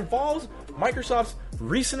it involves Microsoft's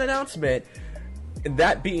recent announcement, and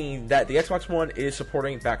that being that the Xbox One is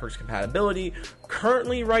supporting backwards compatibility.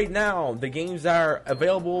 Currently, right now, the games that are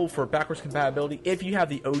available for backwards compatibility, if you have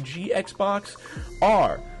the OG Xbox,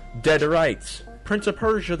 are Dead to Rights, Prince of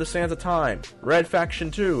Persia: The Sands of Time, Red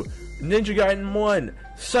Faction 2, Ninja Gaiden 1,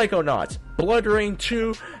 Psychonauts, Blood Rain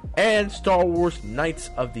 2, and Star Wars Knights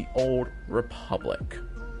of the Old Republic.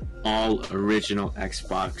 All original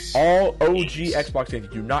Xbox. All OG Xbox games.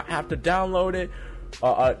 You do not have to download it.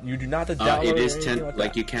 You do not have to download it is or anything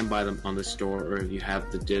like you can buy them on the store, or if you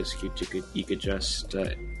have the disc, you could just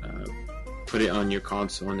put it on your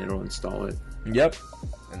console and it'll install it. Yep,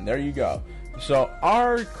 and there you go. So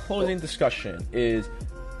our closing discussion is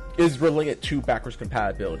related to backwards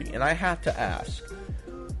compatibility, and I have to ask: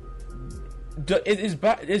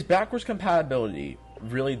 is backwards compatibility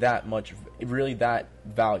really that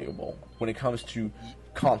valuable when it comes to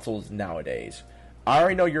consoles nowadays? I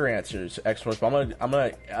already know your answers, X-Force, but I'm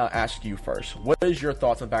gonna ask you first. What is your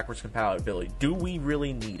thoughts on backwards compatibility? Do we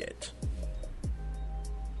really need it?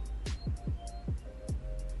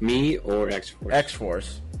 Me or X-Force?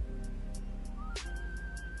 X-Force.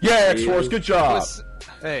 Yeah, X-Force, good job.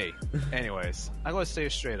 Hey, anyways, I'm gonna say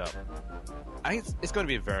it straight up. I think it's gonna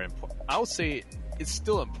be very important. I would say it's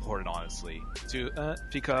still important, honestly,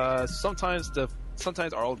 because sometimes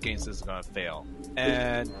our old games is gonna fail,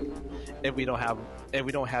 and if we don't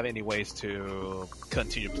have any ways to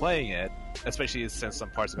continue playing it, especially since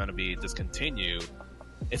some parts are gonna be discontinued,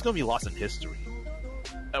 it's gonna be lost in history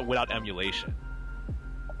without emulation.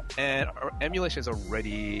 And our emulation is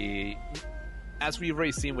already, as we've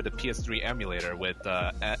already seen with the PS3 emulator with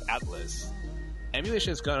Atlas,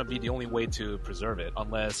 emulation is gonna be the only way to preserve it,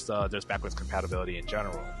 unless there's backwards compatibility in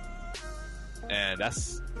general. And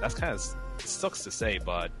that's kind of sucks to say,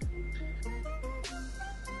 but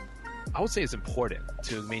I would say it's important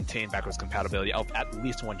to maintain backwards compatibility of at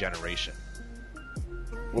least one generation.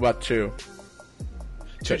 What about two?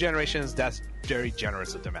 Two generations, that's very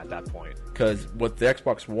generous of them at that point. Because with the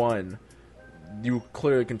Xbox One, you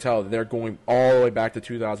clearly can tell that they're going all the way back to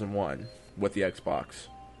 2001 with the Xbox.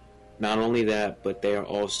 Not only that, but they are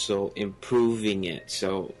also improving it.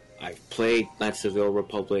 So I've played Knights of the Old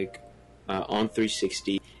Republic on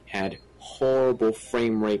 360, had horrible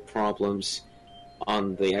frame rate problems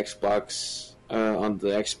on the Xbox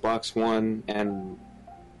One and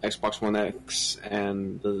Xbox One X,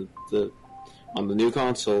 and the on the new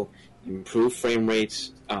console, improved frame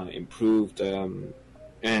rates, improved and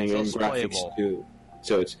graphics playable too.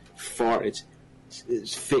 So it's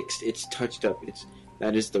fixed, it's touched up.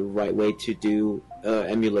 That is the right way to do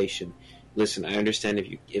emulation. Listen, I understand if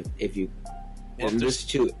you and this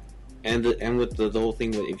too. And with the whole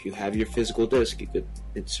thing that if you have your physical disc, you could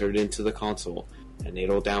insert it into the console, and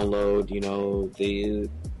it'll download,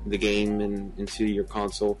 the game into your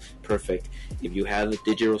console. Perfect. If you have a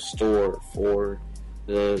digital store for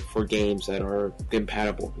games that are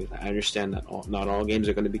compatible, I understand that not all games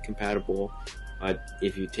are going to be compatible, but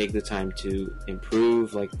if you take the time to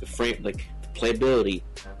improve the frame, the playability,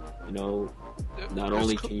 not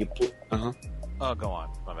only can you play. Oh, go on.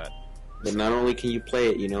 My bad. But not only can you play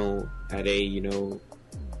it, at a,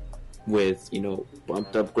 with,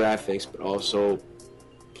 bumped up graphics, but also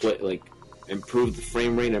improve the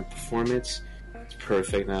frame rate and performance. It's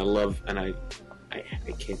perfect, and I love, and I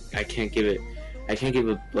can't give it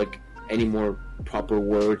any more proper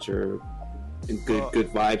words or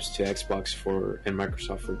good vibes to Xbox and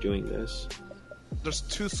Microsoft for doing this. There's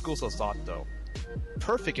two schools of thought, though: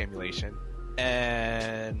 perfect emulation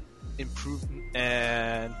and improving.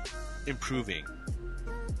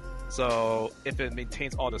 So if it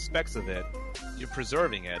maintains all the specs of it, you're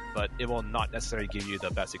preserving it, but it will not necessarily give you the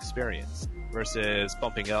best experience. Versus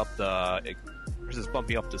bumping up the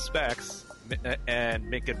specs and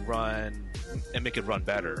make it run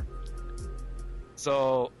better.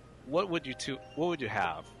 So what would you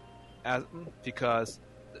have? Because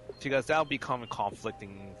that'll become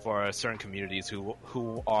conflicting for certain communities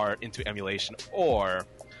who are into emulation or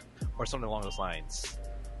something along those lines.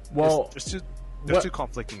 Well, there's two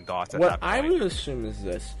conflicting thoughts at what that point. I would assume is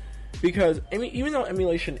this, because even though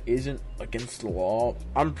emulation isn't against the law,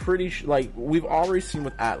 I'm pretty sure, we've already seen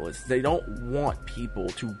with Atlas, they don't want people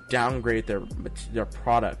to downgrade their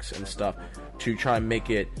products and stuff to try and make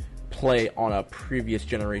it play on a previous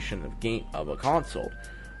generation of a console.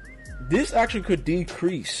 This actually could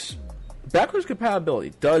decrease. Backwards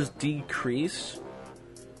compatibility does decrease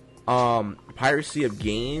piracy of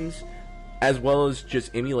games, as well as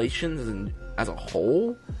just emulations as a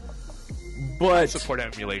whole. But I support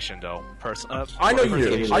emulation, though. I know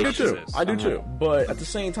you do. I do too. I do too. But at the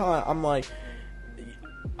same time, I'm like,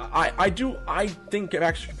 I think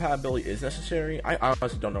backwards compatibility is necessary. I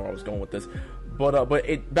honestly don't know where I was going with this, but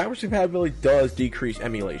backwards compatibility does decrease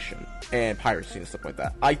emulation and piracy and stuff like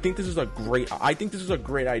that. I think this is a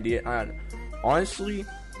great idea, and honestly,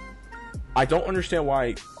 I don't understand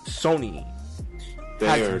why Sony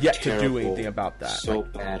has yet to do anything about that. So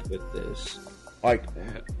bad with this. I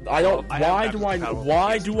don't. Why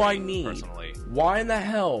in the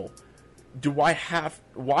hell do I have?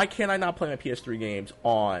 Why can't I not play my PS3 games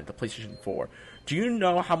on the PlayStation 4? Do you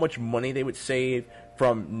know how much money they would save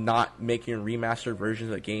from not making remastered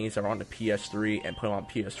versions of games that are on the PS3 and put them on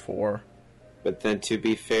PS4? But then, to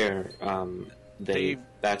be fair,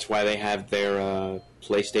 that's why they have their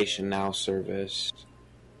PlayStation Now service.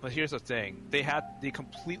 But here's the thing: they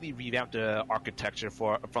completely revamped the architecture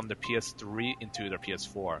from the PS3 into their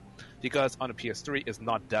PS4, because on the PS3 it's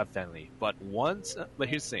not dev friendly. But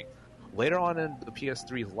here's the thing: later on in the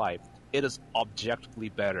PS3's life, it is objectively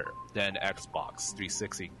better than Xbox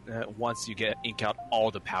 360 once you ink out all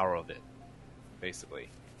the power of it, basically.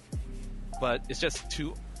 But it's just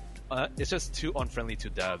too unfriendly to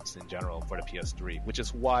devs in general for the PS3, which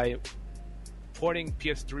is why porting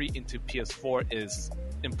PS3 into PS4 is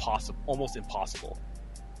almost impossible.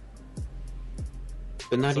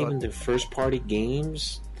 But not even the first-party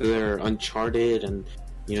games. They're Uncharted, and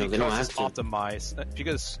they don't have to optimize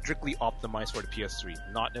because it's strictly optimized for the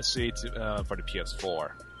PS3, not necessarily for the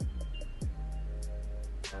PS4.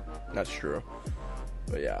 That's true.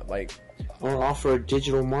 But yeah, or offer a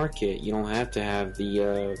digital market. You don't have to have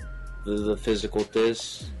the physical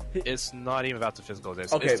disc. It's not even about the physical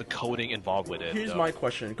disc. Okay. It's the coding involved with it. Here's my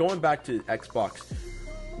question. Going back to Xbox,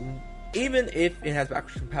 even if it has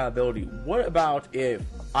backwards compatibility, what about if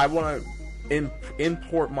I want to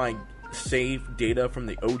import my save data from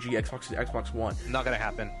the OG Xbox to the Xbox One? Not gonna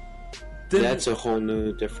happen. That's a whole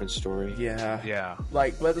new different story. Yeah.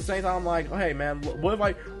 But at the same time, I'm like, oh, hey man, what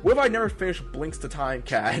if I never finish Blinks the Time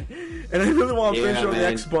Cat, and I really want to finish it on the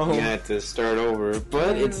Xbox? You have to start over,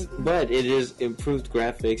 but it is improved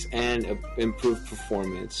graphics and improved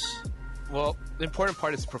performance. Well, the important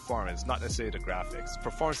part is performance, not necessarily the graphics.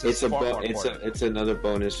 Performance is far more important. It's another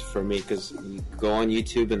bonus for me, because you go on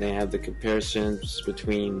YouTube and they have the comparisons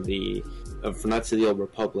between the for not to the Old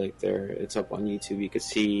Republic. There, it's up on YouTube. You can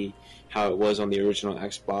see how it was on the original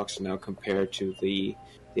Xbox, and now compared to the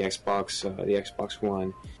Xbox. The Xbox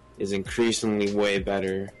One is increasingly way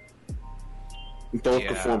better, both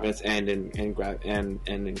performance and in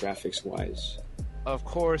graphics wise. Of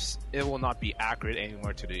course, it will not be accurate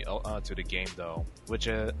anymore to the game though.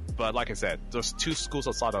 But like I said, there's two schools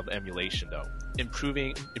of thought of emulation though: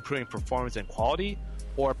 improving performance and quality,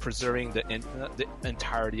 or preserving the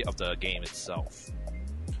entirety of the game itself.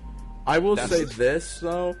 I will say this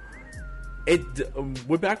though: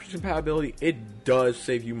 with backwards compatibility, it does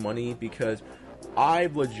save you money, because I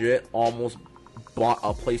legit almost bought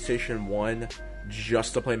a PlayStation 1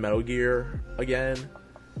 just to play Metal Gear again.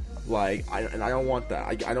 I don't want that.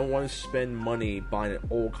 I don't want to spend money buying an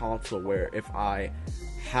old console where if I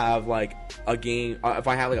have a game, if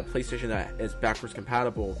I have a PlayStation that is backwards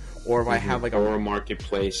compatible, or if I have a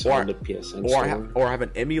marketplace on the PSN or I have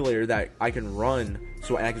an emulator that I can run,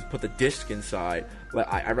 so I can put the disc inside.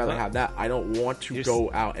 I'd rather have that. I don't want to go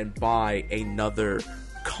out and buy another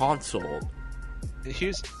console.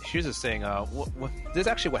 Here's the thing. This is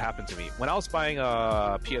actually what happened to me when I was buying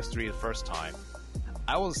a PS3 the first time.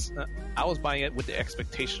 I was buying it with the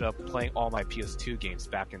expectation of playing all my PS2 games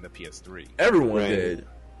back in the PS3. Everyone did.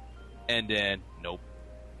 And then nope.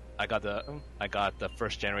 I got the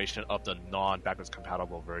first generation of the non-backwards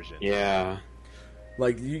compatible version. Yeah.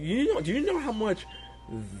 Do you know how much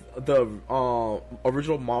the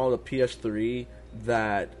original model of the PS3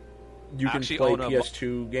 that you can play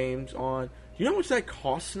PS2 games on? Do you know how much that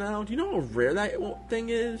costs now? Do you know how rare that thing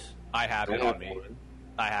is? I have it on me.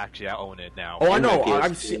 I own it now. Oh, I know.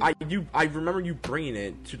 I remember you bringing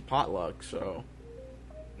it to the potluck. So.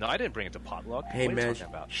 No, I didn't bring it to potluck. Hey what man, are you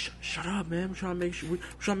talking about? Shut up, man. We're trying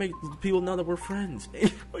to make people know that we're friends.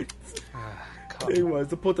 Anyways,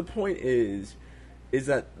 the point is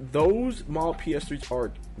that those model PS3s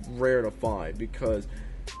are rare to find, because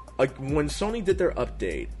when Sony did their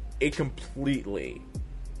update, it completely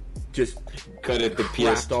just cut it the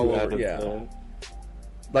PS2 all over.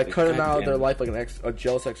 Cut them out of their life like a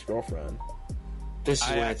jealous ex-girlfriend. This is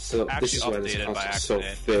why this console's so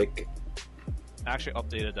thick. I actually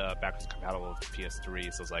updated the backwards compatible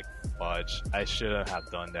PS3, so it's like, fudge. I should have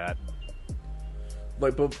done that.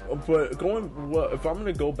 But if I'm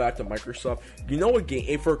gonna go back to Microsoft, you know what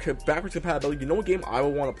game for backwards compatibility? You know what game I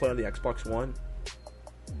would want to play on the Xbox One?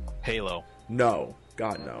 Halo. No,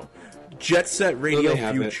 God no. Jet Set Radio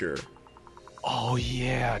Future. Oh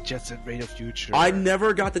yeah, Jet Set Radio Future. I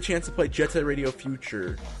never got the chance to play Jet Set Radio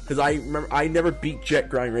Future because I remember I never beat Jet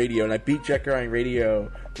Grind Radio, and I beat Jet Grind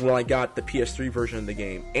Radio when I got the PS3 version of the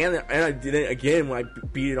game, and I did it again when I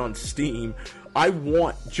beat it on Steam. I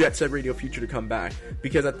want Jet Set Radio Future to come back,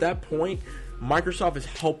 because at that point, Microsoft is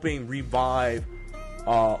helping revive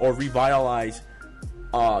or revitalize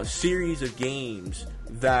a series of games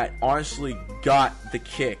that honestly got the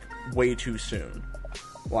kick way too soon.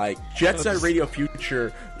 Like, Jet Set Radio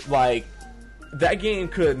Future, like, that game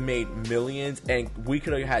could have made millions, and we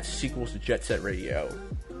could have had sequels to Jet Set Radio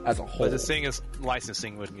as a whole. But the thing is,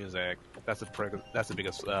 licensing with music, that's the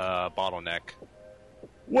biggest bottleneck.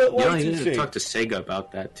 What You need to licensing? talk to Sega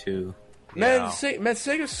about that too. Man, Yeah.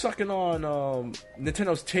 Sega's sucking on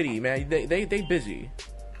Nintendo's titty, man. They busy.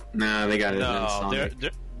 Nah, they got it.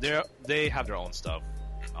 No, they have their own stuff.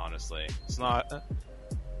 Honestly, it's not.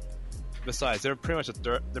 Besides, they're pretty much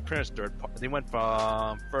third party. They went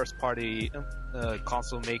from first party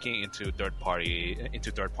console making into third party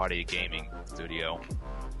gaming studio.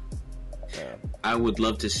 I would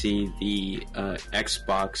love to see the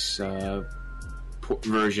Xbox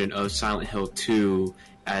version of Silent Hill 2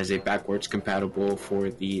 as a backwards compatible for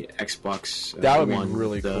the Xbox That would One. be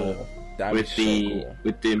really cool. That would be so cool.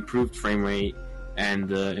 With the improved frame rate and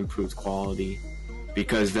the improved quality,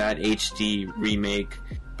 because that HD remake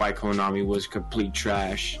by Konami was complete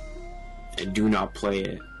trash, and do not play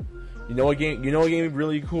it. You know what game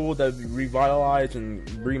really cool that revitalized and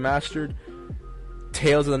remastered?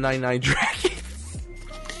 Tales of the 99 Dragons.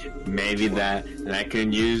 Maybe that, and I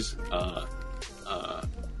can use a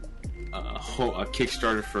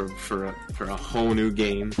Kickstarter for a whole new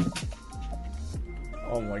game.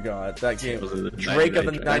 Oh my god, that game. Tales of the Drake of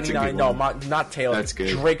the 99 That's a good 99. No, one. not Tales. That's good.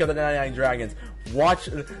 Drake of the 99 Dragons. Watch,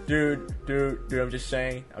 dude. I'm just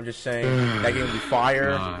saying. That game will be fire.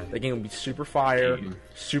 God. That game will be super fire, Damn.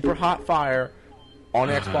 super hot fire on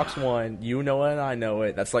Xbox One. You know it, and I know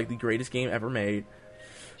it. That's like the greatest game ever made.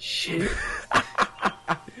 Shit.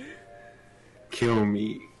 Kill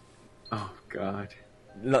me. Oh god.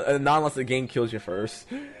 Not unless the game kills you first.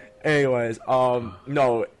 Anyways,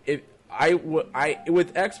 no. With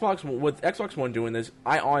Xbox One doing this,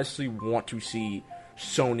 I honestly want to see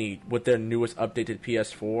Sony with their newest updated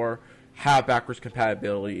PS4 have backwards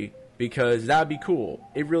compatibility, because that'd be cool.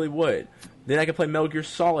 It really would. Then I could play Metal Gear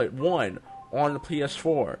Solid 1 on the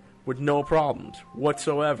PS4 with no problems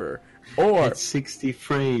whatsoever. Or At 60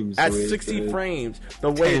 frames. at with 60 the frames,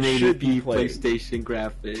 the way it should be 1080p played. PlayStation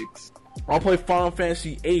graphics. I'll play Final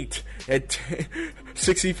Fantasy VIII at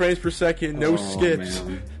 60 frames per second, no skips.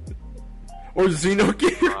 Man. Or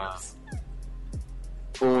Xenogears.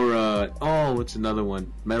 Or what's another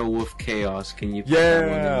one? Metal Wolf Chaos. Can you? Put Yeah, that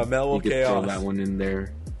one in? Metal Wolf you could Chaos. Throw that one in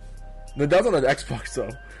there. No, that's on the Xbox though.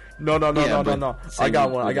 No. Yeah, but I same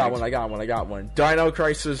got with one. Dino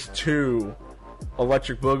Crisis 2,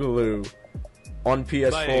 Electric Boogaloo on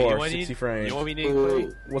PS4, Buddy, 60 frames. You know what we need to play?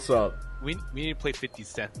 What's up? We need to play 50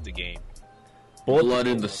 Cent the game. Blood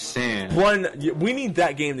in the Sand. We need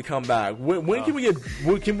that game to come back. When can we get?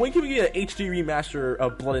 When can we get an HD remaster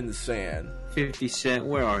of Blood in the Sand? 50 Cent,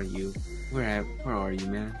 where are you? Where are you,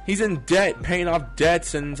 man? He's in debt, paying off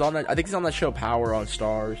debts, and he's on that. I think he's on that show Power on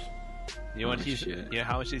Stars. You know what shit. you know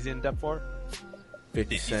how much he's in debt for?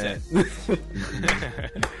 50 Cent. Cent.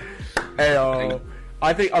 Hey,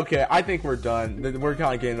 I think we're done. We're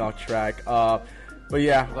kind of getting off track. But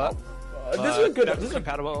yeah, this is a good. This is a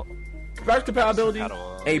compatible. back compatibility.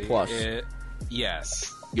 A plus.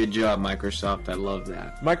 Yes. Good job, Microsoft. I love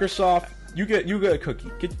that. Microsoft, you get a cookie.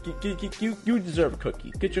 You deserve a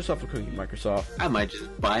cookie. Get yourself a cookie, Microsoft. I might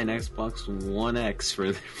just buy an Xbox One X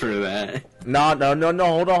for that. No.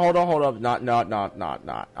 Hold up.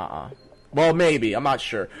 Not. Well, maybe. I'm not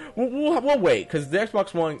sure. We'll wait, because the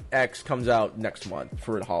Xbox One X comes out next month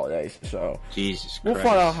for the holidays. So Jesus Christ. we'll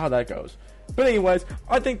find out how that goes. But anyways,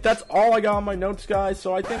 I think that's all I got on my notes, guys.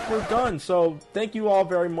 So I think we're done. So thank you all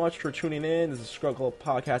very much for tuning in. This is ScrubClub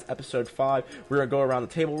Podcast, Episode 5. We're going to go around the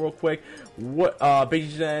table real quick. Big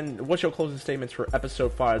Zen, what's your closing statements for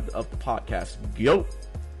Episode 5 of the podcast? Yo!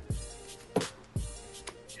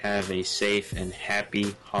 Have a safe and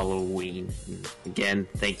happy Halloween. And again,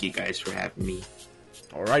 thank you guys for having me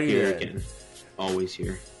Alrighty here then. again. Always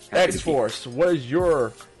here. Happy to be- X-Force, what is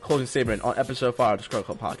your closing statement on Episode 5 of the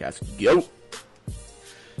ScrubClub Podcast? Yo!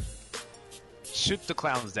 Shoot the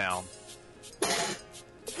clowns down.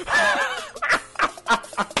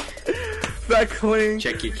 That cling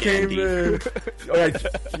Check your came candy. in.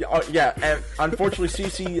 Yeah, and unfortunately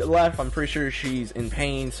Cece left. I'm pretty sure she's in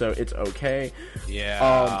pain, so it's okay.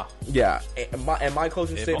 Yeah. Yeah, and my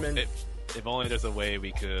closing statement... If only there's a way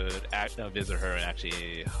we could visit her and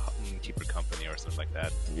actually keep her company or something like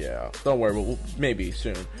that. Yeah, don't worry, we'll maybe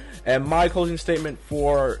soon. And my closing statement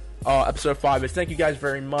for Episode 5 is thank you guys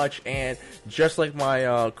very much, and just like my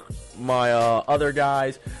other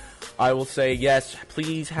guys, I will say yes,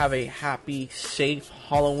 please have a happy, safe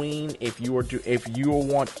Halloween. If you're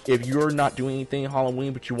not doing anything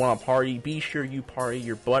Halloween but you want to party, be sure you party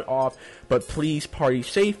your butt off, but please party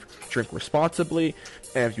safe, drink responsibly,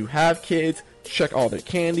 and if you have kids, check all their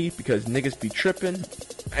candy because niggas be tripping.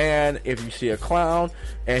 And if you see a clown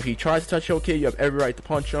and if he tries to touch your kid, you have every right to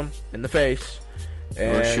punch him in the face.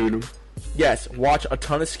 Or shoot him. Yes, watch a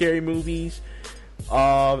ton of scary movies.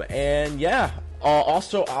 And yeah.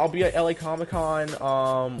 Also, I'll be at LA Comic Con.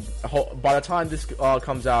 By the time this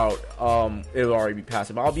comes out, it'll already be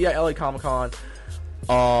passing. But I'll be at LA Comic Con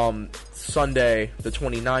Sunday, the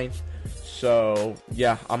 29th. So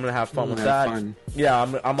yeah, I'm gonna have fun with that. Fun. Yeah,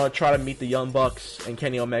 I'm gonna try to meet the Young Bucks and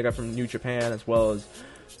Kenny Omega from New Japan, as well as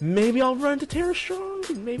maybe I'll run to Tara Strong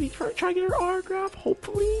and maybe try to get her autograph.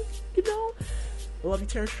 Hopefully, I love you,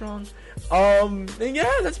 Tara Strong. And yeah,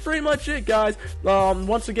 that's pretty much it, guys.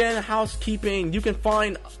 Once again, housekeeping. You can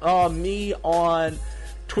find me on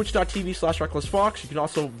twitch.tv/RecklessFox. You can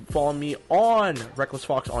also follow me on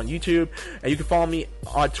RecklessFox on YouTube. And you can follow me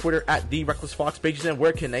on Twitter at TheRecklessFox. Bajimzen,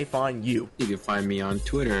 where can they find you? You can find me on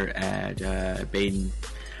Twitter at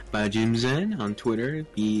Bajimzen on Twitter,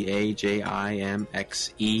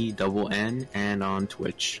 BAJIMXENN, and on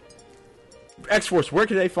Twitch. X-Force, where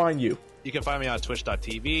can they find you? You can find me on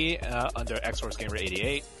twitch.tv under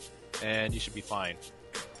XForceGamer88, and you should be fine.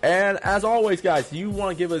 And as always, guys, you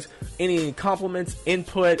want to give us any compliments,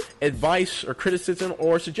 input, advice, or criticism,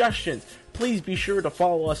 or suggestions, please be sure to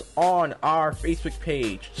follow us on our Facebook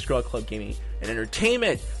page, ScrubClub Gaming and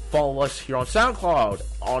Entertainment. Follow us here on SoundCloud,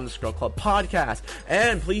 on the ScrubClub Podcast,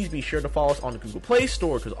 and please be sure to follow us on the Google Play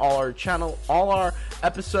Store, because all our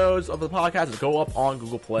episodes of the podcast go up on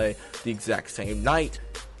Google Play the exact same night.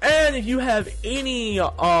 And if you have any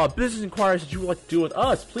business inquiries that you would like to do with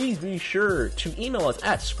us, please be sure to email us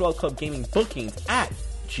at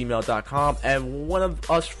ScrubClubGamingBookings@gmail.com, and one of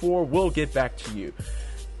us four will get back to you.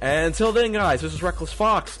 And until then, guys, this is Reckless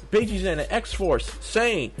Fox, Bajimzen, and X-Force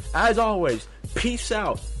saying, as always, peace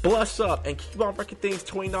out, bless up, and keep on wrecking things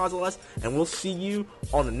 $20 or less, and we'll see you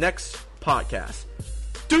on the next podcast.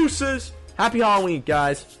 Deuces! Happy Halloween,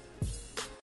 guys!